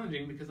sort of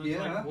challenging, because I was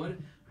like, what?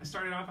 I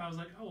started off, I was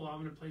like, oh well, I'm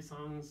going to play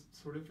songs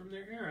sort of from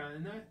their era,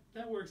 and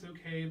that works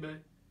okay, but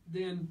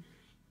then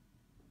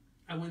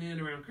I went in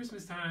around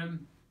Christmas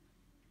time,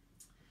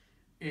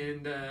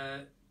 and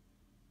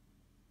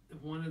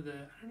one of the,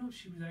 I don't know if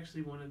she was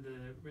actually one of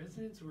the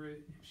residents or if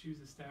she was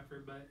a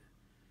staffer, but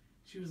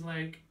she was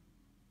like,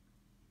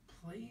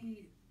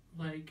 play,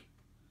 like,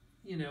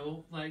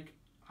 like,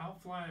 I'll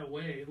Fly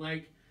Away,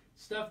 like,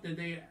 stuff that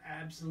they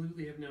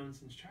absolutely have known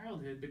since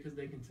childhood, because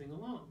they can sing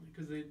along,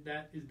 because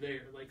that is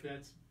there, like,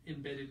 that's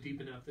embedded deep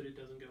enough that it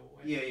doesn't go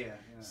away.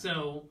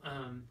 So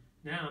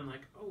now I'm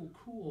like, oh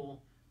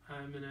cool,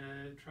 I'm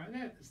gonna try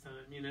that this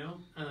time,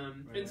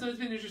 and so it's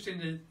been interesting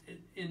to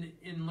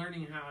in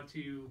learning how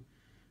to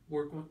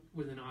work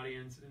with an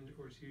audience,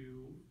 or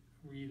to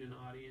read an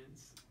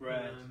audience,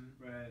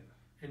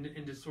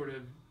 and to sort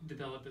of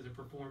develop as a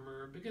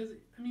performer, because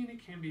I mean,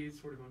 it can be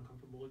sort of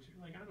uncomfortable.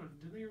 You're like,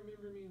 do they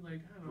remember me?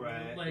 Like, I don't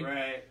know, like,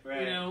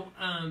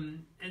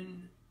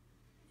 and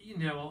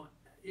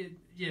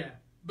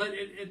but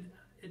it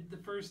the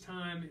first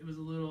time it was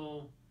a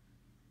little,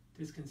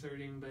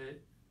 disconcerting, but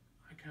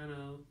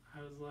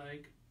I was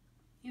like,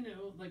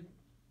 like,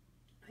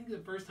 I think the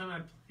first time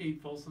I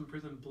played Folsom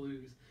Prison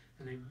Blues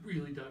and they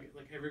really dug it,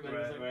 like everybody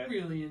was like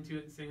really into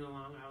it and singing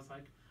along, I was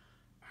like,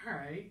 all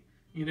right,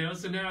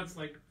 so now it's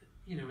like,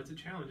 it's a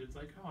challenge. It's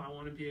like, oh, I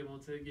want to be able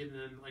to give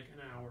them like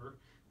an hour.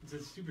 It's a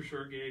super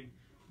short gig,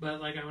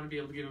 but like I want to be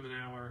able to give them an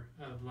hour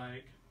of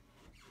like,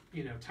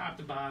 top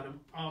to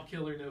bottom, all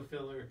killer, no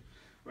filler.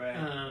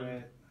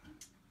 Right.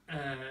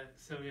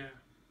 So yeah.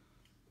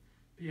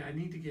 But yeah, I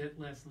need to get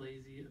less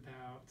lazy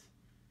about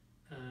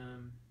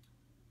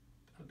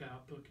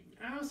booking.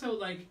 I also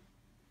like.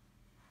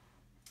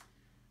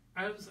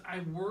 I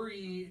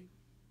worry.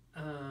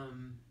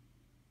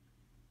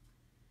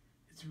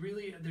 It's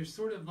really, there's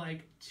sort of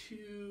like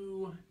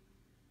two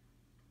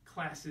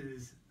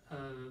classes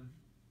of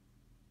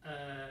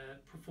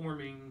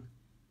performing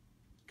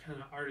kind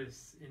of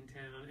artists in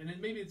town,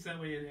 and maybe it's that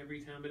way in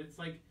every town, but it's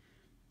like,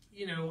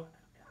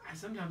 I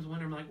sometimes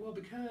wonder, I'm like, well,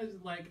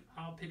 because like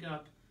I'll pick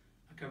up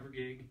a cover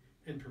gig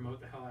and promote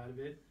the hell out of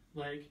it,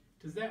 like,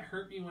 does that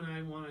hurt me when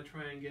I want to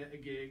try and get a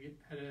gig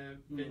at a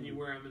venue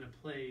where I'm going to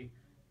play,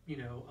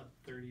 a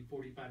 30,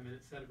 45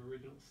 minute set of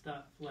original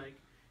stuff, like,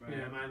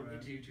 am I looking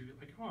to YouTube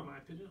like, oh, my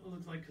opinion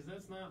looks like, because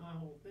that's not my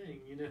whole thing,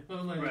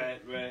 like,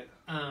 right.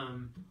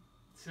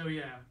 So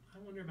yeah, I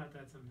wonder about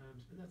that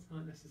sometimes, but that's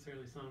not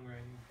necessarily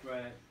songwriting.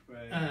 Right.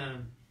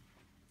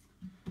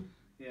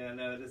 Yeah,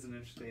 no, it is an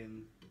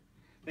interesting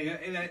thing,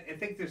 and I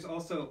think there's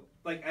also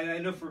like, I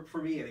know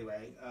for me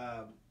anyway,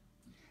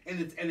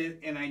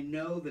 and I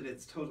know that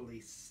it's totally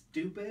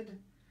stupid,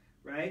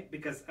 right?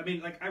 Because I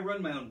mean, like, I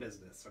run my own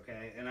business,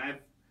 okay, and I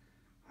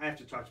have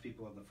to talk to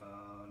people on the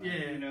phone,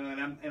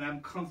 and I'm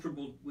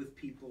comfortable with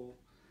people.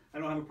 I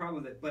don't have a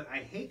problem with it, but I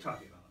hate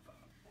talking on the phone.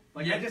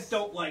 Like, I just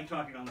don't like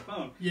talking on the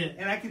phone. Yeah.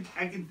 And I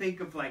can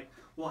think of like,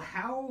 well,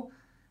 how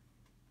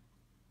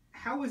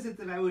is it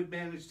that I would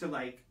manage to,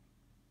 like,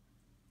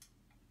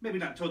 maybe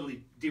not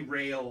totally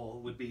derail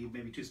would be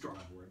maybe too strong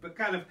a word, but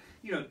kind of,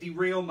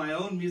 derail my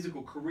own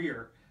musical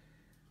career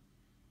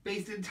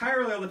based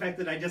entirely on the fact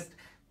that I just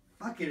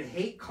fucking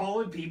hate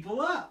calling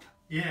people up.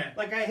 Yeah.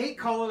 Like, I hate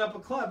calling up a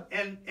club,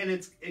 and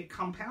it's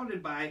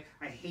compounded by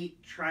I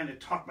hate trying to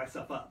talk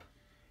myself up.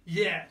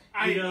 Yeah.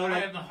 I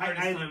have the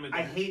hardest time with that.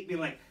 I hate being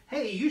like,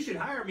 hey, you should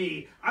hire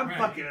me. I'm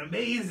fucking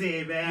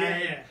amazing,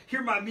 man. Yeah.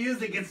 Hear my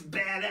music, it's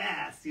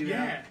badass,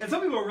 Yeah. And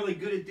some people are really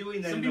good at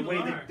doing that in a way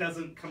that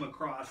doesn't come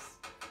across.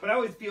 But I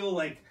always feel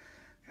like,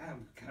 God,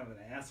 I'm kind of an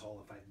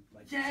asshole if I,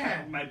 like,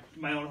 tap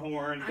my own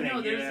horn. I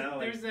know,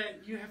 there's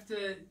that, you have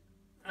to,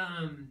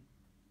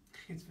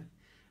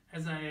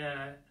 as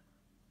I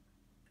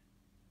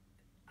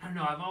don't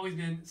know, I've always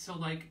been, so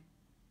like,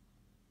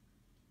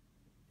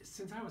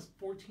 since I was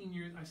 14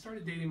 years, I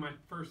started dating my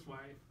first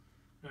wife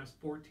when I was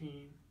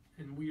 14,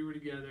 and we were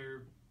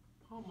together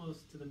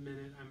almost to the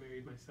minute I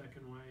married my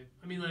second wife.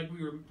 I mean, like,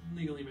 we were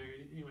legally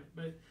married anyway,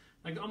 but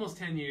like almost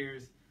 10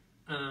 years,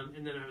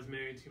 and then I was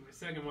married to my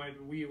second wife,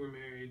 and we were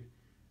married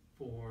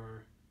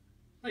for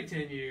like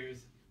 10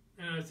 years,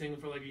 and I was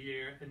single for like a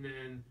year, and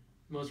then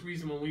most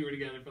recent one we were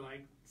together for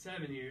like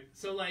 7 years.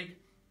 So like,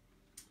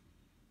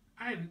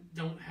 I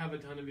don't have a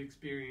ton of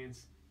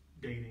experience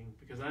dating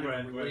because I'm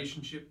a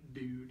relationship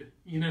dude,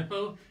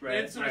 Right.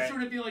 And so I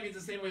sort of feel like it's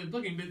the same way with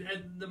booking, but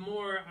the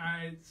more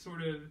I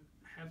sort of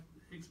have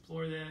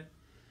explore that,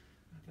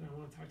 not that I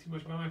want to talk too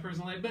much about my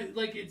personal life, but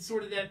like, it's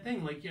sort of that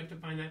thing, like, you have to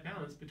find that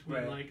balance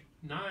between like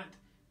not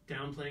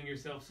downplaying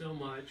yourself so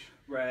much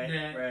that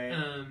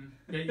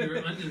you're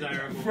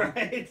undesirable,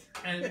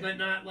 but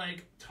not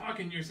like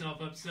talking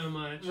yourself up so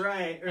much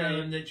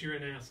that you're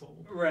an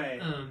asshole,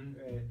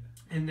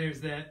 and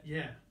there's that,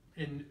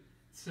 and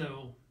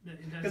so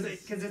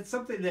because it's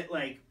something that,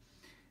 like,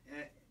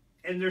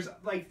 and there's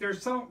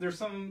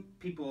some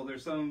people,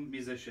 there's some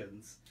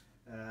musicians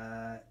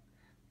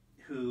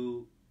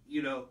who,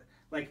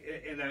 like,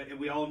 and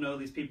we all know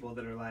these people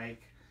that are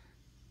like,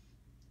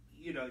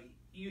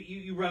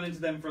 you run into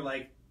them for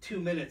like 2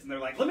 minutes and they're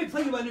like, let me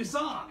play you my new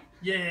song.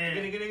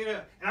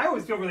 And I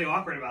always feel really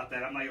awkward about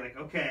that. I'm like,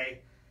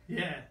 okay,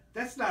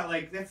 that's not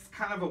like, that's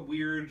kind of a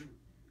weird,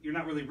 you're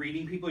not really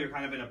reading people, you're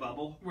kind of in a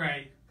bubble.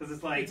 Right. Because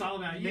it's like, it's all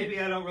about you. Maybe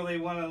I don't really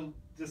want to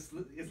just,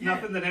 it's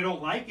nothing that I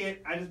don't like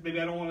it.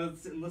 Maybe I don't want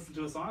to sit and listen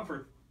to a song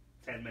for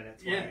 10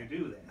 minutes while you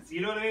do this.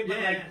 You know what I mean?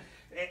 But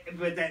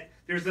but that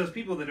there's those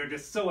people that are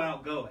just so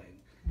outgoing.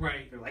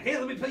 Right. They're like, hey,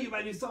 let me play you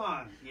my new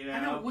song. I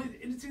know.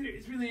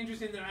 It's really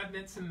interesting that I've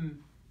met some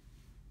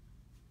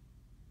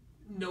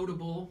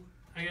notable,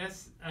 I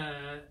guess,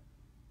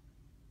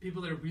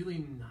 people that are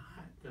really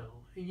not,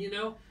 though.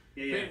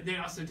 They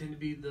also tend to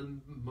be the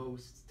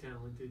most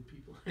talented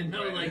people. And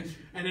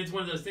and it's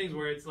one of those things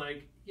where it's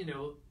like,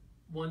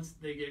 once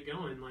they get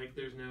going, like,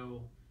 there's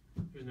no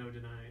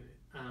denying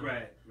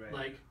it.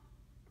 Like,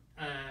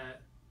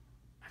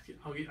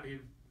 I'll give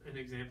an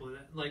example of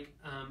that. Like,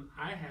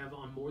 I have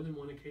on more than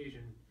one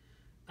occasion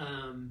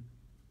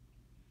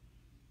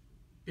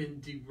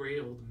been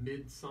derailed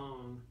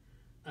mid-song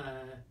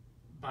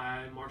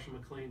by Marshall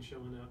McLean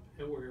showing up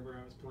at wherever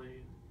I was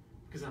playing,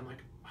 because I'm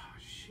like, oh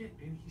shit,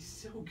 man, he's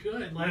so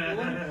good. Like,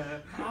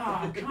 what?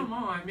 Oh, come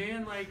on,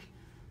 man. Like,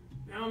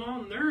 I'm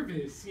all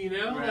nervous, you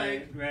know,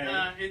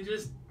 and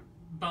just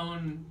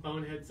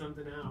bonehead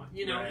something out,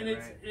 you know. And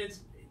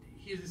it's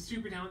he's a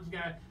super talented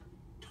guy,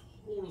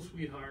 total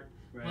sweetheart,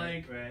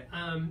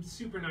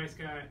 super nice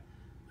guy.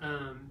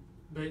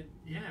 But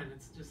yeah, and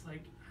it's just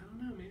like, I don't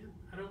know, man.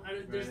 I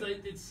don't. There's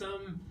like, it's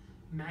some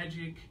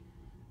magic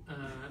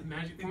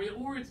formula,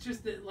 or it's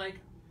just that, like,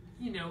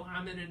 you know,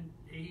 I'm at an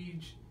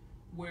age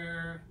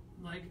where,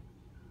 like,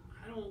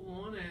 I don't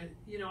want to,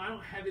 you know, I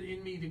don't have it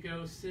in me to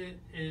go sit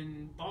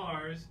in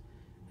bars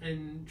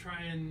and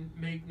try and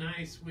make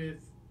nice with,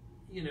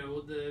 you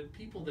know, the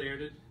people there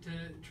to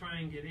try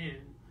and get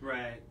in.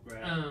 Right.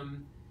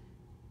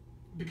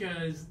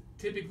 Because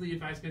typically,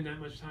 if I spend that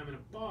much time in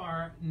a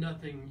bar,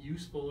 nothing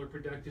useful or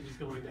productive is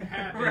going to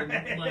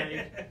happen.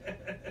 Like,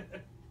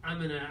 I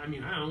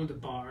owned a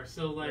bar,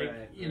 so,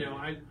 like, you know,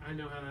 I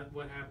know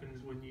what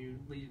happens when you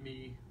leave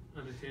me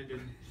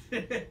unattended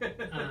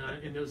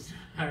in those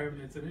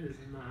environments, and it is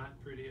not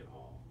pretty at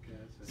all.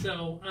 Gotcha.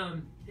 So,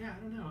 yeah,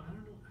 I don't know.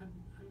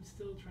 I'm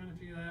still trying to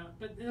figure that out.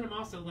 But then I'm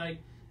also like,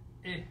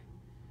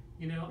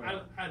 you know,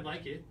 I'd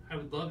like it. I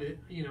would love it.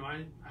 You know,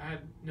 I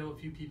know a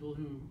few people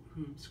who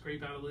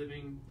scrape out a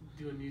living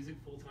doing music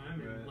full time,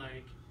 and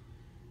like,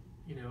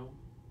 you know,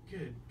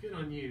 good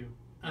on you.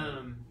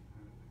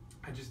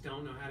 I just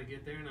don't know how to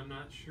get there, and I'm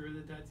not sure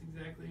that that's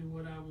exactly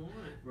what I want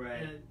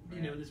at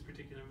you know, this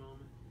particular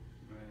moment.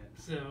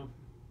 So,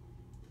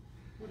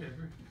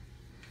 whatever.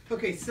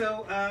 Okay,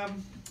 so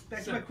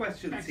back to my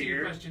questions here.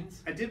 Your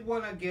questions. I did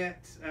want to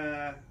get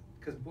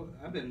because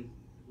we've been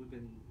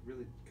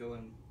really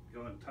going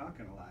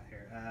talking a lot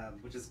here,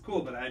 which is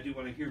cool. But I do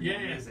want to hear more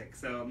music,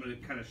 so I'm going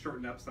to kind of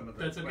shorten up some of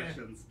the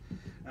questions.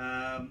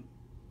 I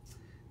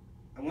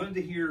wanted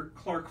to hear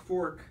Clark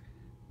Fork,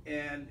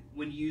 and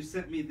when you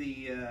sent me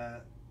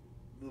the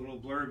little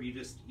blurb,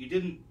 you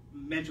didn't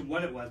mention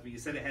what it was, but you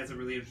said it has a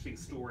really interesting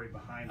story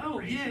behind the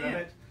creation of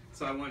it.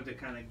 So I wanted to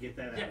kind of get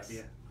that out of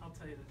you. I'll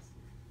tell you this.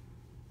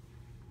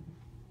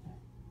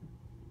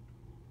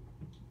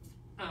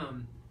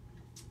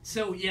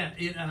 So yeah,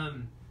 it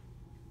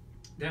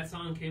that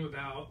song came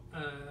about.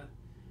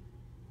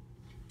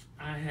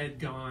 I had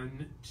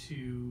gone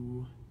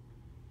to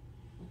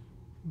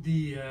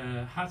the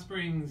hot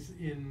springs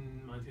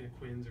in Montana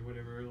Quins or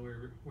whatever,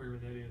 or wherever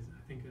that is.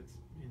 I think it's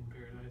in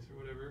Paradise or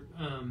whatever.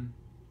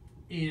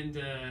 And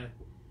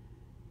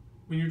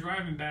when you're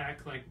driving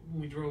back, like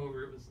when we drove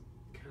over, it was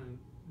kind of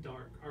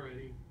dark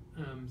already,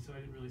 so I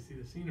didn't really see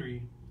the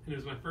scenery, and it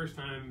was my first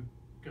time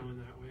going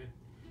that way.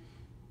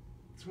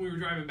 So when we were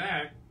driving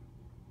back,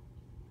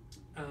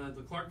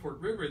 the Clark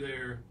Fork River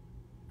there,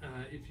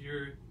 if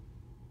you're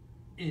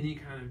any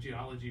kind of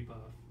geology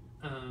buff,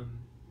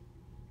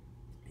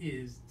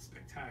 is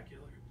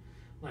spectacular.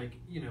 Like,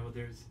 you know,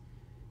 there's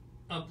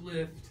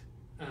uplift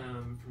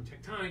from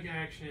tectonic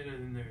action,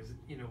 and then there's,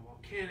 you know,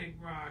 volcanic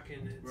rock,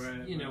 and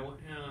it's you know,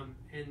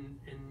 and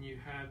you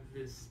have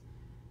this,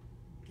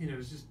 you know,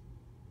 it's just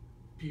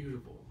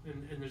beautiful,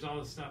 and there's all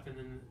this stuff, and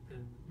then the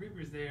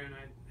river's there, and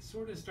I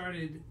sort of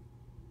started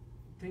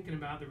thinking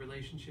about the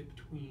relationship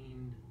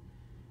between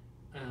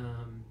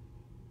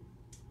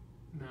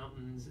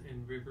mountains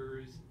and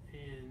rivers,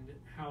 and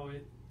how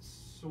it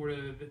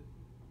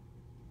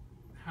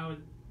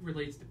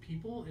relates to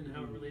people, and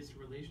how it relates to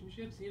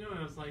relationships, you know. And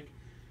I was like,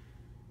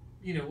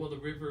 you know, well, the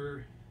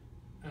river,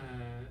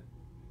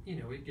 you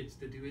know, it gets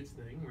to do its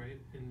thing, right?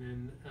 And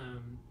then I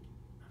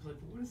was like,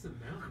 what does the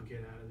mountain get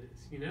out of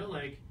this? You know,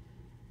 like,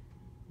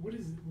 what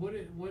is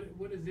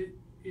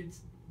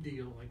its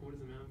deal? Like, what does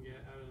the mountain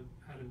get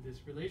out of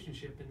this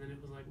relationship? And then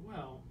it was like,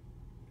 well,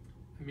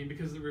 I mean,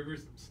 because the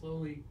river's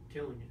slowly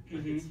killing it.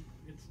 Like,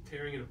 it's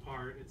tearing it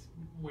apart. It's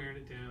wearing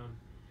it down.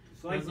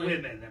 It's like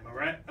women, am I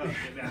right? Oh,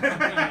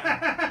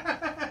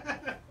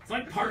 it's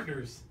like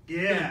partners.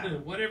 Yeah.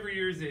 Whatever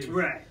yours is.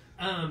 Right.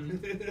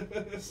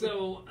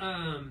 So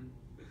I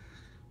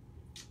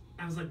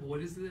was like, what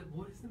does the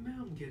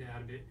mountain get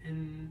out of it?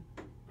 And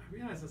I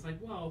realized, I was like,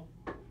 well,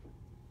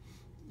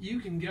 you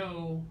can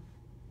go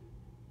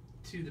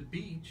to the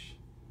beach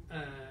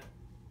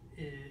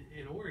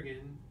in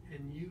Oregon,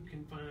 and you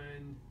can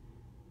find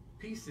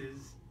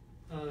pieces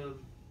of,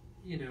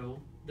 you know,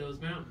 those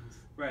mountains.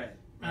 Right.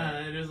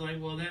 And it was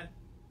like, well, that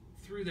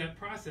through that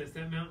process,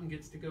 that mountain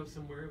gets to go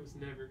somewhere it was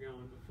never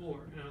going before.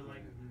 And I was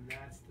like,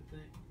 that's the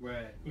thing.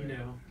 Right. You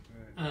know,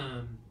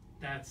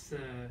 that's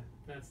the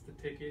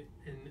ticket,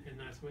 and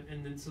that's what.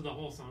 And then so the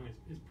whole song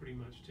is pretty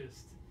much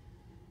just,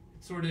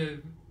 it sort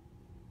of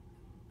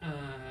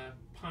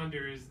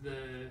ponders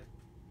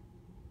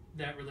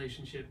that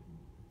relationship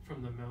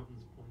from the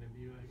mountain's point of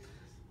view, I guess.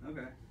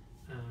 Okay.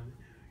 I gotta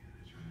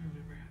try to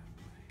remember how to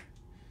play.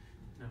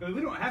 No. I mean,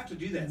 we don't have to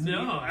do that. So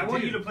no, I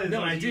want you to play the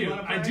song. No, I do.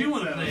 I do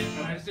want to play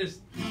it. I was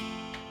just.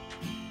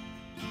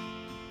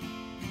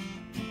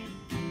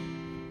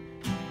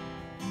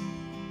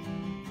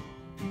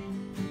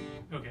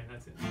 Okay,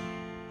 that's it.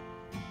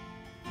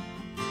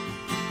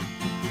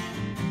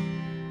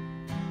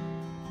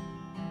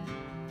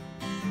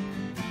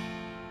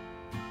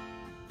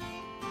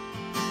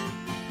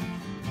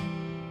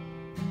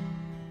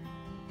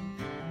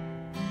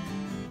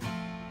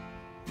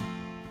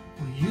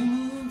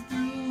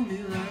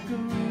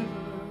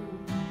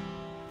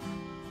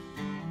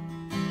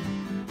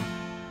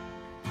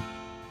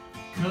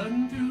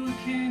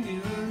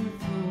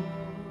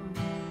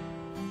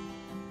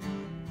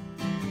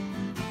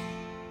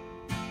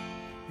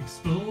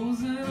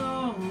 exposing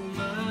all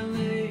my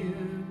layers,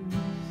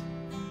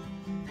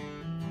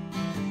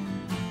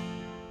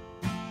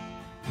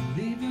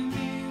 leaving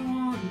me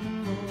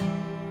wanting more.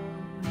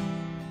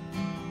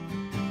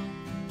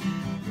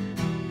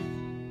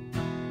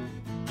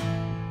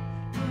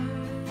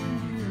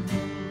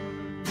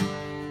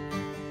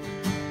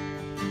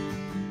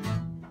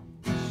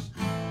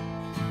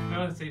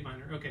 Oh, that's A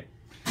minor. Okay.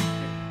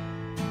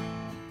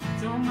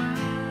 Don't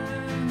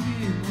mind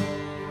being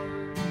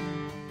bored.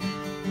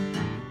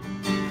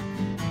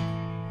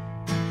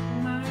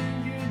 Don't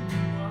mind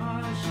getting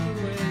washed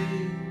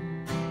away.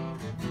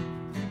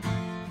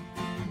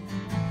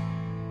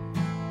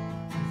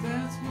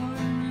 That's what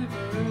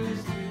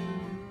rivers do.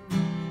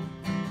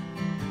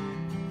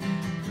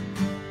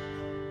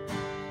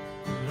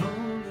 But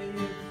only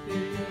if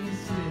they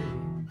stay.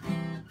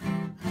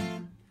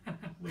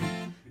 Wait,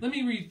 let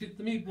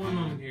me one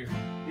moment here.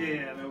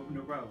 Yeah,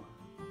 no problem.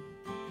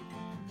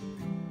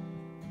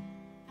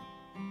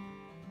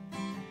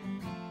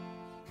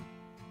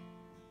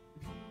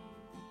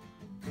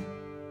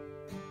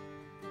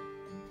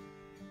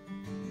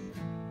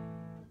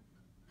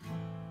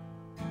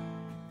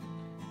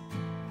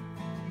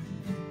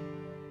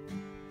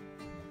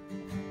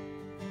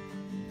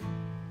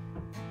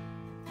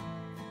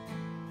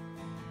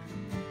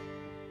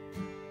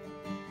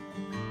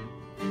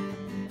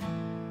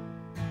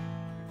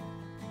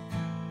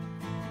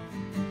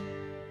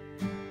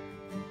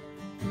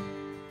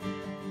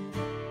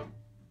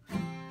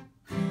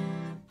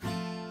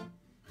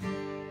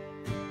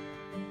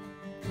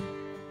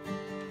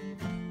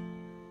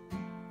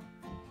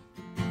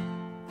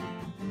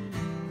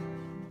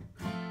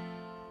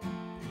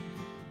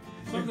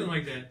 Something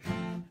like that.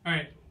 All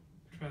right,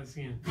 try this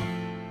again.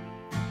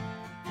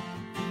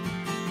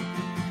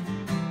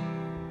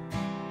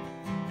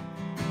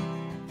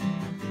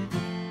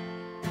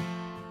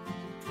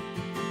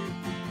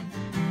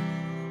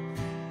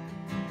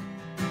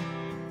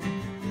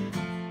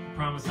 I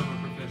promise I'm a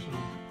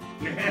professional.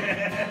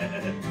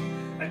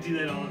 I do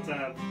that all the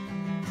time.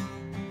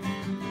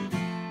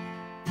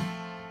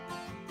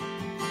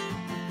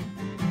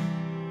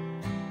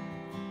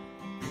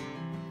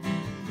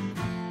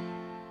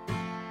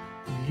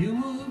 You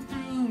move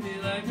through me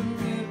like a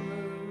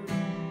river,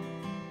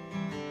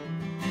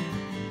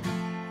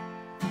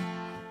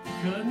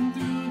 cutting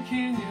through a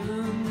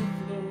canyon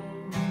floor,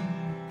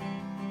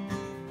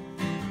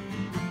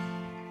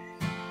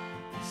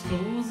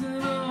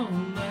 exposing all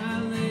my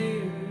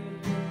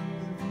layers,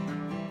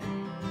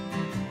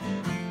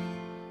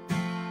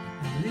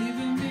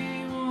 leaving me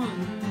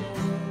wanting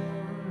more.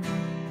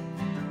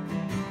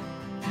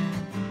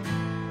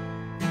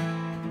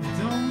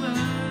 Don't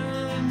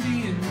mind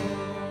being bored.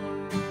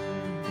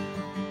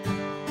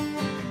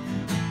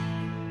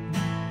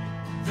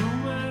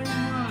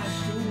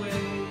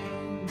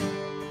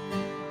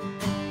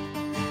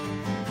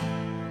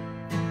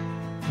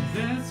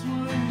 That's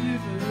what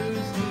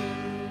rivers do.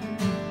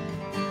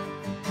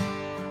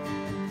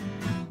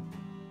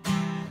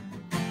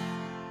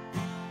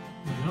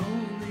 But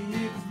only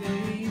if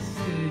they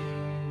stay.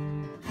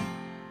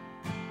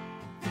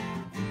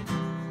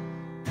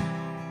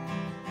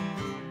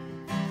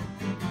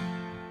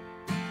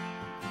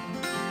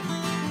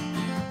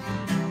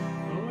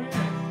 Oh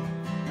yeah.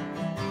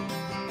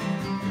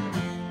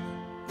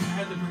 I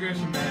had the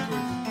progression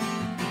backwards.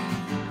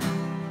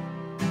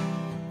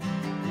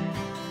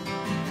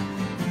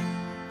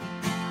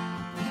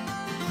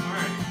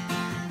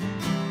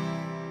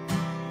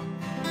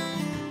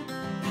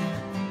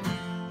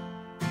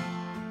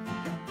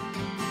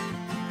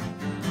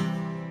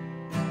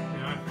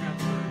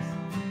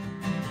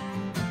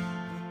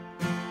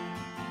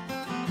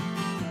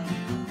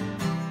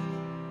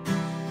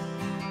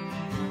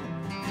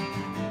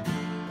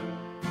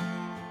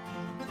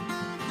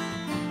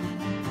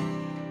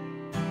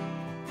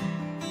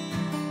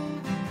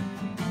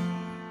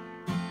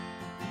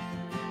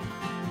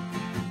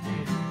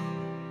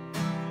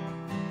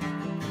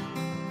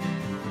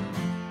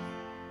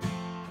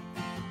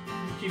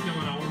 Keep going,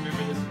 I'll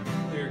remember this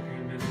lyric in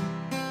a minute.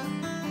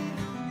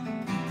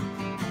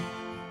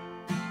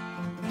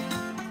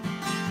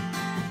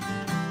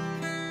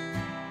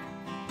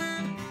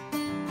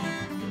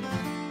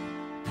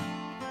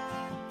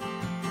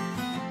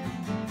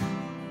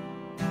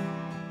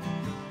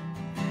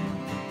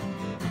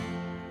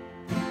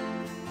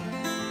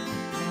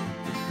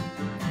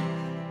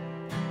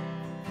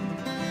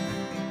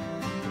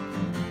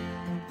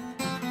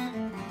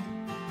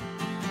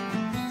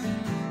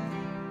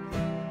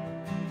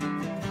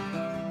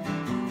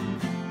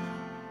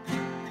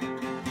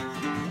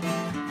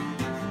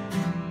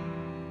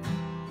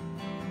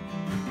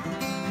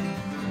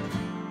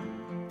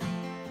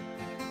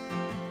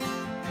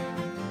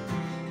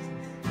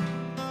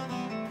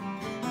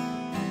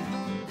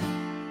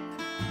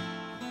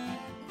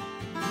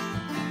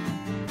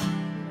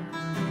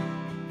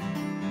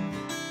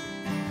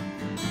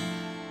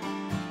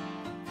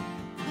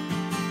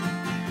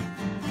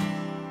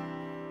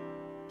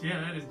 Yeah,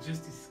 that has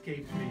just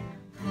escaped me.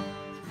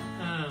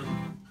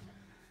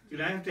 Dude,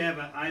 I have to have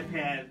an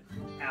iPad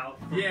out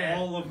for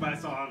all of my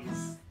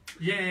songs.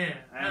 Yeah.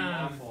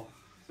 I'm awful.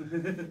 I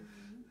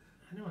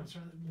know, I'm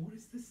trying to... What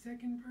is the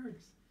second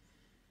verse?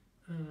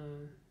 I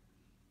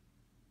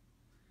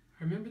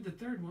remember the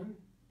third one.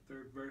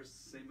 Third verse,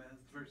 same as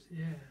the first.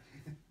 Yeah.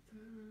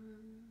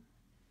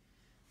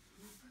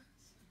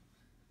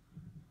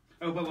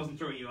 I hope I wasn't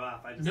throwing you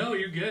off. No,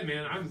 you're good,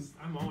 man.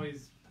 I'm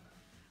always...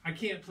 I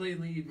can't play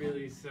lead,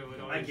 really, so it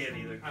always... I can't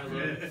either.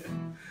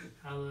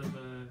 I love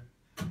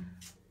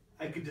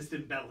I could just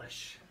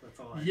embellish. That's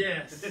all I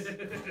Yes.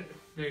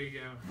 There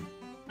you go.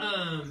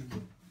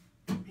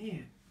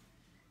 Man.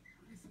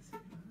 What is this?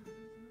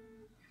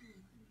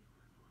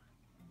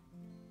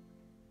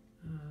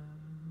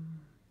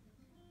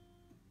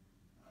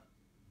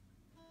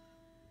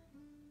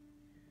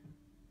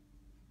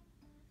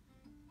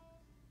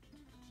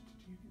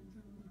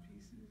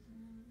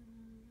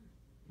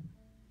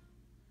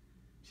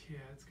 Yeah,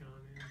 it's gone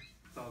in.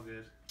 It's all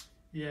good.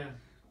 Yeah.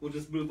 We'll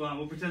just move on.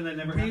 We'll pretend that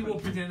never happened. We will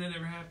pretend that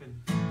never happened.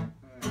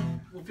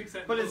 We'll fix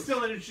that. But it's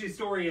still an interesting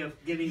story of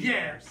getting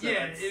there. So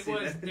it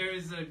was. There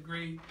is a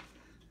great.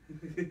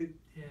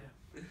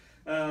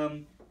 Yeah.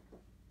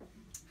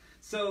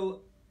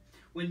 So,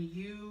 when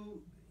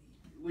you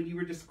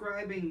were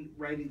describing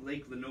writing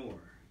Lake Lenore,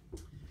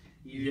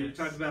 you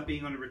talked about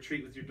being on a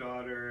retreat with your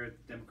daughter,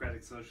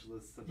 Democratic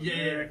Socialists of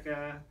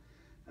America,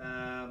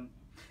 and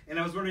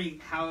I was wondering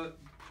how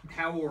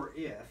or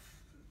if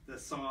the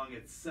song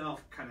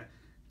itself kind of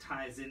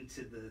ties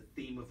into the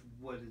theme of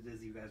what it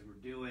is you guys were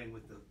doing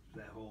with the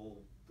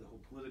whole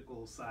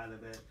political side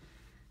of it,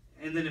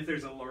 and then if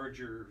there's a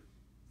larger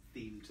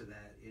theme to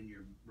that in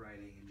your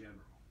writing in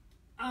general.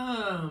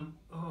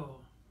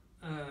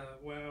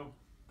 Wow.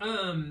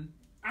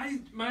 I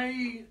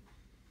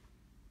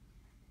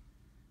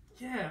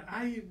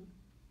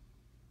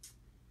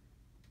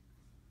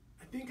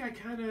think I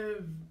kind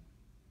of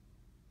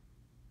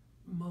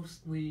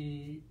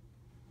mostly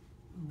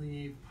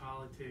leave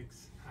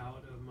politics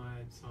out of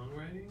my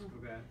songwriting.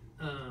 Okay.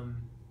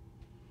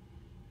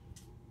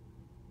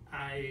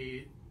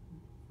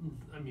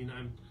 I mean,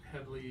 I'm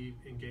heavily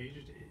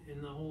engaged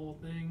in the whole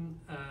thing,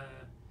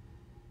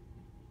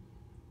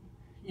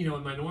 you know,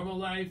 in my normal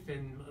life,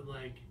 and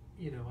like,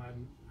 you know, I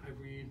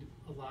read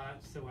a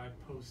lot, so I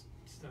post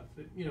stuff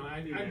that, you know,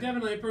 I'm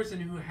definitely a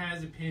person who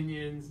has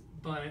opinions,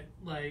 but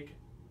like,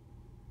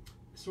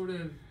 sort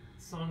of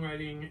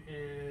songwriting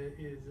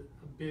is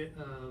a bit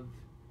of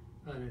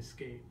an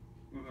escape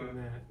from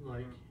that,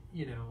 like,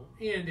 you know,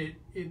 and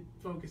it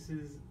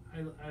focuses,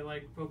 I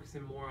like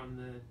focusing more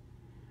on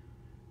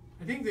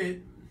I think that,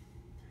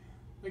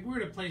 like,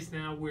 we're at a place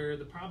now where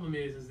the problem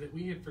is that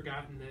we have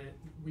forgotten that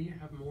we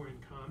have more in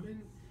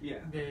common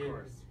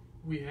than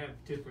we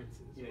have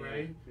differences,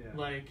 right? Yeah.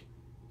 Like,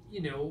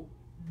 you know,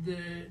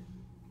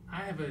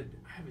 I have a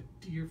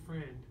dear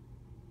friend.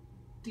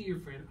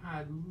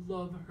 I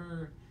love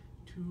her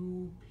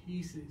to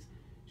pieces.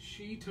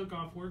 She took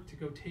off work to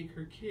go take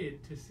her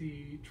kid to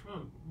see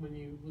Trump when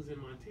he was in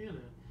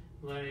Montana.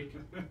 Like,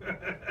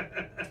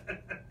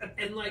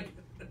 and like,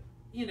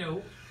 you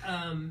know,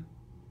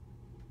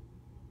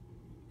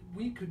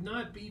 we could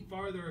not be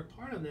farther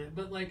apart on that.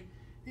 But like,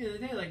 at the end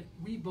of the day, like,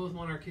 we both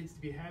want our kids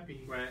to be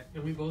happy, right?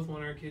 And we both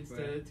want our kids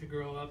to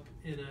grow up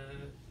in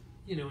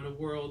a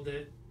world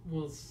that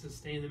will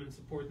sustain them and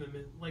support them.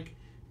 And like,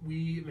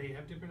 we may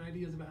have different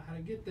ideas about how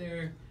to get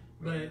there,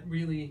 but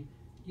really,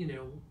 you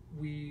know,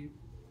 we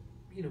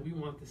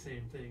want the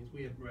same things.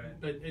 We have,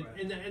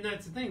 and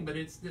that's the thing. But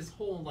it's this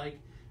whole, like,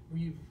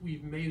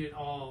 we've made it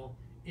all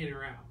in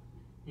or out,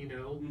 you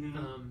know.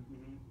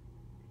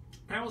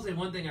 I will say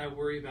one thing I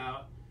worry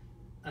about,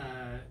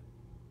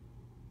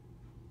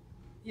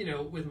 you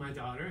know, with my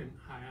daughter, and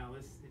hi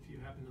Alice, if you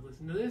happen to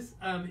listen to this,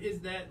 is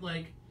that,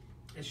 like,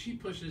 as she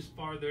pushes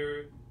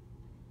farther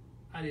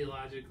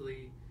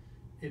ideologically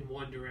in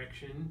one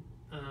direction,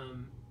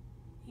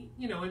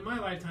 you know, in my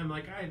lifetime,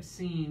 like, I've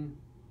seen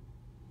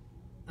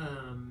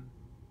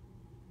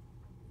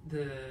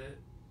the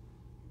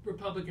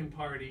Republican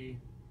Party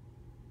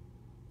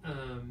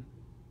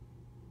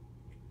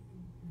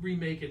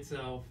remake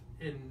itself,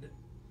 and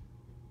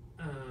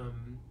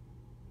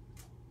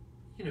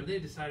you know, they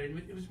decided,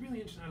 it was really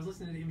interesting. I was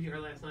listening to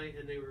NPR last night,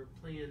 and they were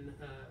playing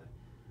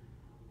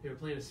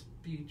a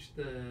speech,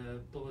 the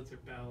Bullets or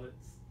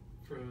Ballots,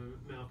 from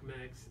Malcolm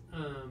X,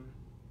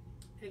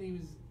 and he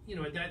was, you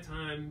know, at that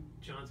time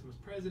Johnson was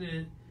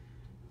president.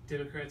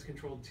 Democrats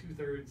controlled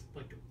 2/3,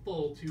 like a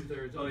full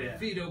 2/3,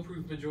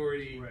 veto-proof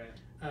majority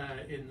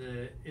in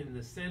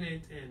the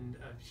Senate, and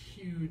a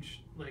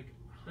huge, like,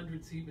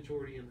 100-seat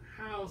majority in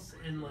the House,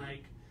 and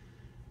like,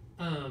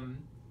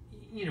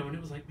 you know, and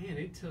it was like, man,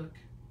 it took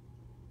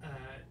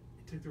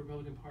the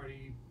Republican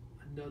Party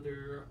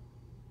another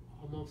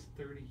almost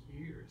 30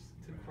 years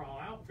to crawl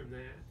out from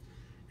that,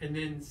 and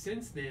then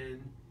since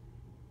then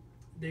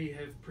they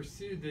have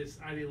pursued this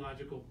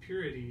ideological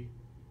purity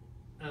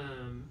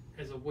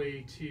as a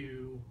way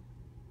to,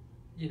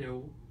 you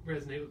know,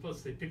 resonate with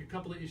folks. They pick a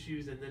couple of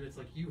issues, and then it's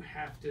like, you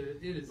have to.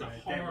 It is a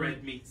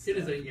hard. It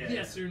is a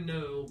yes or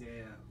no,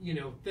 you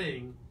know,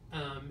 thing.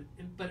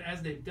 But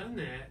as they've done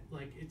that,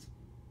 like, it's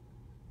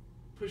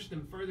pushed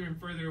them further and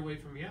further away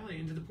from reality,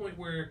 and to the point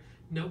where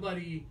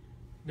nobody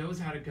knows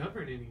how to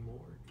govern anymore.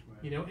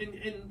 Right. You know,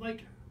 and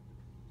like,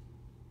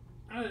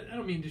 I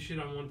don't mean to shit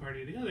on one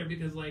party or the other,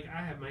 because like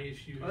I have my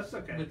issues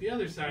with the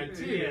other side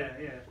too.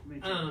 Yeah, me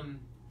too.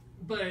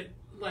 But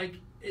like,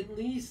 at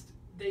least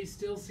they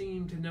still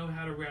seem to know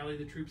how to rally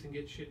the troops and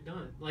get shit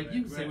done. Like,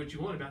 you can say what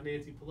you want about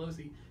Nancy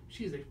Pelosi,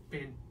 she is a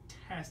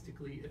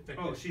fantastically effective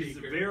speaker. Oh, she's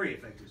a very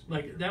effective speaker.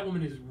 Like, that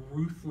woman is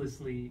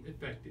ruthlessly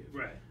effective.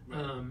 Right.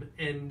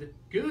 And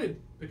good,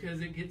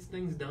 because it gets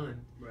things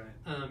done. Right.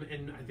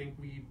 And I think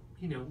we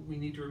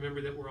need to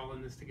remember that we're all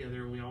in this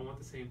together, and we all want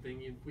the same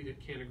thing. We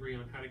can't agree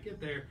on how to get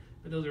there,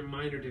 but those are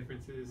minor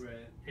differences.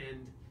 Right.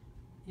 And,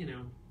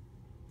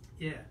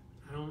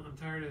 I'm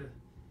tired of...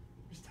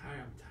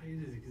 I'm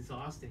tired. It is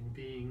exhausting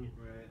being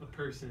a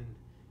person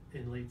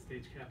in late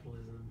stage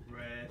capitalism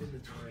in the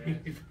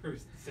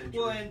 21st century.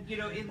 Well, and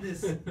in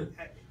this,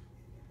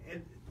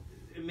 it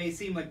may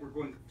seem like we're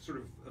going sort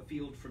of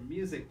afield from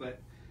music, but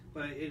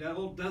it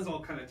all does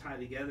kind of tie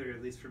together.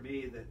 At least for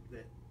me, that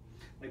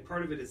like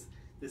part of it is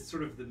this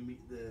sort of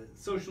the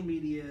social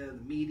media,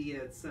 the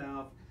media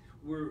itself.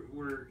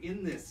 We're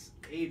in this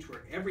age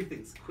where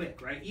everything's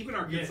quick, right? Even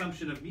our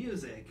consumption of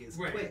music is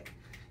quick.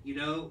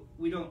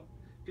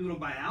 People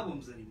don't buy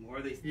albums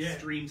anymore. They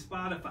stream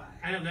Spotify.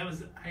 I know, that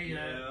was...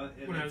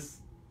 when I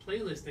was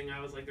playlisting, I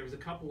was like, there was a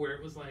couple where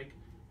it was like,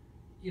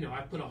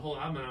 I put a whole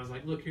album and I was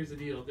like, look, here's the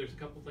deal. There's a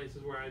couple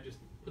places where I just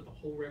put the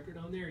whole record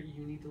on there.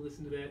 You need to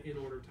listen to that in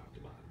order top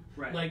to bottom.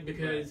 Right. Like,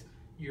 because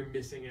you're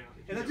missing out.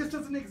 And that just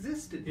doesn't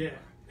exist anymore.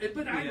 Yeah.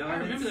 But I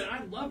remember that.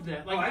 I loved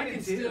that. Like, I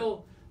can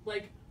still...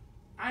 Like,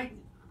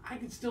 I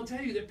can still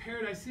tell you that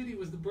Paradise City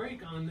was the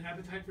break on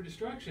Appetite for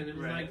Destruction. It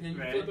was like, then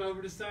you flip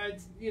over to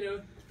sides,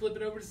 flip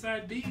it over to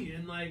side B,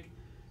 and like,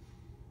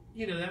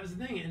 that was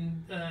the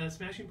thing. And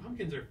Smashing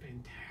Pumpkins are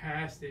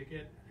fantastic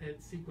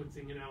at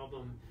sequencing an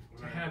album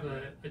to have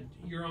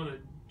you're on a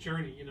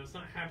journey. It's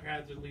not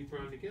haphazardly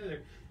thrown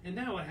together. And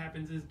now what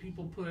happens is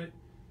people put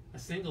a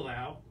single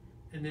out,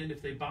 and then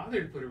if they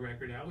bother to put a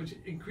record out, which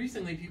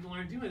increasingly people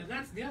aren't doing, and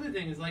that's the other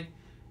thing is like,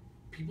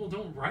 people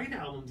don't write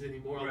albums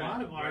anymore. A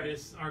lot of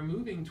artists are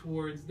moving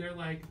towards, they're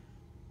like,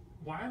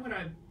 why would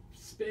I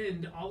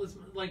spend all this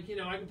money? Like,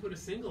 I can put a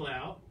single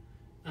out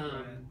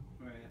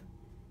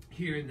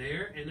here and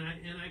there, and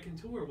I can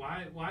tour.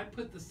 Why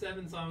put the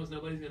 7 songs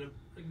nobody's going to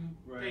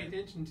pay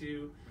attention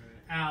to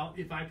out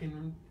if I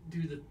can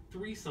do the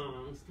 3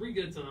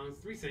 good songs,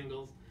 3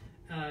 singles,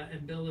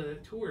 and build a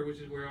tour, which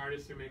is where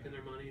artists are making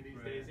their money these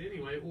days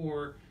anyway.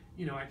 Or,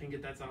 I can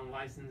get that song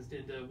licensed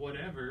into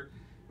whatever,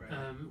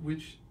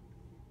 which...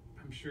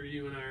 I'm sure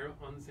you and I are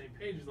on the same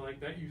page. Like,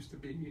 that used to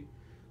be,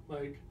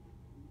 like,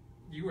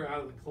 you were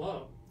out of the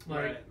club.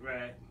 Like,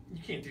 you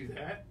can't do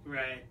that.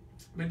 Right.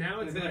 But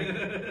now it's like,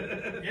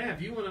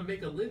 if you want to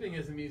make a living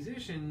as a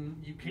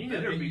musician, you can. You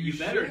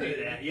better do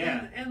that,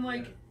 yeah. And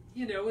like,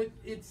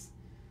 it's,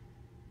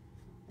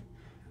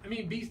 I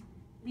mean, be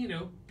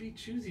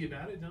choosy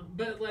about it.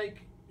 But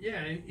like,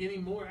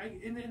 anymore.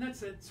 And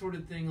that's that sort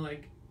of thing,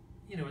 like,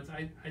 it's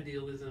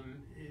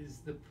idealism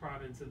is the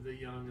province of the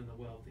young and the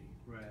wealthy.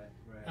 Right.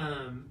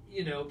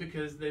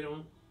 Because they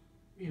don't,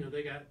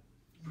 they got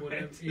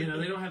whatever, they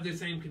don't have the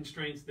same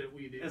constraints that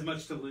we do. As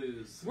much to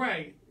lose.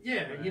 Right.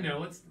 Yeah.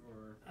 It's.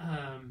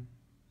 I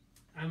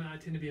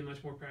tend to be a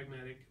much more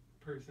pragmatic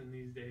person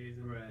these days,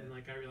 and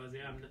like I realize,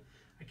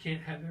 I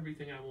can't have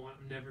everything I want.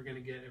 I'm never going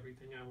to get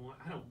everything I want.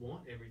 I don't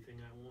want everything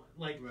I want.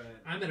 Like,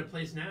 I'm at a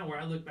place now where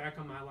I look back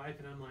on my life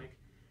and I'm like,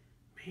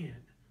 man,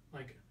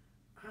 like,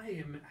 I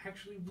am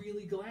actually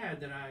really glad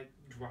that I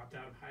dropped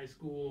out of high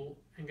school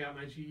and got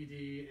my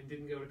GED and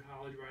didn't go to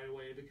college right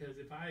away, because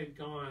if I had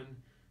gone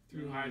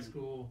through high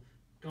school,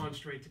 gone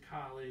straight to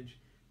college,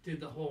 did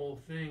the whole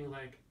thing,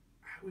 like,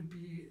 I would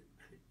be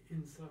an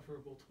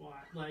insufferable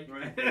twat. Like,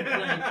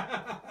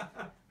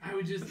 I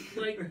would just,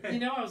 like,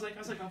 I was like,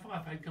 oh,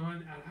 if I'd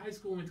gone out of high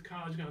school, went to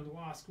college, gone to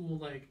law school,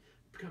 like,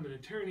 become an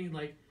attorney,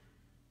 like,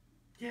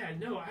 I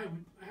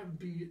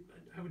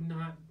would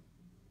not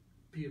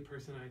be a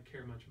person I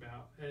care much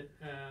about at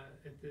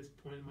this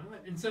point in my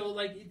life. And so,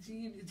 like,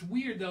 it's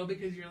weird though,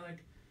 because you're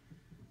like,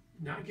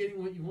 not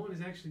getting what you want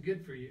is actually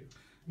good for you,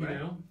 you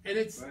know. And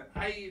it's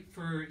I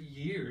for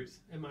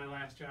years at my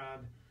last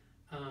job,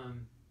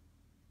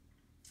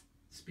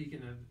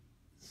 speaking of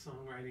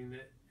songwriting,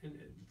 and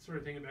sort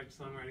of thinking back to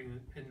songwriting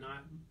and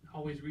not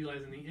always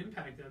realizing the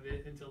impact of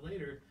it until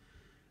later.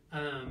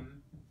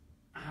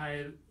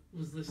 I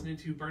was listening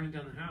to "Burning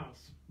Down the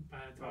House"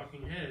 by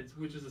Talking Heads,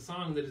 which is a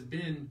song that has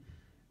been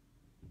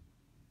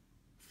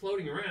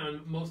floating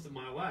around most of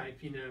my life,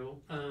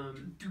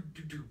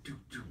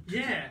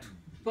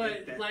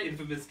 but that like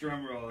infamous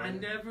drum roll. I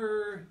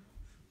never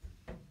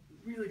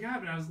really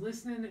got it. I was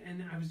listening,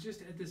 and I was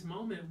just at this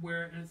moment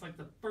where, and it's like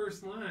the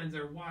first lines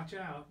are, "Watch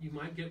out, you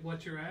might get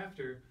what you're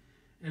after,"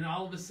 and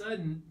all of a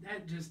sudden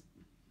that just,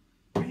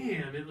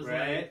 bam! It was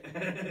like,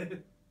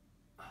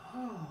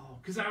 oh,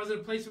 because I was at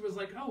a place where it was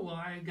like, oh well,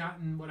 I had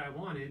gotten what I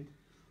wanted.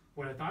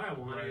 what I thought I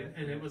wanted, Right,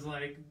 and right. it was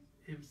like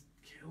it was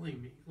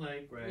killing me.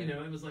 Like Right. you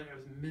know, it was like I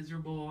was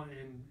miserable,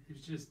 and it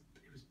was just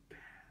it was bad.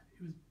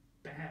 It was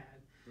bad.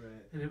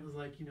 Right. And it was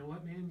like, you know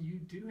what, man, you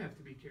do have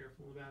to be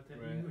careful about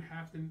that. Right. You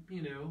have to,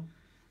 you know,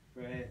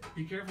 Right.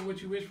 be careful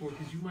what you wish for,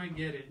 because you might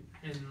get it,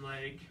 and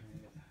like,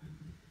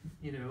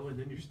 you know, and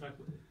then you're stuck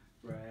with it.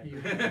 Right. You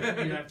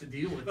have to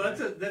deal with Well,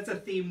 that. that's a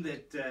theme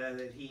that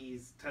that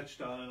he's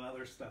touched on in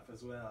other stuff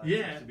as well. It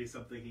Yeah. seems to be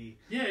something he.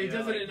 Yeah, he you know,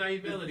 does like, it in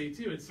Naive Melody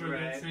too. It's sort of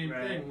that same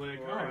right, thing. Like,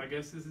 or, oh, I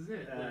guess this is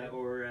it. Like,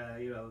 or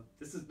you know,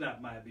 this is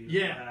not my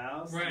beautiful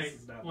house. right. This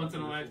is not Once my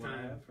in a beautiful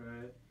lifetime. life,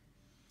 right.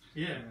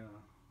 yeah.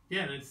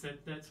 Yeah, and it's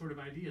that sort of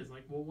idea. Is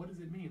like, well, what does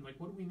it mean? Like,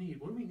 what do we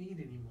need? What do we need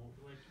anymore?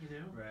 Like, you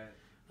know. Right.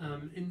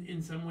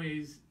 In some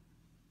ways,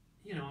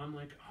 you know, I'm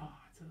like, oh,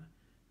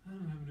 I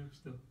don't have enough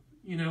stuff.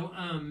 You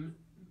know,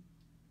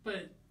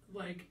 but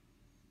like,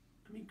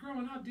 I mean,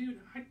 growing up,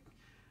 dude, I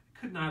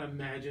could not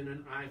imagine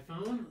an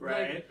iPhone.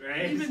 Right.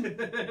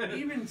 Like, Right.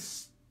 even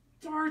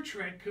Star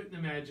Trek couldn't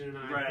imagine an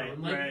iPhone. Right,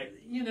 Like, right.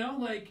 you know,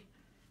 like,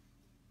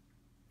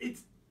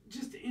 it's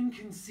just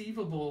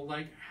inconceivable,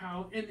 like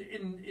how, and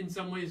in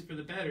some ways for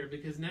the better,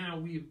 because now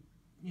we've,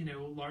 you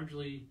know,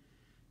 largely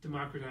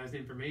democratized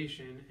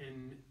information,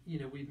 and you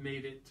know, we've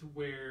made it to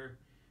where,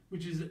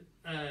 which is,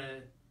 I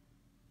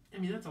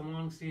mean, that's a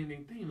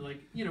long-standing theme.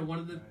 Like, you know, one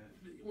of the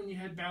when you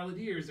had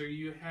balladeers or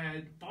you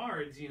had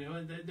bards, you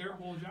know, their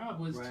whole job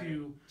was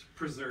to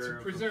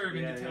preserve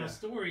and to tell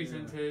stories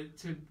and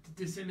to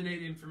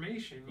disseminate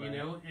information, you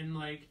know, and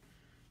like,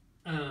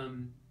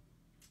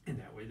 and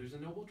that way there's a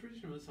noble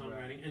tradition with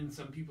songwriting, and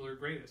some people are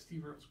great at.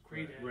 Steve Earle's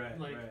great at it.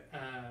 Like,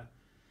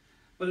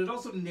 but it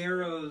also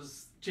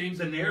narrows James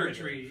the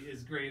narrative. McMurtry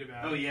is great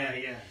about it. Oh yeah,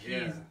 Like,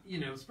 yeah. He's, you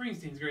know,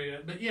 Springsteen's great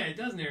at it, but yeah, it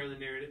does narrow the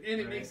narrative, and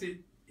it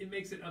Right.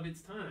 makes it of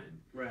its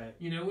time. Right.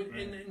 You know, Right.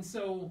 and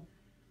so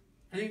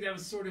I think that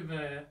was sort of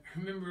I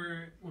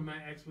remember when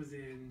my ex was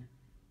in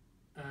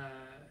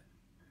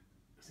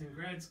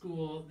grad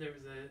school, there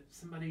was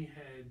somebody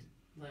had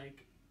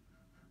like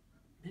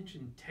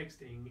mentioned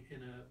texting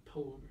in a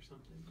poem or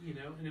something, you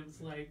know, and it was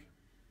like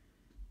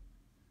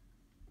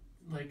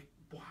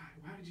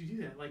why did you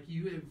do that? Like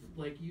you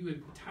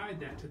have tied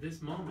that to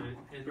this moment,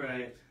 and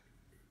like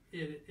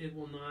it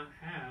will not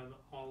have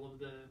all of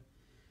the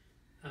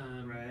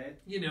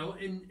you know,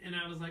 and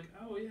I was like,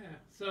 oh yeah,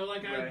 so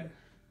like I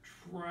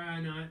try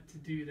not to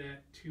do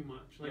that too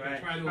much. Like I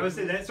try to. I would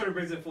say that sort of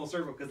brings it full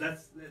circle, because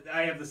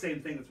I have the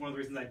same thing. That's one of the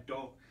reasons I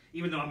don't,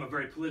 even though I'm a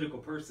very political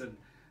person,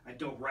 I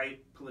don't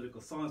write political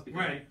songs,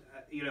 because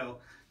you know,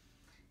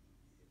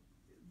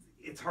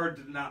 it's hard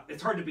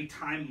to be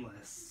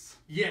timeless.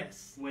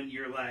 Yes. When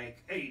you're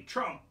like, hey,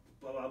 Trump,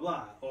 blah blah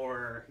blah,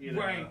 or you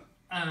know,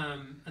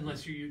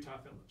 unless you're Utah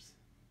Phillips.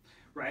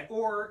 Right,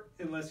 or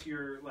unless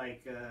you're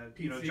like,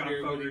 you know, John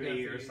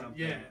Fogerty or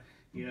something. Yeah.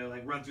 You know,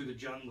 like Run Through the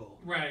Jungle.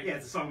 Right. Yeah,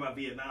 it's a song about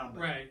Vietnam.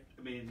 But, right.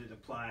 I mean, it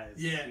applies,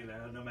 yeah. you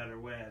know, no matter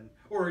when.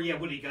 Or, yeah,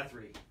 Woody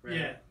Guthrie. Right?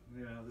 Yeah.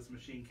 You know, this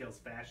machine kills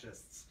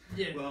fascists.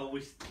 Yeah. Well,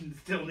 we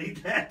still need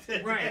that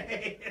today.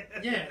 Right.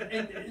 Yeah,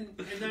 and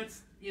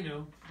that's, you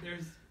know,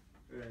 there's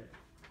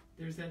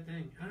that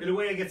thing. In a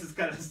way, I guess it's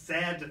kind of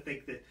sad to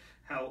think that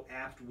how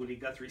apt Woody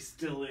Guthrie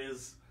still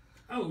is.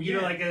 Oh, yeah. You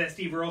know, like that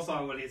Steve Earle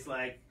song when he's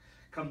like,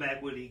 come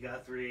back, Woody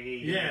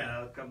Guthrie. Yeah. You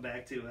know, come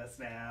back to us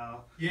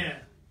now. Yeah.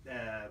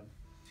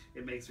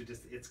 It makes me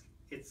just,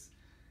 it's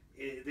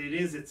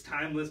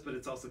timeless, but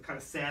it's also kind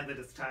of sad that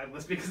it's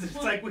timeless, because it's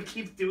like we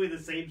keep doing the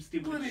same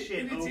stupid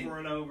shit over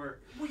and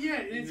over. Well, yeah,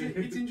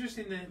 it's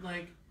interesting that,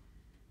 like,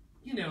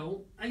 you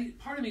know,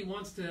 part of me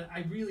wants to, I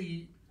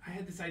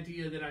had this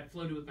idea that I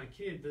floated with my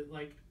kid that,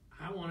 like,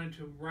 I wanted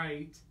to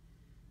write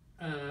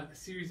a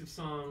series of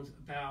songs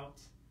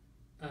about,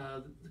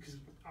 because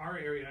our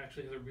area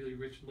actually has a really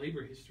rich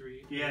labor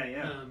history. Yeah,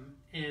 yeah.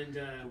 And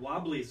the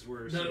Wobblies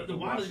were the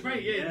Wobblies,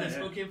 right? Yeah, the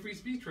Spokane Free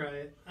Speech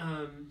Riot.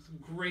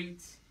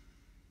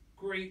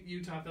 Great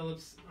Utah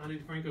Phillips Ani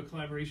DeFranco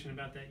collaboration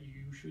about that.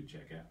 You should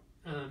check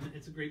out.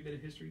 It's a great bit of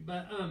history.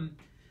 But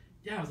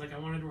yeah, I was like, I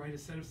wanted to write a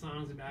set of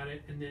songs about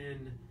it, and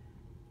then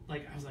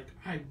like I was like,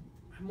 I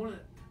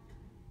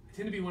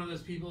tend to be one of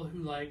those people who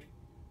like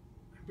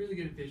I'm really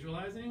good at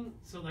visualizing.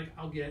 So like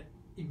I'll get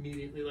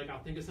immediately like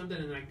I'll think of something,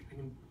 and then I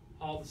can.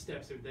 All the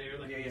steps are there.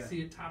 Like I can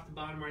see it top to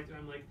bottom right there.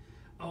 I'm like,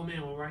 oh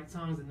man, we'll write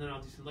songs, and then I'll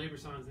do some labor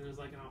songs, and it's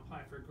like, and I'll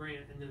apply for a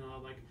grant, and then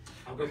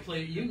I'll go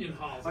play at union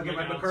halls. I'll get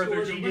like, my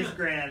MacArthur Genius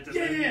grant.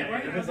 Yeah,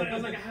 right. I was like,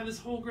 I have this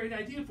whole great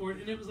idea for it,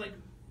 and it was like,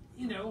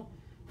 you know,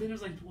 then it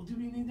was like, well, do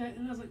we need that?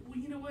 And I was like, well,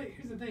 you know what?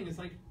 Here's the thing. It's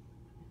like,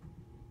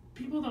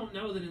 people don't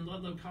know that in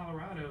Ludlow,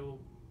 Colorado,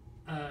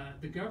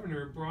 the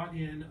governor brought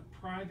in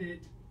a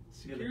private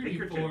security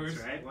force,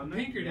 right?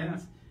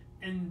 Pinkertons.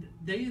 And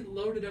they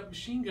loaded up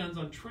machine guns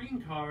on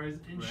train cars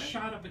and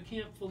shot up a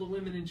camp full of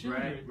women and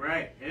children.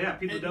 Right. Yeah,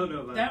 people don't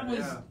know about that. That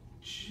was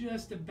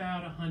just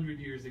about 100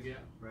 years ago.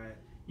 Right.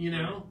 You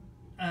know,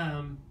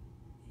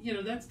 you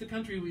know, that's the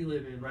country we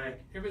live in. Right.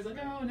 Like, everybody's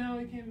like, oh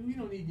no, we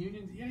don't need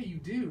unions. Yeah, you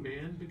do,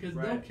 man, because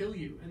they'll kill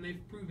you, and they've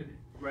proven it.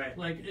 Right.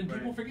 Like, and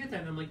people forget that.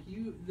 And I'm like,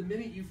 the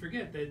minute you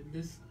forget that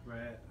this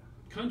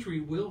country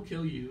will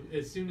kill you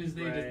as soon as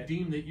they Right. just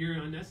deem that you're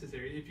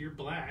unnecessary. If you're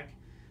black,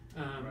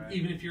 Right.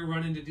 even if you're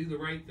running to do the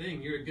right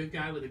thing, you're a good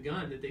guy with a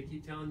gun that they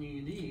keep telling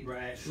you need.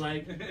 Right.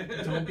 Like,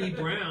 don't be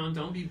brown,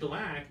 don't be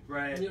black.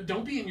 Right. You know,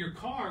 don't be in your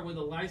car with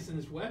a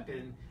licensed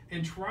weapon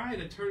and try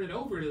to turn it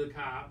over to the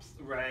cops.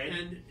 Right.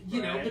 And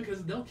you know, Right.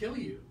 because they'll kill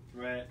you.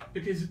 Right.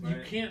 Because you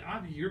Right. can't.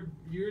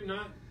 You're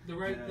not the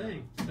right Yeah.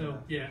 thing.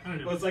 So yeah, I don't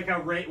know. Well, it's like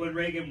how when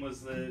Reagan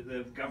was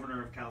the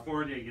governor of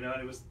California, you know,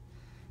 and it was,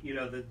 you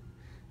know, that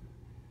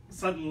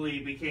suddenly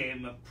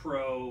became a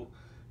pro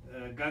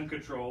gun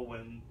control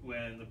when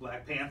the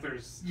Black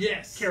Panthers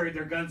Yes. carried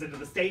their guns into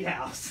the state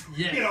house.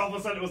 Yes. You know, all of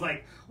a sudden it was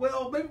like,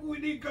 well, maybe we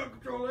need gun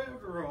control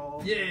after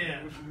all.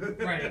 Yeah.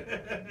 Right.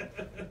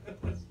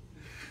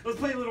 Let's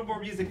play a little more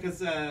music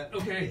because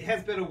Okay. it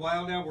has been a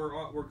while now.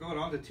 We're going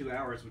on to 2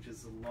 hours, which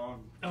is a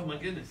long. Oh my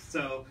goodness.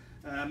 So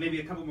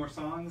maybe a couple more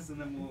songs, and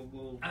then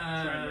we'll try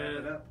and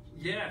wrap it up.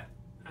 Yeah.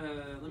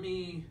 Let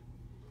me.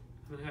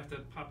 I'm gonna have to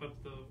pop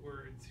up the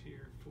words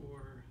here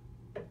for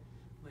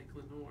Lake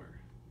Lenore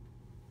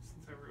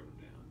since I wrote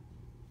them down.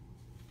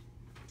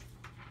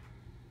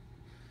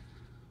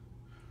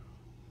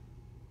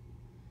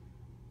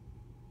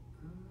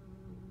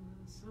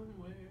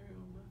 Somewhere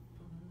on my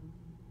phone.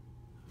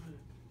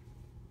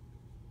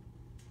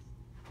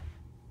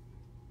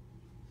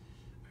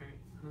 Alright,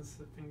 that's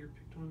the finger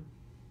picked one.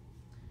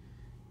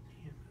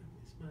 Damn, I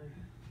missed my.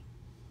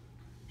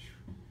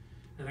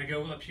 And I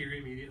go up here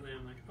immediately.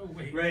 I'm like, oh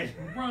wait, Right.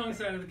 wrong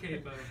side of the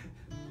capo.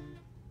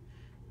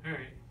 All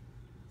right.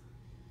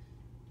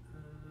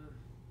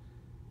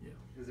 Yeah.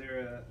 Is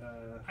there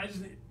I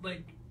just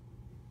like.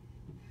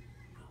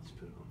 I'll just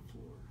put it on the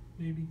floor,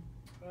 maybe.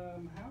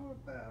 how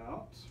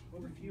about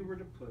what if you were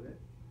to put it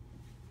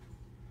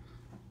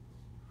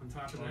On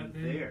top of on that.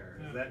 Then? there?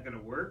 Is that gonna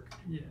work?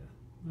 Yeah,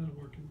 that'll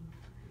work.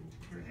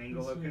 The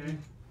angle okay?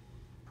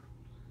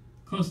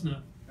 Close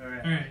enough. All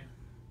right. All right.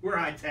 We're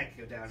high tech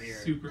down here.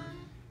 Super.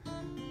 I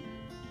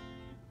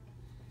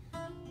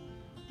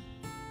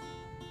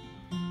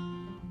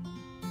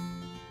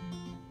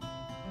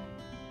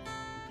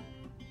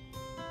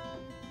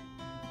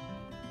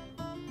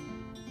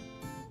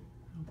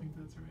don't think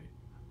that's right.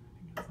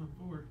 I think that's on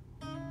 4.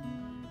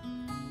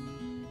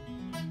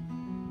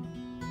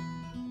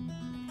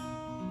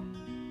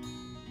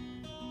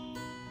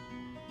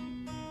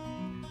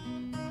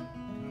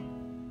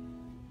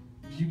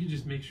 If you could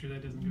just make sure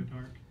that doesn't go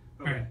dark.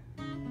 Okay. All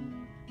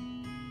right.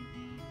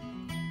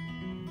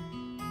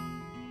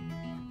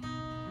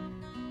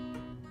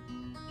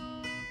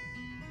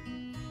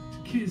 To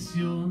kiss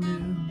your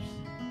lips,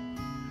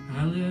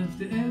 I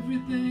left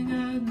everything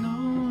I'd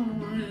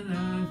known, and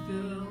I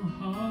fell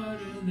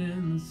harder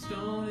than the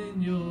stone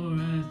in your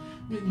eyes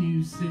when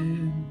you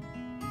said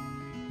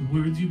the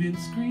words you've been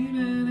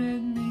screaming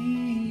at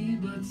me,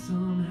 but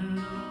somehow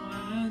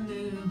I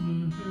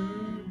never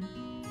heard.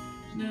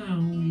 Now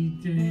we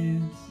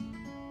dance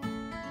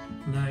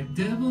like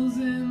devils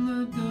in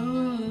the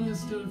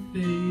dust, a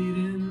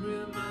fading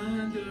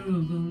reminder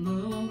of the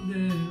love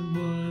that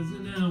was,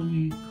 and now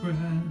we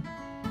cry,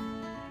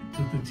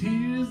 but the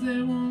tears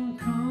they won't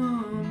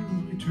come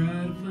as we try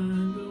to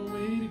find a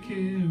way to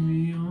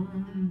carry on.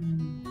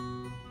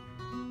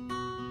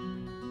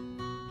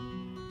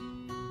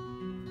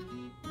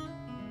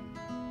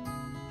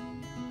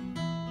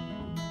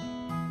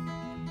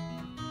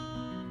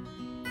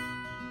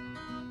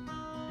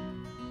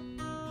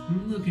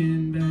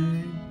 Looking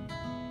back,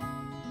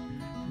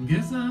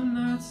 guess I'm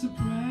not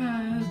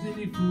surprised.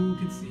 Any fool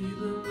could see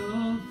the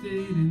love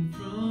fading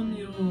from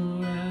your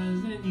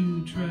eyes, and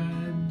you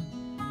tried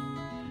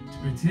to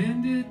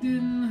pretend it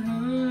didn't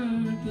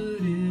hurt, but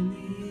in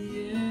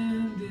the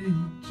end it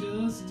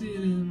just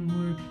didn't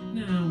work.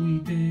 Now we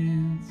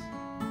dance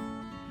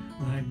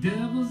like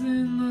devils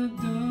in the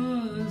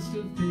dust,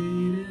 a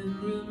fading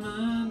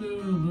reminder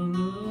of a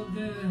love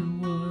that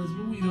was,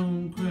 but we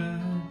don't cry.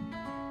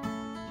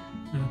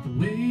 Not the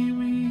way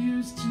we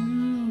used to.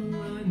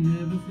 I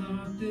never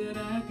thought that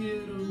I'd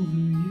get over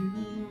you.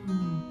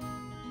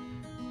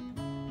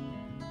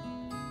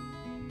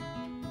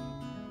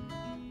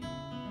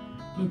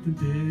 But the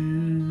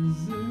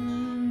desert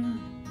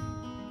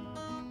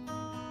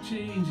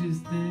changes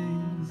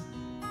things.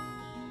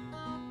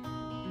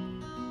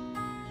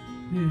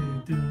 Yeah,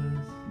 it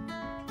does.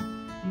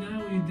 Now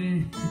we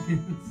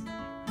dance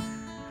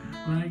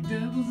like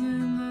devils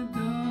in the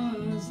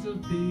dust, a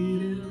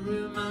fading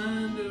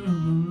reminder of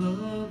a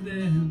love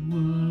that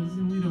was,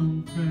 and we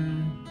don't cry.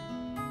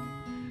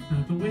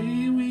 Not the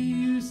way we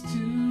used to,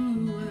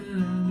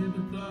 and I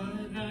never thought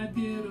I'd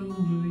get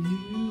over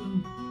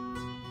you.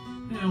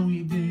 Now we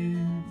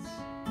dance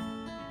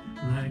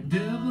like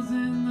devils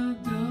in the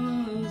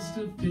dust, a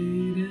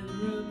fading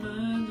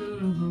reminder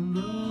of a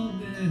love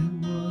that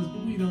was,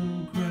 but we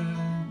don't cry.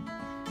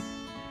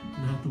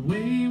 Not the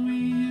way we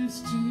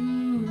used to.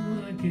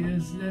 I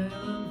guess that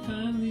I'm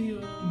finally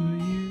over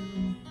you.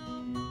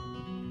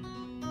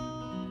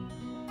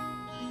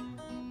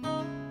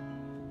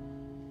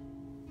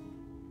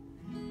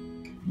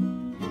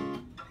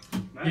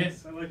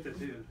 Nice. I like that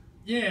too.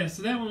 Yeah,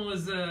 so that one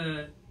was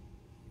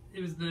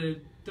it was the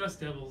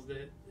Dust Devils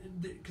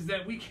because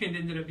that weekend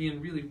ended up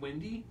being really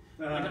windy.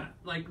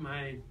 Like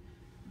my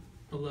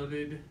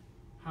beloved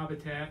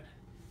Habitat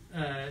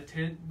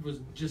tent was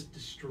just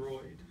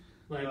destroyed,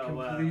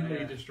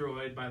 completely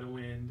destroyed by the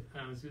wind.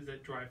 It was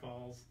at Dry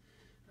Falls.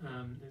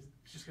 It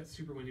just got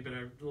super windy, but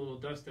the little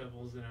Dust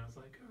Devils, and I was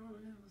like, oh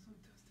yeah, let's do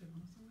Dust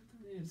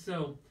Devils. And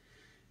so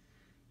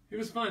it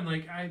was fun.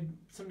 Like I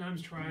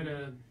sometimes try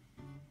to,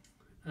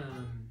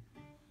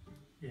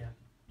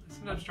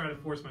 sometimes try to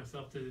force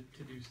myself to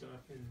do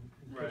stuff and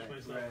push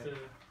myself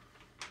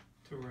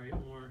to write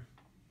more.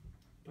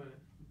 But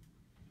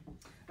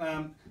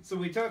so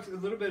we talked a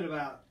little bit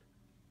about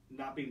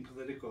not being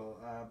political,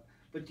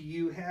 but do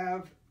you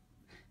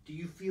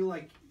feel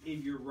like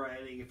in your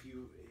writing, if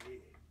you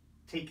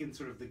taken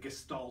sort of the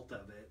gestalt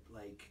of it,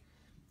 like,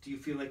 do you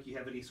feel like you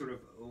have any sort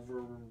of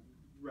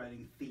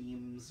overriding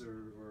themes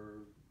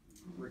or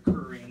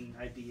recurring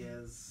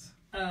ideas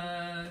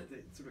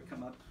that sort of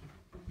come up?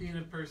 Being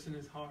a person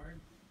is hard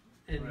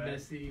and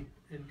messy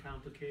and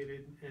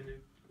complicated, and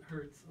it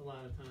hurts a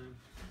lot of times.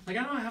 Like,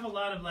 I don't have a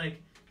lot of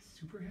like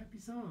super happy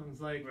songs.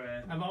 Like,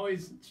 I've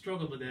always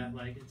struggled with that.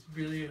 Like, it's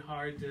really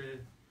hard to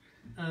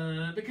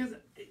because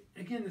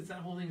again, it's that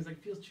whole thing is like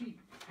feels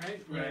cheap,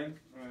 right? Like,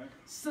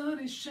 sun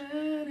is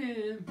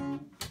shining.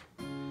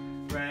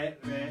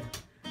 Right.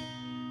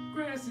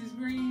 Grass is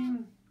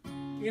green.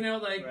 You know,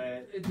 like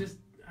it just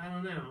I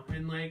don't know,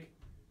 and like.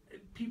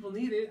 People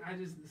need it.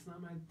 It's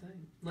not my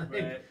thing. Like,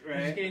 I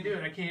just can't do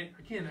it. I can't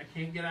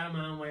get out of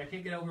my own way. I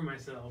can't get over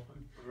myself.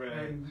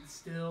 I'm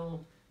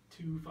still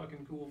too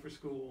fucking cool for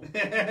school.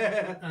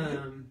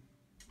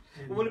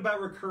 What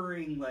about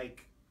recurring?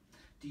 Like,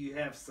 do you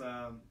have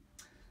some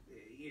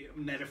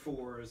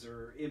metaphors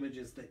or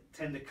images that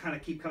tend to kind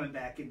of keep coming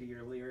back into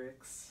your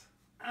lyrics?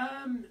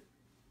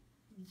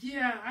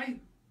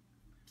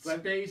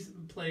 Space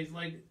plays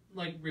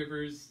like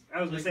rivers.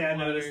 I was gonna say water. I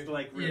noticed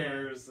like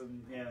rivers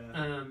and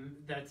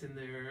that's in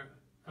there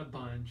a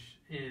bunch,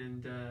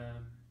 and but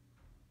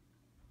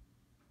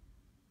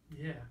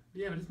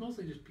it's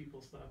mostly just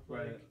people stuff.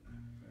 Like,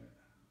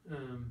 I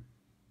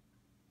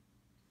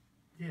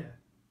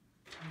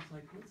was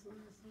like,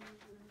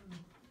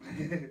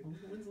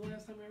 when's the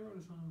last time I wrote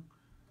a song?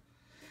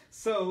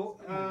 So,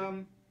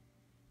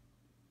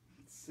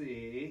 let's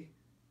see.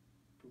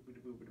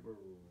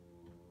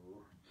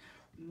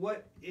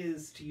 What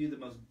is to you the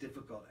most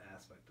difficult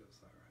aspect of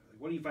songwriting? Like,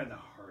 what do you find the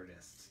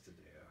hardest to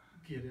do?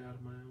 Get out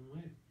of my own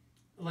way.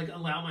 Like,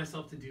 allow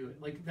myself to do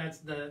it. Like, that's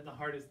the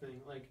hardest thing.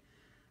 Like,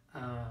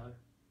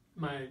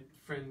 my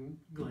friend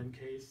Glenn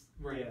Case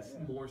writes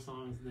more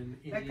songs than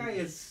any. That guy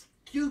is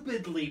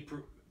stupidly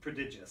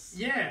prodigious.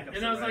 Yeah,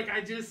 and I was like, I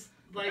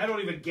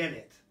don't even get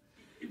it.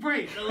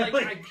 Right, like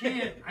I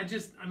can't.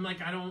 I'm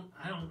like, I don't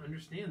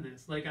understand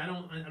this. Like, I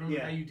don't know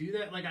how you do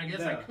that. Like, I guess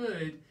I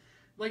could.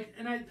 Like,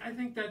 and I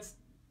think that's.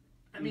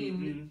 I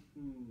mean,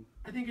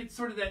 I think it's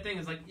sort of that thing.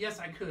 Is like, yes,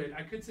 I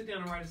could sit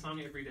down and write a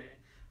song every day.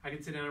 I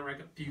could sit down and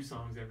write a few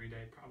songs every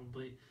day,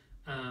 probably.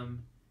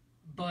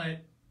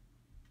 But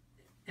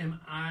am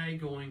I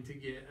going to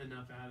get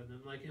enough out of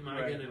them? Like, am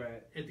I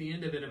gonna at the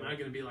end of it? Am I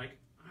gonna be like,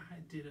 I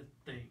did a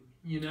thing?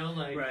 You know,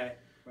 like,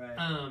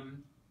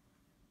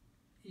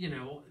 you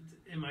know,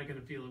 am I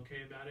gonna feel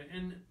okay about it?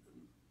 And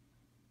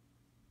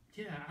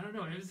yeah, I don't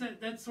know. It was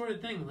that sort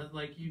of thing that,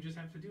 like, you just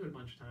have to do it a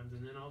bunch of times,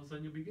 and then all of a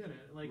sudden you'll be good at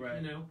it. Like,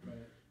 you know,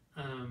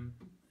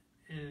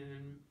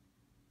 and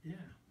yeah,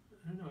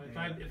 I don't know.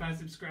 If I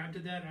subscribed to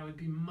that, I would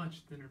be a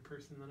much thinner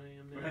person than I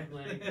am now.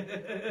 Like,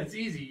 it's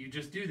easy. You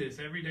just do this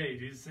every day. You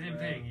do the same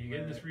thing. You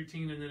get in this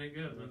routine, and then it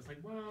goes. And it's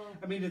like, well,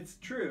 I mean, it's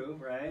true,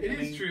 right? It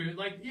is true.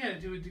 Like, yeah,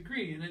 to a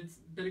degree. And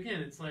but again,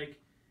 it's like,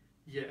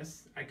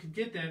 yes, I could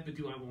get that, but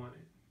do I want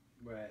it?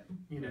 Right.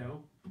 You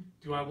know,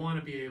 do I want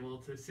to be able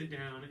to sit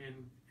down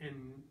and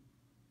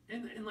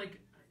like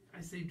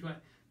I say,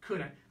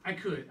 I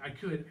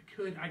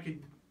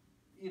could,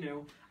 you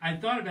know, I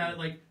thought about it,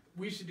 like,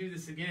 we should do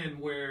this again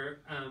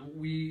where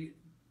we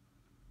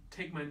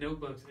take my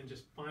notebooks and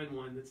just find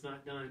one that's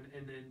not done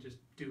and then just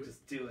do it.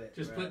 Just do it.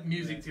 Just put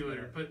music to it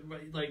or put,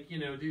 like, you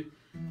know, do.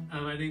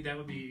 I think that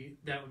would be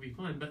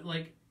fun. But,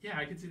 like, yeah,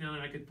 I could sit down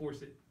and I could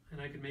force it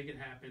and I could make it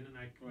happen and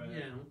you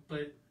know,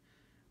 but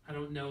I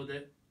don't know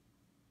that.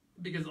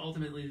 Because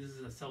ultimately, this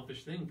is a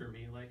selfish thing for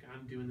me. Like,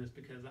 I'm doing this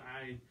because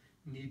I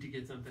need to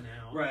get something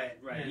out. Right.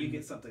 And you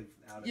get something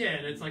out of it. Yeah,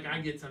 and it's like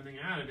I get something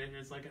out of it, and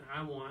it's like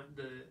I want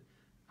the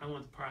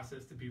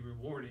process to be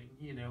rewarding,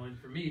 you know. And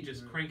for me,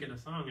 just cranking a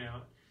song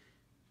out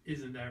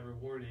isn't that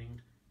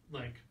rewarding.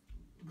 Like,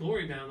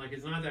 Glory Bound, like,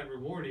 it's not that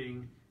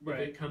rewarding if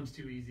it comes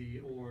too easy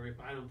or if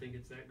I don't think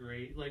it's that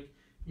great. Like,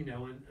 you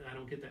know, and I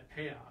don't get that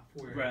payoff.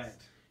 Where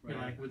you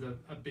know, like with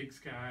a Big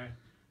Sky.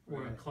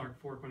 Or a Clark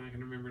Fork when I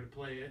can remember to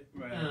play it.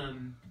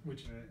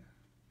 Which,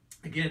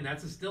 again,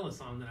 that's still a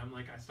song that I'm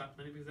like, I stopped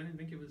playing because I didn't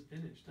think it was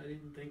finished. I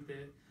didn't think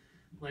that,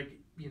 like,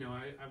 you know,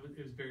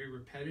 it was very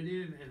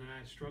repetitive, and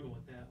I struggle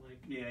with that.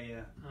 Like,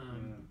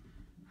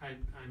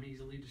 I'm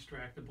easily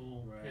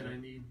distractible, and I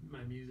need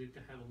my music to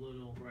have a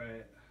little,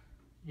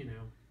 you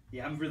know,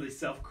 Yeah, I'm really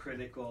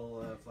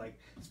self-critical of, like,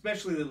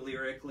 especially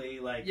lyrically,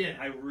 like,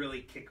 I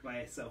really kick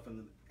myself in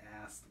the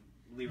ass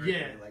lyrically.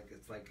 Yeah. Like,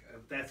 it's like,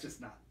 that's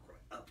just not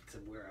up to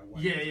where I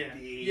want yeah, it yeah, to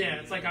be. yeah.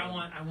 It's like I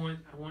want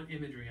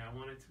imagery. I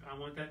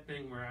want that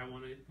thing where I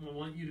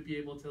want you to be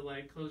able to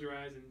like close your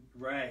eyes and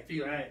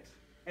feel it.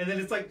 And then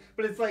it's like,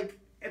 but it's like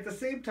at the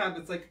same time,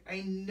 it's like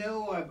I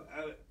know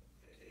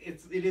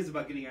it is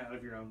about getting out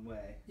of your own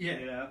way. Yeah.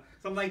 You know.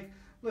 So I'm like,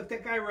 look,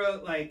 that guy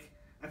wrote like,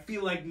 I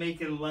feel like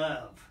making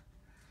love.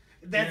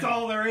 That's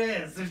all there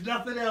is. There's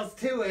nothing else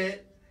to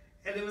it,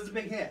 and it was a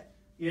big hit.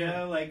 You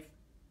know, like,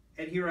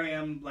 and here I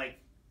am like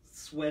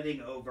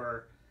sweating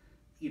over,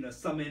 you know,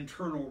 some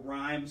internal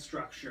rhyme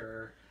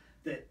structure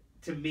that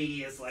to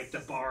me is like the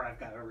bar I've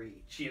got to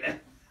reach, you know?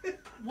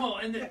 Well,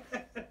 and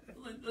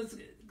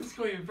let's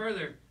go even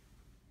further.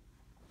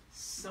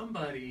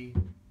 Somebody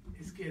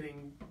is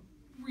getting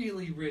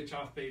really rich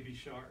off Baby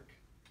Shark.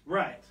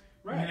 Right.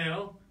 You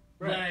know?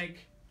 Right.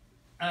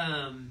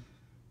 Like,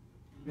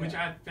 which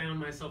I found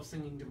myself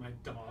singing to my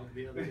dog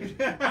the other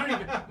day.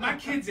 My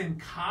kid's in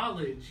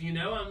college, you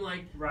know? I'm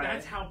like,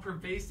 that's how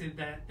pervasive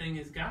that thing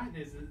has gotten.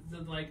 Is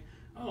like,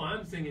 oh,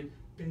 I'm singing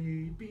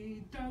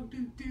baby dog,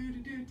 do do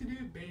do do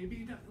do,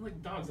 baby dog.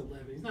 Like, dog's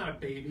 11. He's not a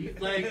baby.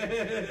 Like,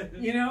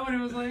 you know, and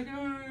it was like,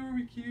 oh,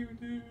 we're cute.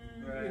 You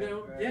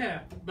know? Right.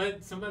 Yeah.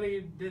 But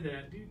somebody did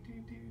that.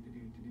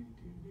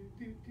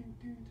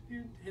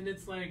 And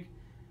it's like,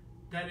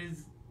 that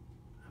is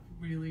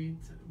really,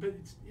 but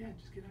it's,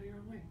 just get out of your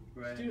own way.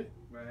 Just do it.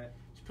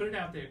 Just put it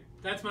out there.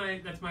 That's my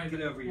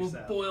get over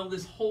yourself. We'll boil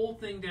this whole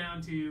thing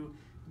down to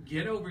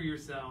get over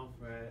yourself.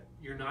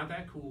 You're not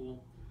that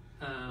cool.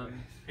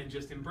 And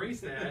just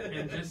embrace that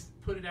and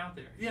just put it out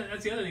there. Yeah,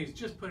 that's the other thing, is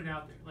just put it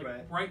out there.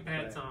 Like, write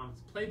bad songs.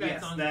 Play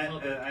bad songs. Yes,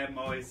 that I'm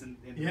always in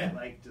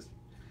like, just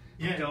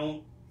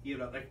don't, you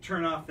know, like,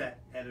 turn off that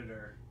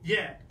editor.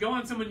 Yeah, go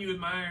on someone you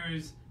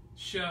admire's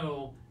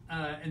show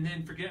and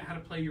then forget how to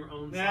play your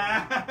own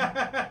song.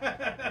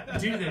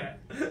 Do that,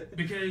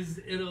 because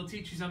it'll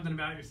teach you something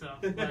about yourself.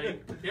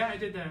 Like, I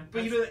did that.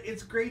 But, you know,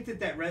 it's great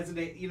that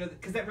resonates, you know,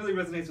 because that really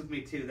resonates with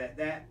me, too,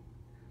 that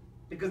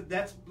because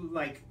that's,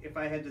 like, if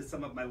I had to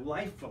sum up my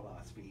life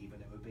philosophy, even,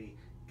 it would be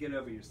get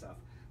over yourself.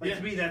 Like,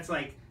 to me, that's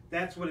like,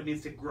 that's what it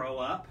means to grow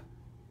up,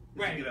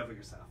 is to get over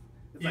yourself.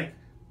 It's like,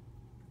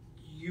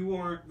 you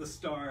aren't the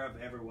star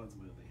of everyone's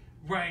movie.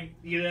 Right.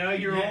 You know,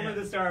 you're only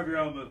the star of your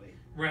own movie.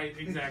 Right,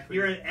 exactly.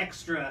 You're an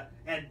extra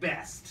at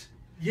best.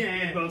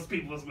 In most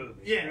people's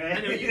movies. I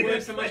know, you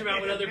worry so much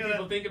about what other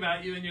people think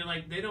about you, and you're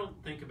like, they don't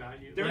think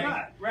about you. They're like,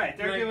 not. Right.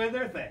 They're doing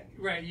their thing.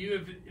 Right. You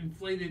have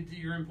inflated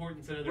your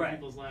importance in other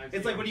people's lives.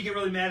 It's like when you get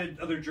really mad at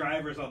other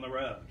drivers on the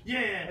road.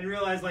 And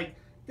realize, like,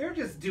 they're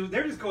just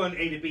going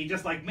A to B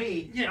just like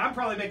me. I'm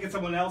probably making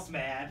someone else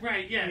mad.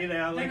 You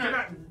know, like, they're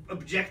not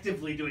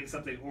objectively doing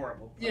something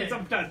horrible.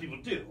 Sometimes people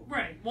do.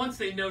 Once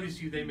they notice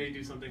you, they may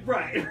do something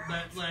horrible.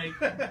 But, like,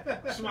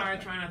 that's why I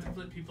try not to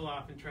flip people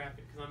off in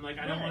traffic, because I'm like,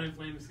 I don't want to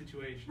inflame the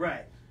situation.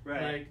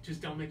 Like,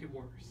 just don't make it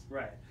worse.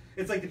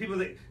 It's like the people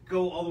that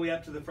go all the way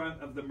up to the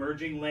front of the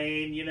merging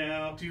lane, you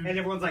know, and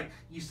everyone's like,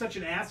 "You such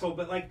an asshole."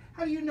 But, like,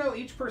 how do you know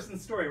each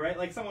person's story, right?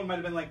 Like, someone might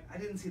have been like, "I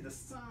didn't see the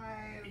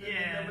sign.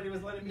 Nobody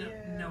was letting me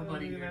in."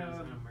 Nobody here knows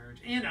how to merge.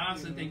 And I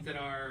also think that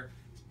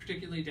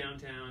particularly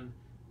downtown,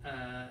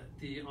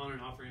 the on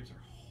and off ramps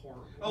are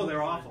horrible. Oh,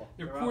 they're awful.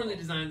 They're poorly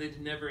designed. They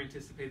never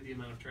anticipate the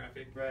amount of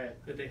traffic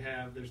that they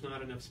have. There's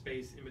not enough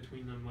space in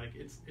between them. Like,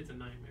 it's a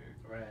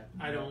nightmare.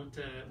 I don't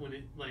when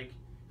it, like,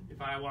 if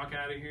I walk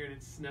out of here and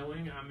it's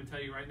snowing, I'm going to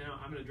tell you right now,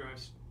 I'm going to drive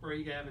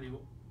Sprague Avenue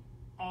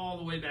all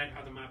the way back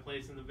out to my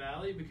place in the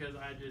valley, because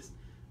I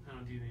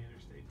don't do the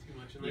interstate too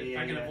much. And if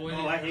I can avoid it.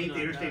 I hate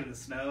the interstate in the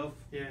snow.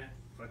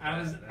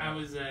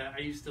 I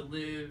used to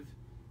live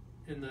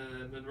in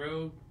the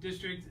Monroe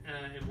district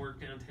and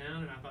work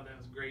downtown, and I thought that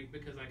was great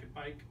because I could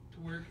bike to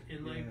work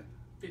in like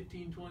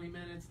 15, 20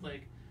 minutes.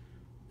 Like,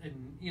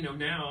 and, you know,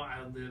 now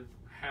I live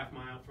half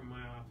mile from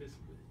my office,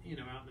 you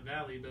know, out in the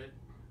valley, but,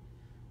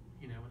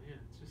 you know,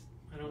 it's just,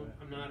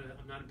 I'm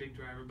not a big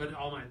driver, but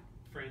all my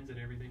friends and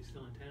everything's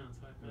still in town,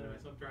 so I find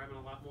myself driving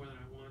a lot more than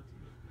I want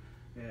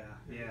to.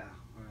 I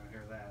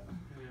hear that.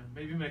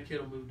 Maybe my kid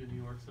will move to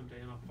New York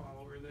someday and I'll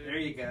follow her there. There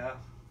you go.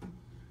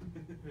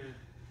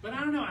 But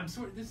I don't know,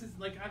 this is,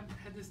 like, I've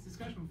had this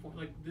discussion before,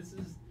 like, this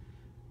is,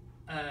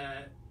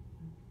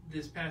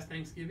 this past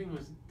Thanksgiving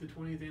was the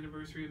 20th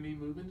anniversary of me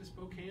moving to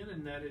Spokane,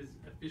 and that is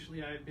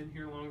officially, I've been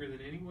here longer than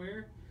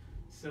anywhere.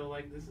 So,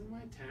 like, this is my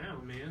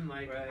town, man.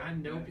 Like, I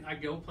know, I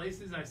go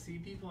places, I see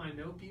people, I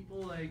know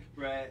people, like,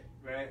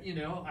 you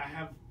know, I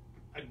have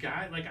a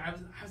guy, like, I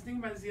was thinking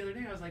about this the other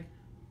day, I was like,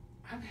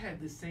 I've had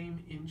the same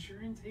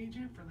insurance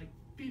agent for, like,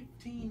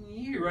 15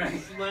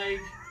 years. Like,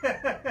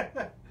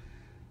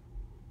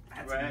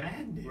 that's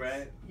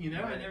madness. You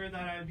know, I never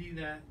thought I'd be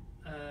that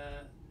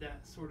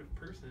sort of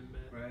person,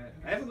 but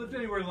I haven't lived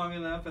anywhere long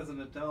enough as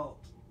an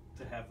adult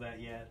to have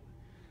that yet.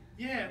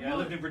 Well, I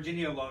lived in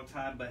Virginia a long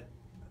time, but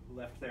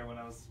left there when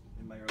I was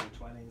in my early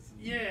 20s.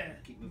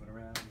 And keep moving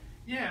around.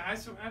 Yeah, I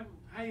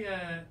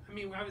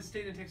mean, I was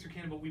staying in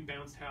Texarkana, but we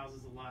bounced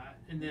houses a lot,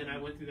 and then I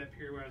went through that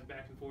period where I was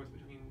back and forth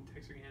between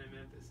Texarkana and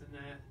Memphis, and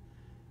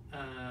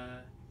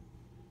that,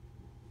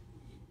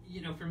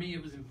 you know, for me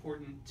it was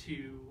important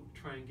to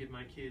try and give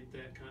my kid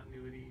that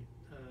continuity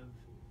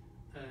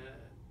of,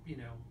 you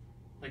know,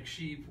 like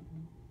she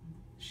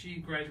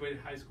graduated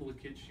high school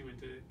with kids she went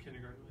to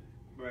kindergarten with.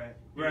 Right.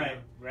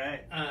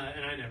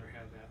 And I never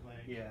had that,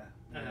 like. Yeah.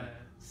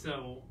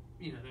 So,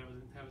 you know,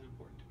 that was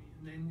important to me.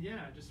 And then,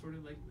 yeah, I just sort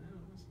of like, oh,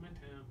 this is my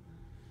town.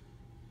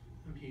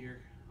 I'm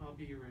here. I'll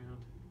be around.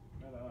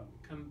 Right on.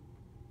 Come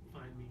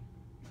find me.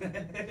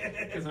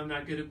 Because I'm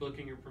not good at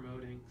booking or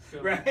promoting.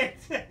 So right.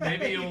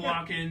 maybe you'll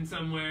walk in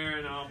somewhere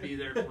and I'll be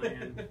there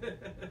playing.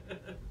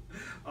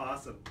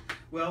 Awesome.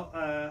 Well,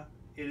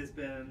 it has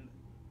been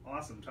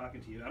awesome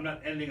talking to you. I'm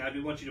not ending. I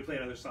do want you to play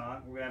another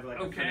song. We're gonna have like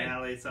a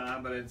finale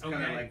song, but it's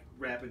kind of like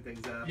wrapping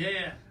things up.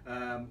 Yeah.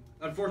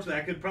 Unfortunately,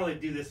 I could probably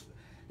do this.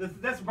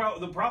 That's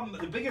the problem.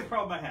 The biggest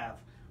problem I have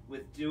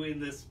with doing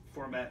this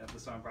format of the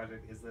song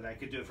project is that I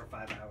could do it for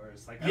 5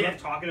 hours. Like I love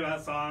talking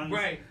about songs.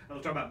 Right. I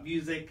love talking about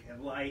music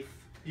and life.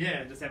 Yeah.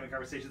 And just having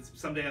conversations.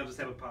 Someday I'll just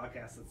have a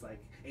podcast that's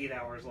like 8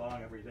 hours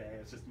long every day.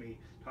 It's just me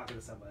talking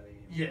to somebody.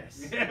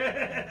 Yes.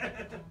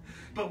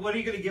 But what are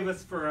you going to give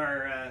us for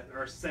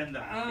our send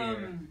off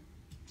here?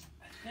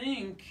 I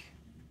think,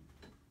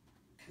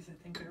 because I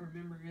think I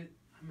remember it,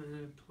 I'm going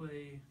to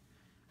play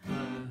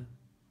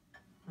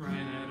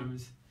Ryan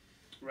Adams.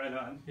 Right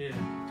on. Yeah.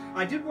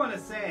 I did want to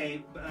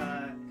say,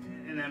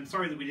 and I'm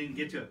sorry that we didn't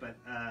get to it, but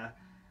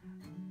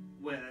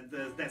when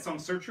that song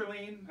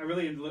 "Sertraline," I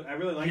really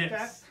liked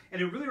that, and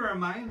it really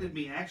reminded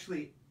me.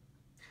 Actually,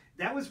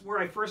 that was where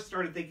I first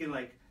started thinking,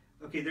 like,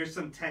 okay, there's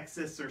some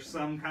Texas or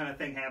some kind of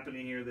thing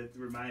happening here that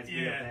reminds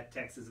me of that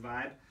Texas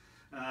vibe.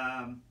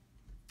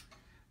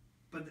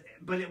 But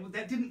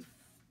that didn't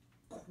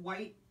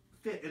quite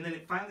fit, and then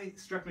it finally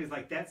struck me as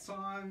like that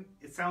song.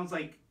 It sounds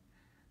like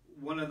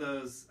one of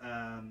those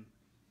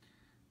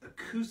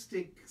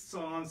acoustic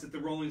songs that the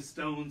Rolling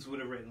Stones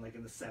would have written, like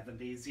in the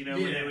 70s, you know,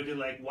 when they would do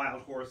like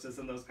Wild Horses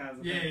and those kinds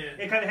of things.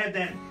 It kind of had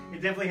that. It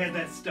definitely had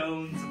that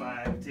Stones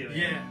vibe to it.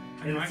 Yeah.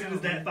 And as soon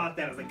as I thought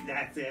that, I was like,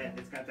 that's it.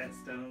 It's got that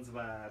Stones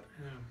vibe.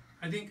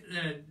 I think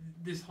that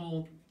this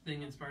whole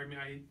thing inspired me.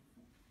 I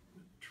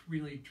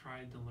really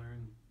tried to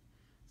learn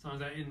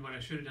songs. And what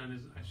I should have done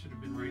is I should have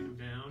been writing them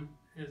down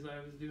as I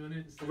was doing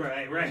it.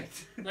 Right.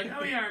 Like,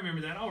 oh yeah, I remember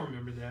that. I'll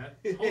remember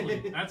that.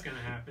 Totally, that's gonna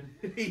happen.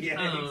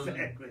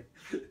 Exactly.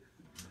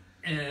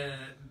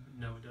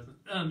 No, it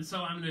doesn't.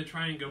 So I'm gonna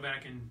try and go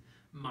back and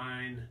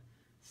mine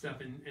stuff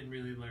and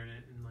really learn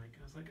it. And like,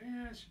 I was like,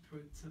 yeah, I should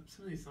put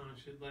some of these songs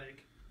should,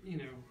 like, you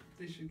know,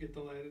 they should get the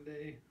light of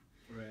day.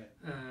 Right.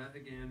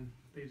 Again,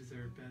 they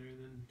deserve better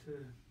than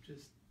to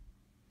just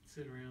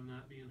sit around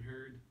not being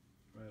heard.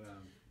 Right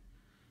on.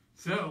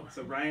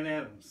 So Ryan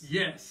Adams.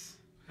 Yes.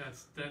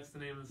 That's the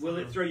name of the song. Will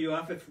it throw you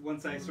off if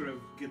once I sort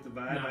of get the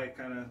vibe, I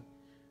kind of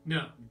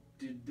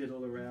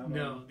diddle around?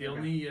 No, the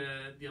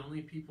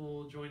only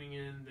people joining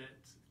in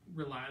that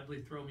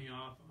reliably throw me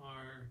off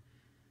are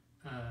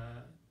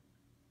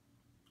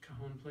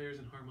cajon players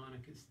and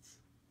harmonicists.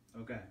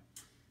 Okay.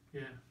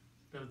 Yeah,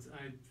 I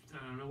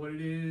don't know what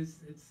it is.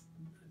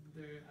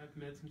 I've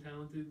met some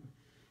talented,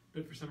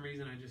 but for some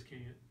reason I just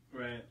can't.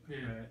 Right. Yeah.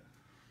 Right.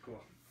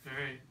 Cool. All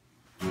right.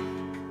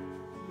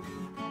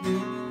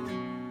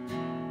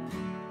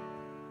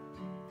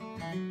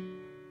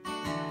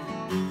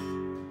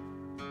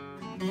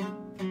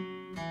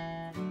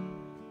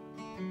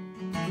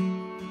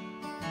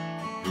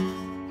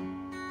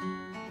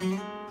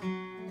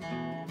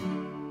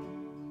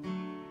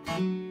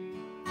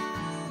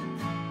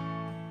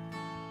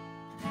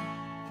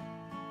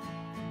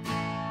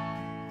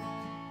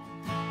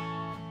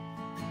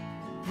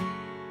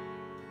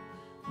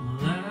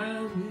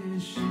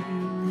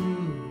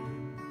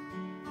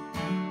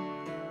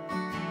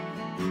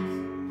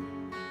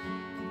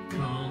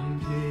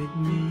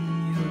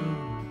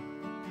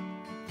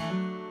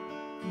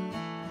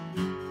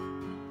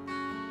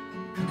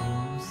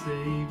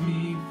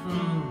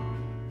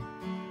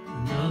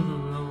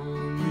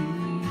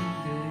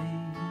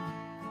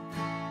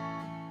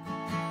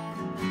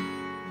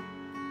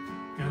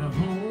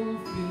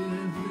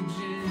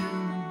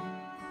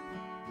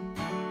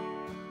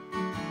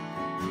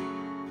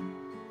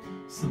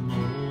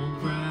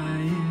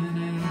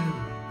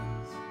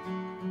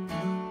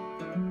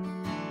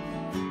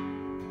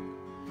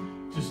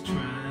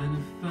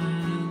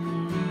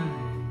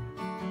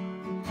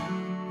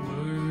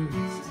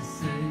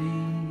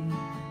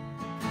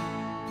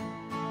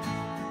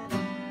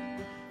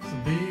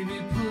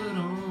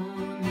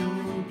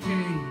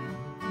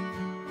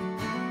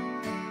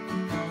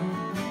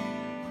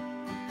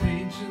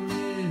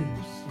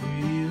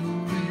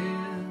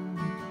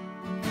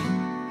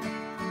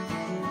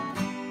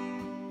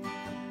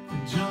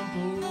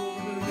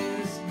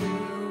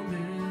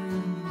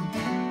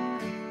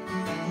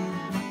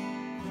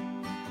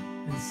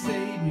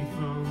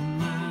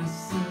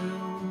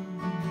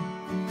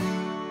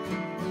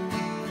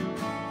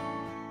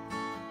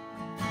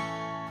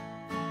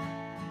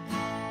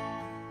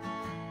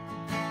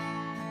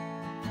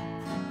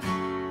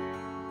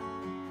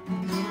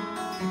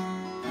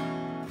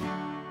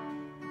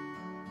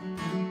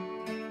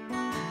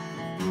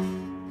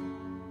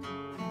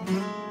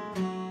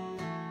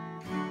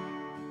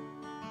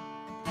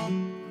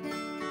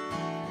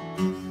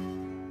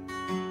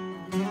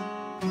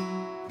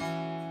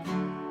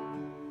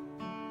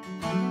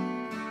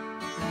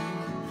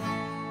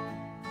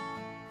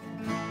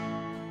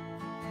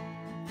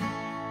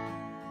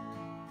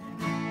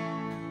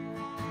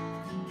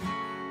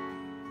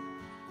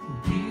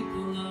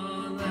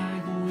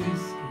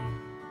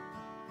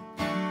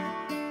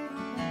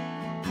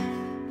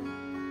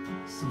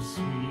 so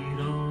sweet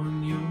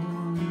on your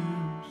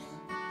lips.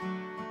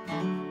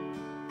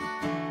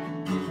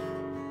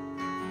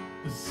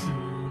 But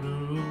sooner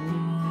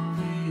or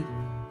later,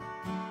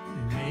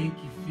 they make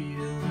you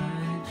feel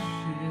like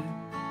shit.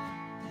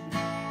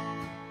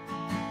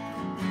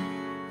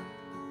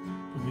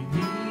 But we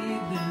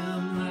need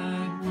them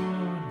like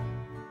water,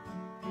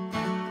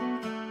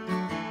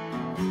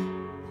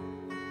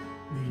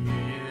 the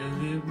air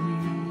that we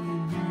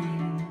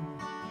breathe.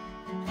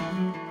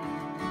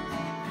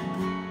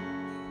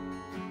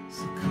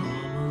 So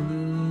come a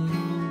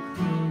little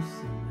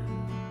closer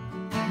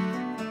now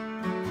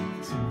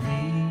to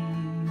me.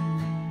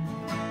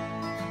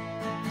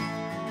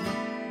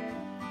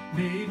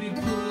 Baby,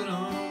 put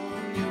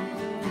on your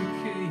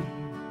cape,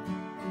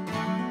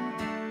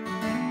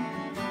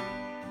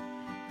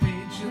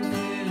 paint your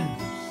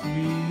lips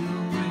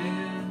real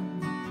red,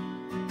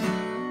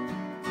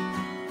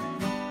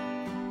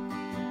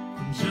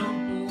 and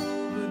jump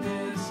over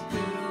this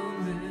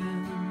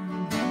building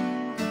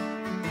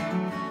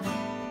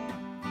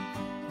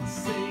and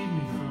save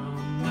me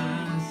from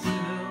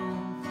myself.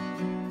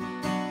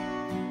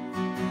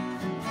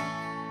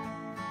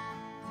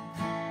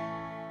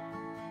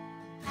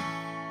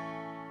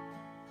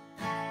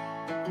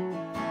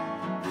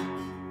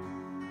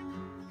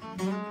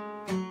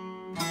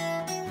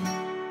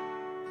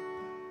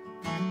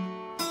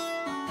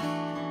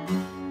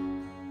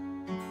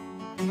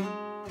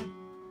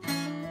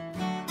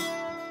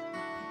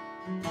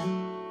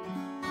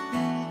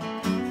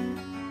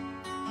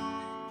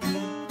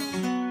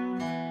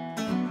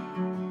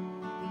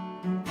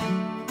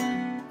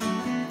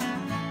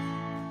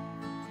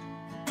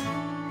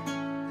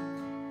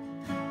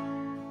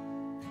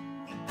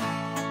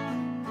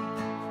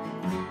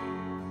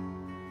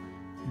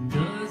 And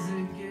does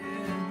it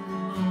get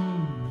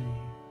lonely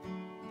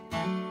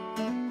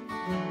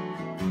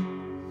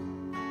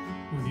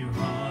with your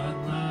heart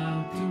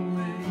locked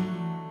away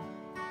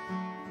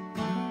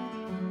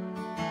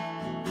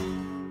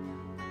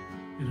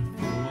in a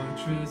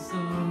fortress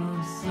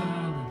of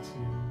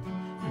solitude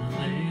in a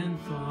land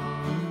far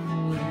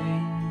away?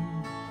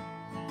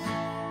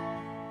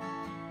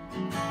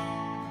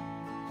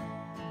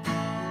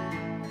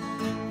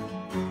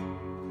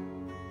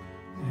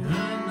 And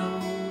I know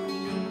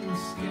you're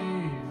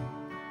scared,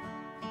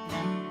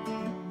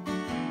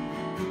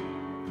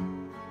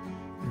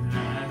 and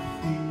I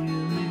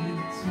feel it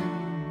too.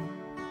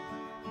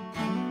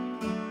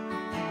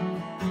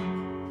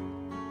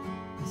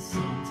 And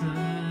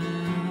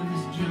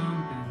sometimes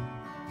jumping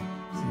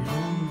is the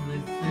only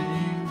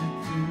thing to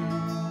do.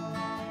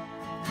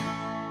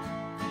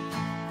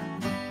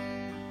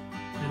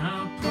 And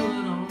I'll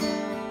put on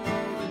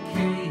the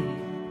cape,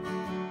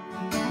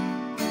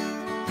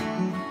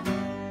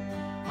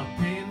 I'll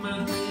paint my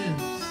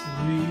lips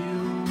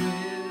real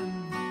red,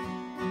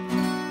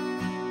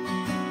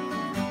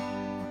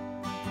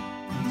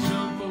 and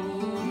jump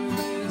over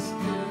this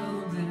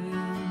building,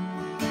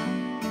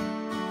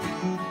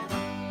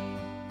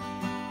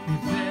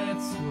 if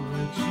that's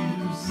what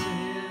you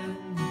said,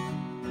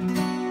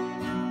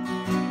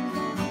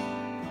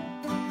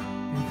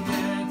 if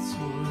that's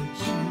what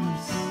you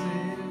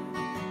said,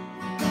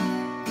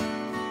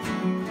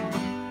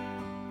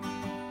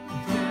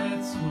 if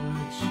that's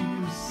what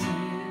you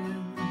said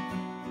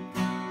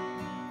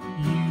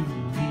you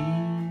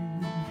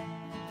mean.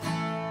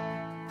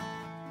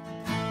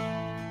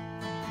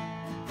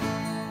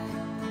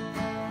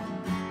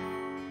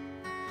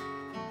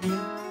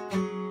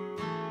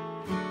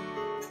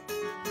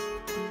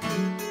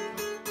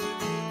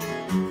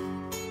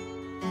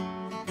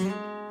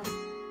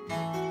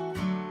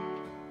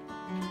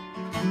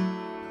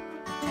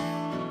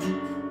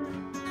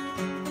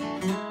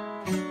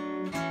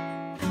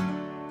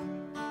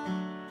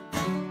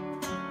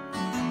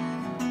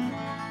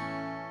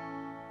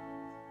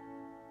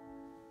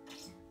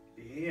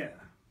 Yeah,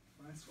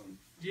 nice one.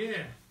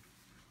 Yeah.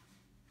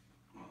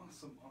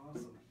 Awesome,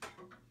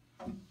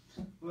 awesome.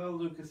 Well,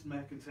 Lucas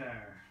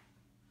McIntyre,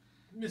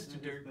 Mr. it's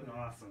Dirk. been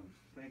awesome.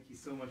 Thank you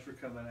so much for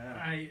coming out.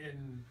 I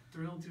am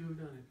thrilled to have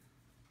done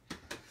it.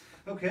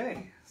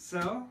 Okay,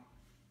 so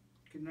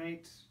good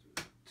night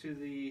to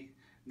the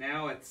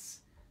now it's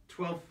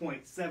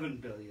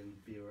 12.7 billion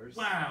viewers.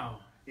 Wow.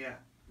 Yeah,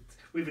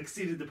 we've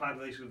exceeded the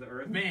population of the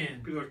Earth.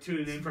 Man. People are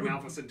tuning in from We're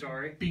Alpha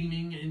Centauri.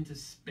 Beaming into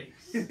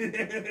space.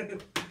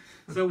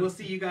 So we'll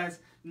see you guys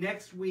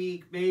next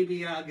week.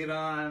 Maybe I'll get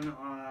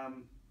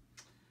on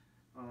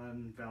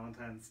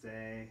Valentine's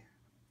Day,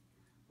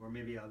 or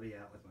maybe I'll be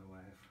out with my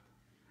wife.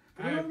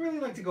 But I don't really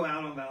like to go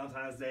out on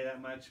Valentine's Day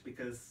that much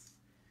because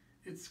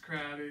It's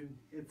crowded.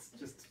 it's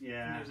just And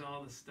yeah, there's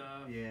all the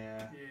stuff. yeah.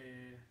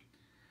 Yeah.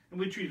 And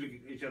we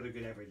treat each other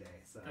good every day,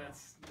 so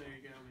That's there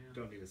you go, man.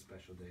 don't need a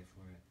special day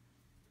for it.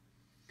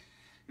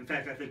 In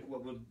fact, I think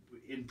what would,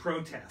 in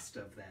protest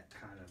of that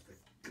kind of the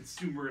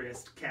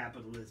consumerist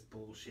capitalist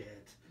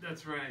bullshit,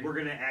 That's right. we're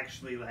gonna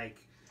actually like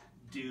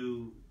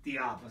do the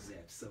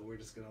opposite. So we're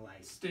just gonna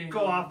like Stand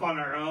go on- off on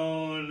our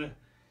own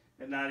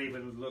and not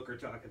even look or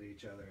talk at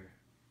each other.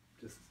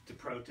 just to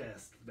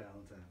protest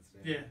Valentine's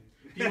Day. Yeah.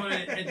 If you want to,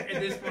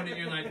 at this point in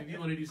your life, if you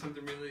want to do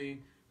something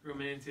really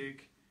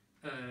romantic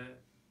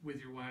with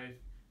your wife,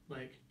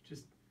 like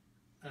just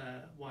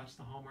watch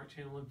the Hallmark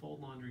Channel and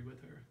fold laundry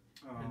with her.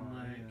 Oh, And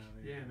like,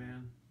 yeah,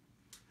 man.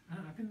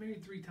 I've been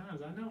married 3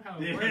 times. I know how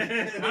it Yeah.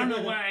 works. I don't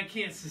know why I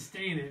can't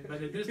sustain it,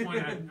 but at this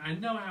point, I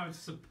know how it's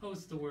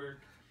supposed to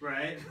work.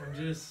 Right. I'm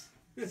just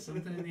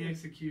something in the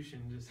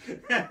execution. Just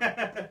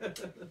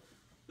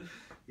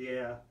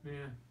Yeah.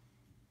 yeah.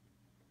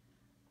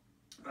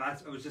 I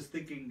was just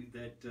thinking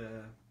that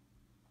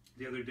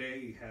the other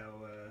day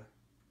how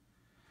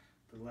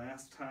the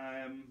last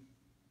time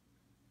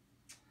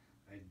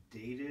I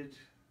dated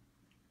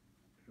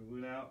or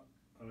went out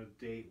on a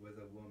date with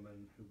a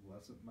woman who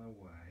wasn't my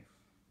wife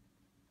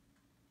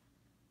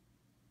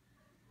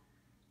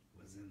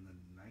was in the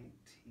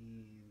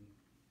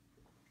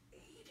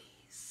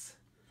 1980s.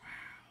 Wow.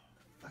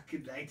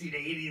 Fucking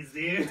 1980s,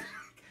 dude.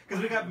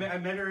 Because I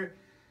met her,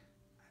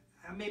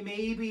 I mean,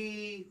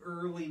 maybe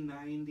early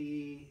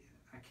 90.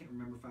 I can't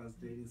remember if I was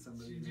dating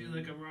somebody. Did you do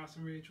like a Ross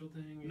and Rachel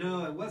thing?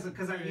 No, it wasn't.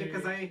 Because I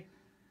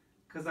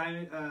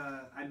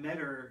met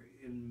her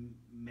in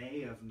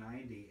May of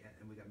 90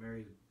 and we got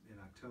married in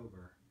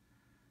October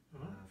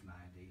of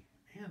 90.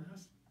 Man,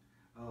 that's...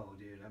 Oh,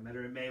 dude, I met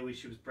her in May.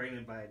 She was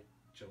pregnant by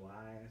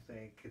July, I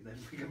think, and then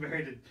we got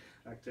married in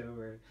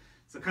October.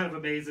 So kind of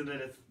amazing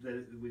that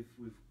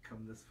we've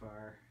come this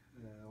far,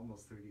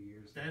 almost 30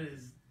 years. That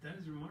is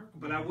remarkable.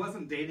 But I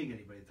wasn't dating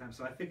anybody at the time,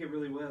 so I think it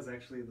really was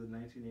actually the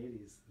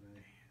 1980s that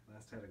I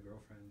last had a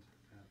girlfriend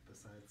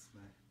besides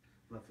my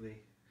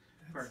lovely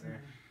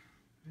partner.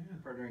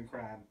 Partner in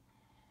crime.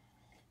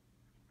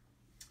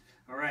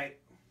 All right.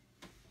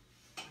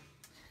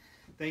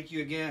 Thank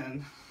you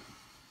again.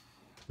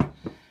 My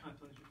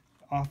pleasure.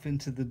 Off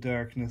into the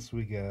darkness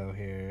we go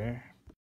here.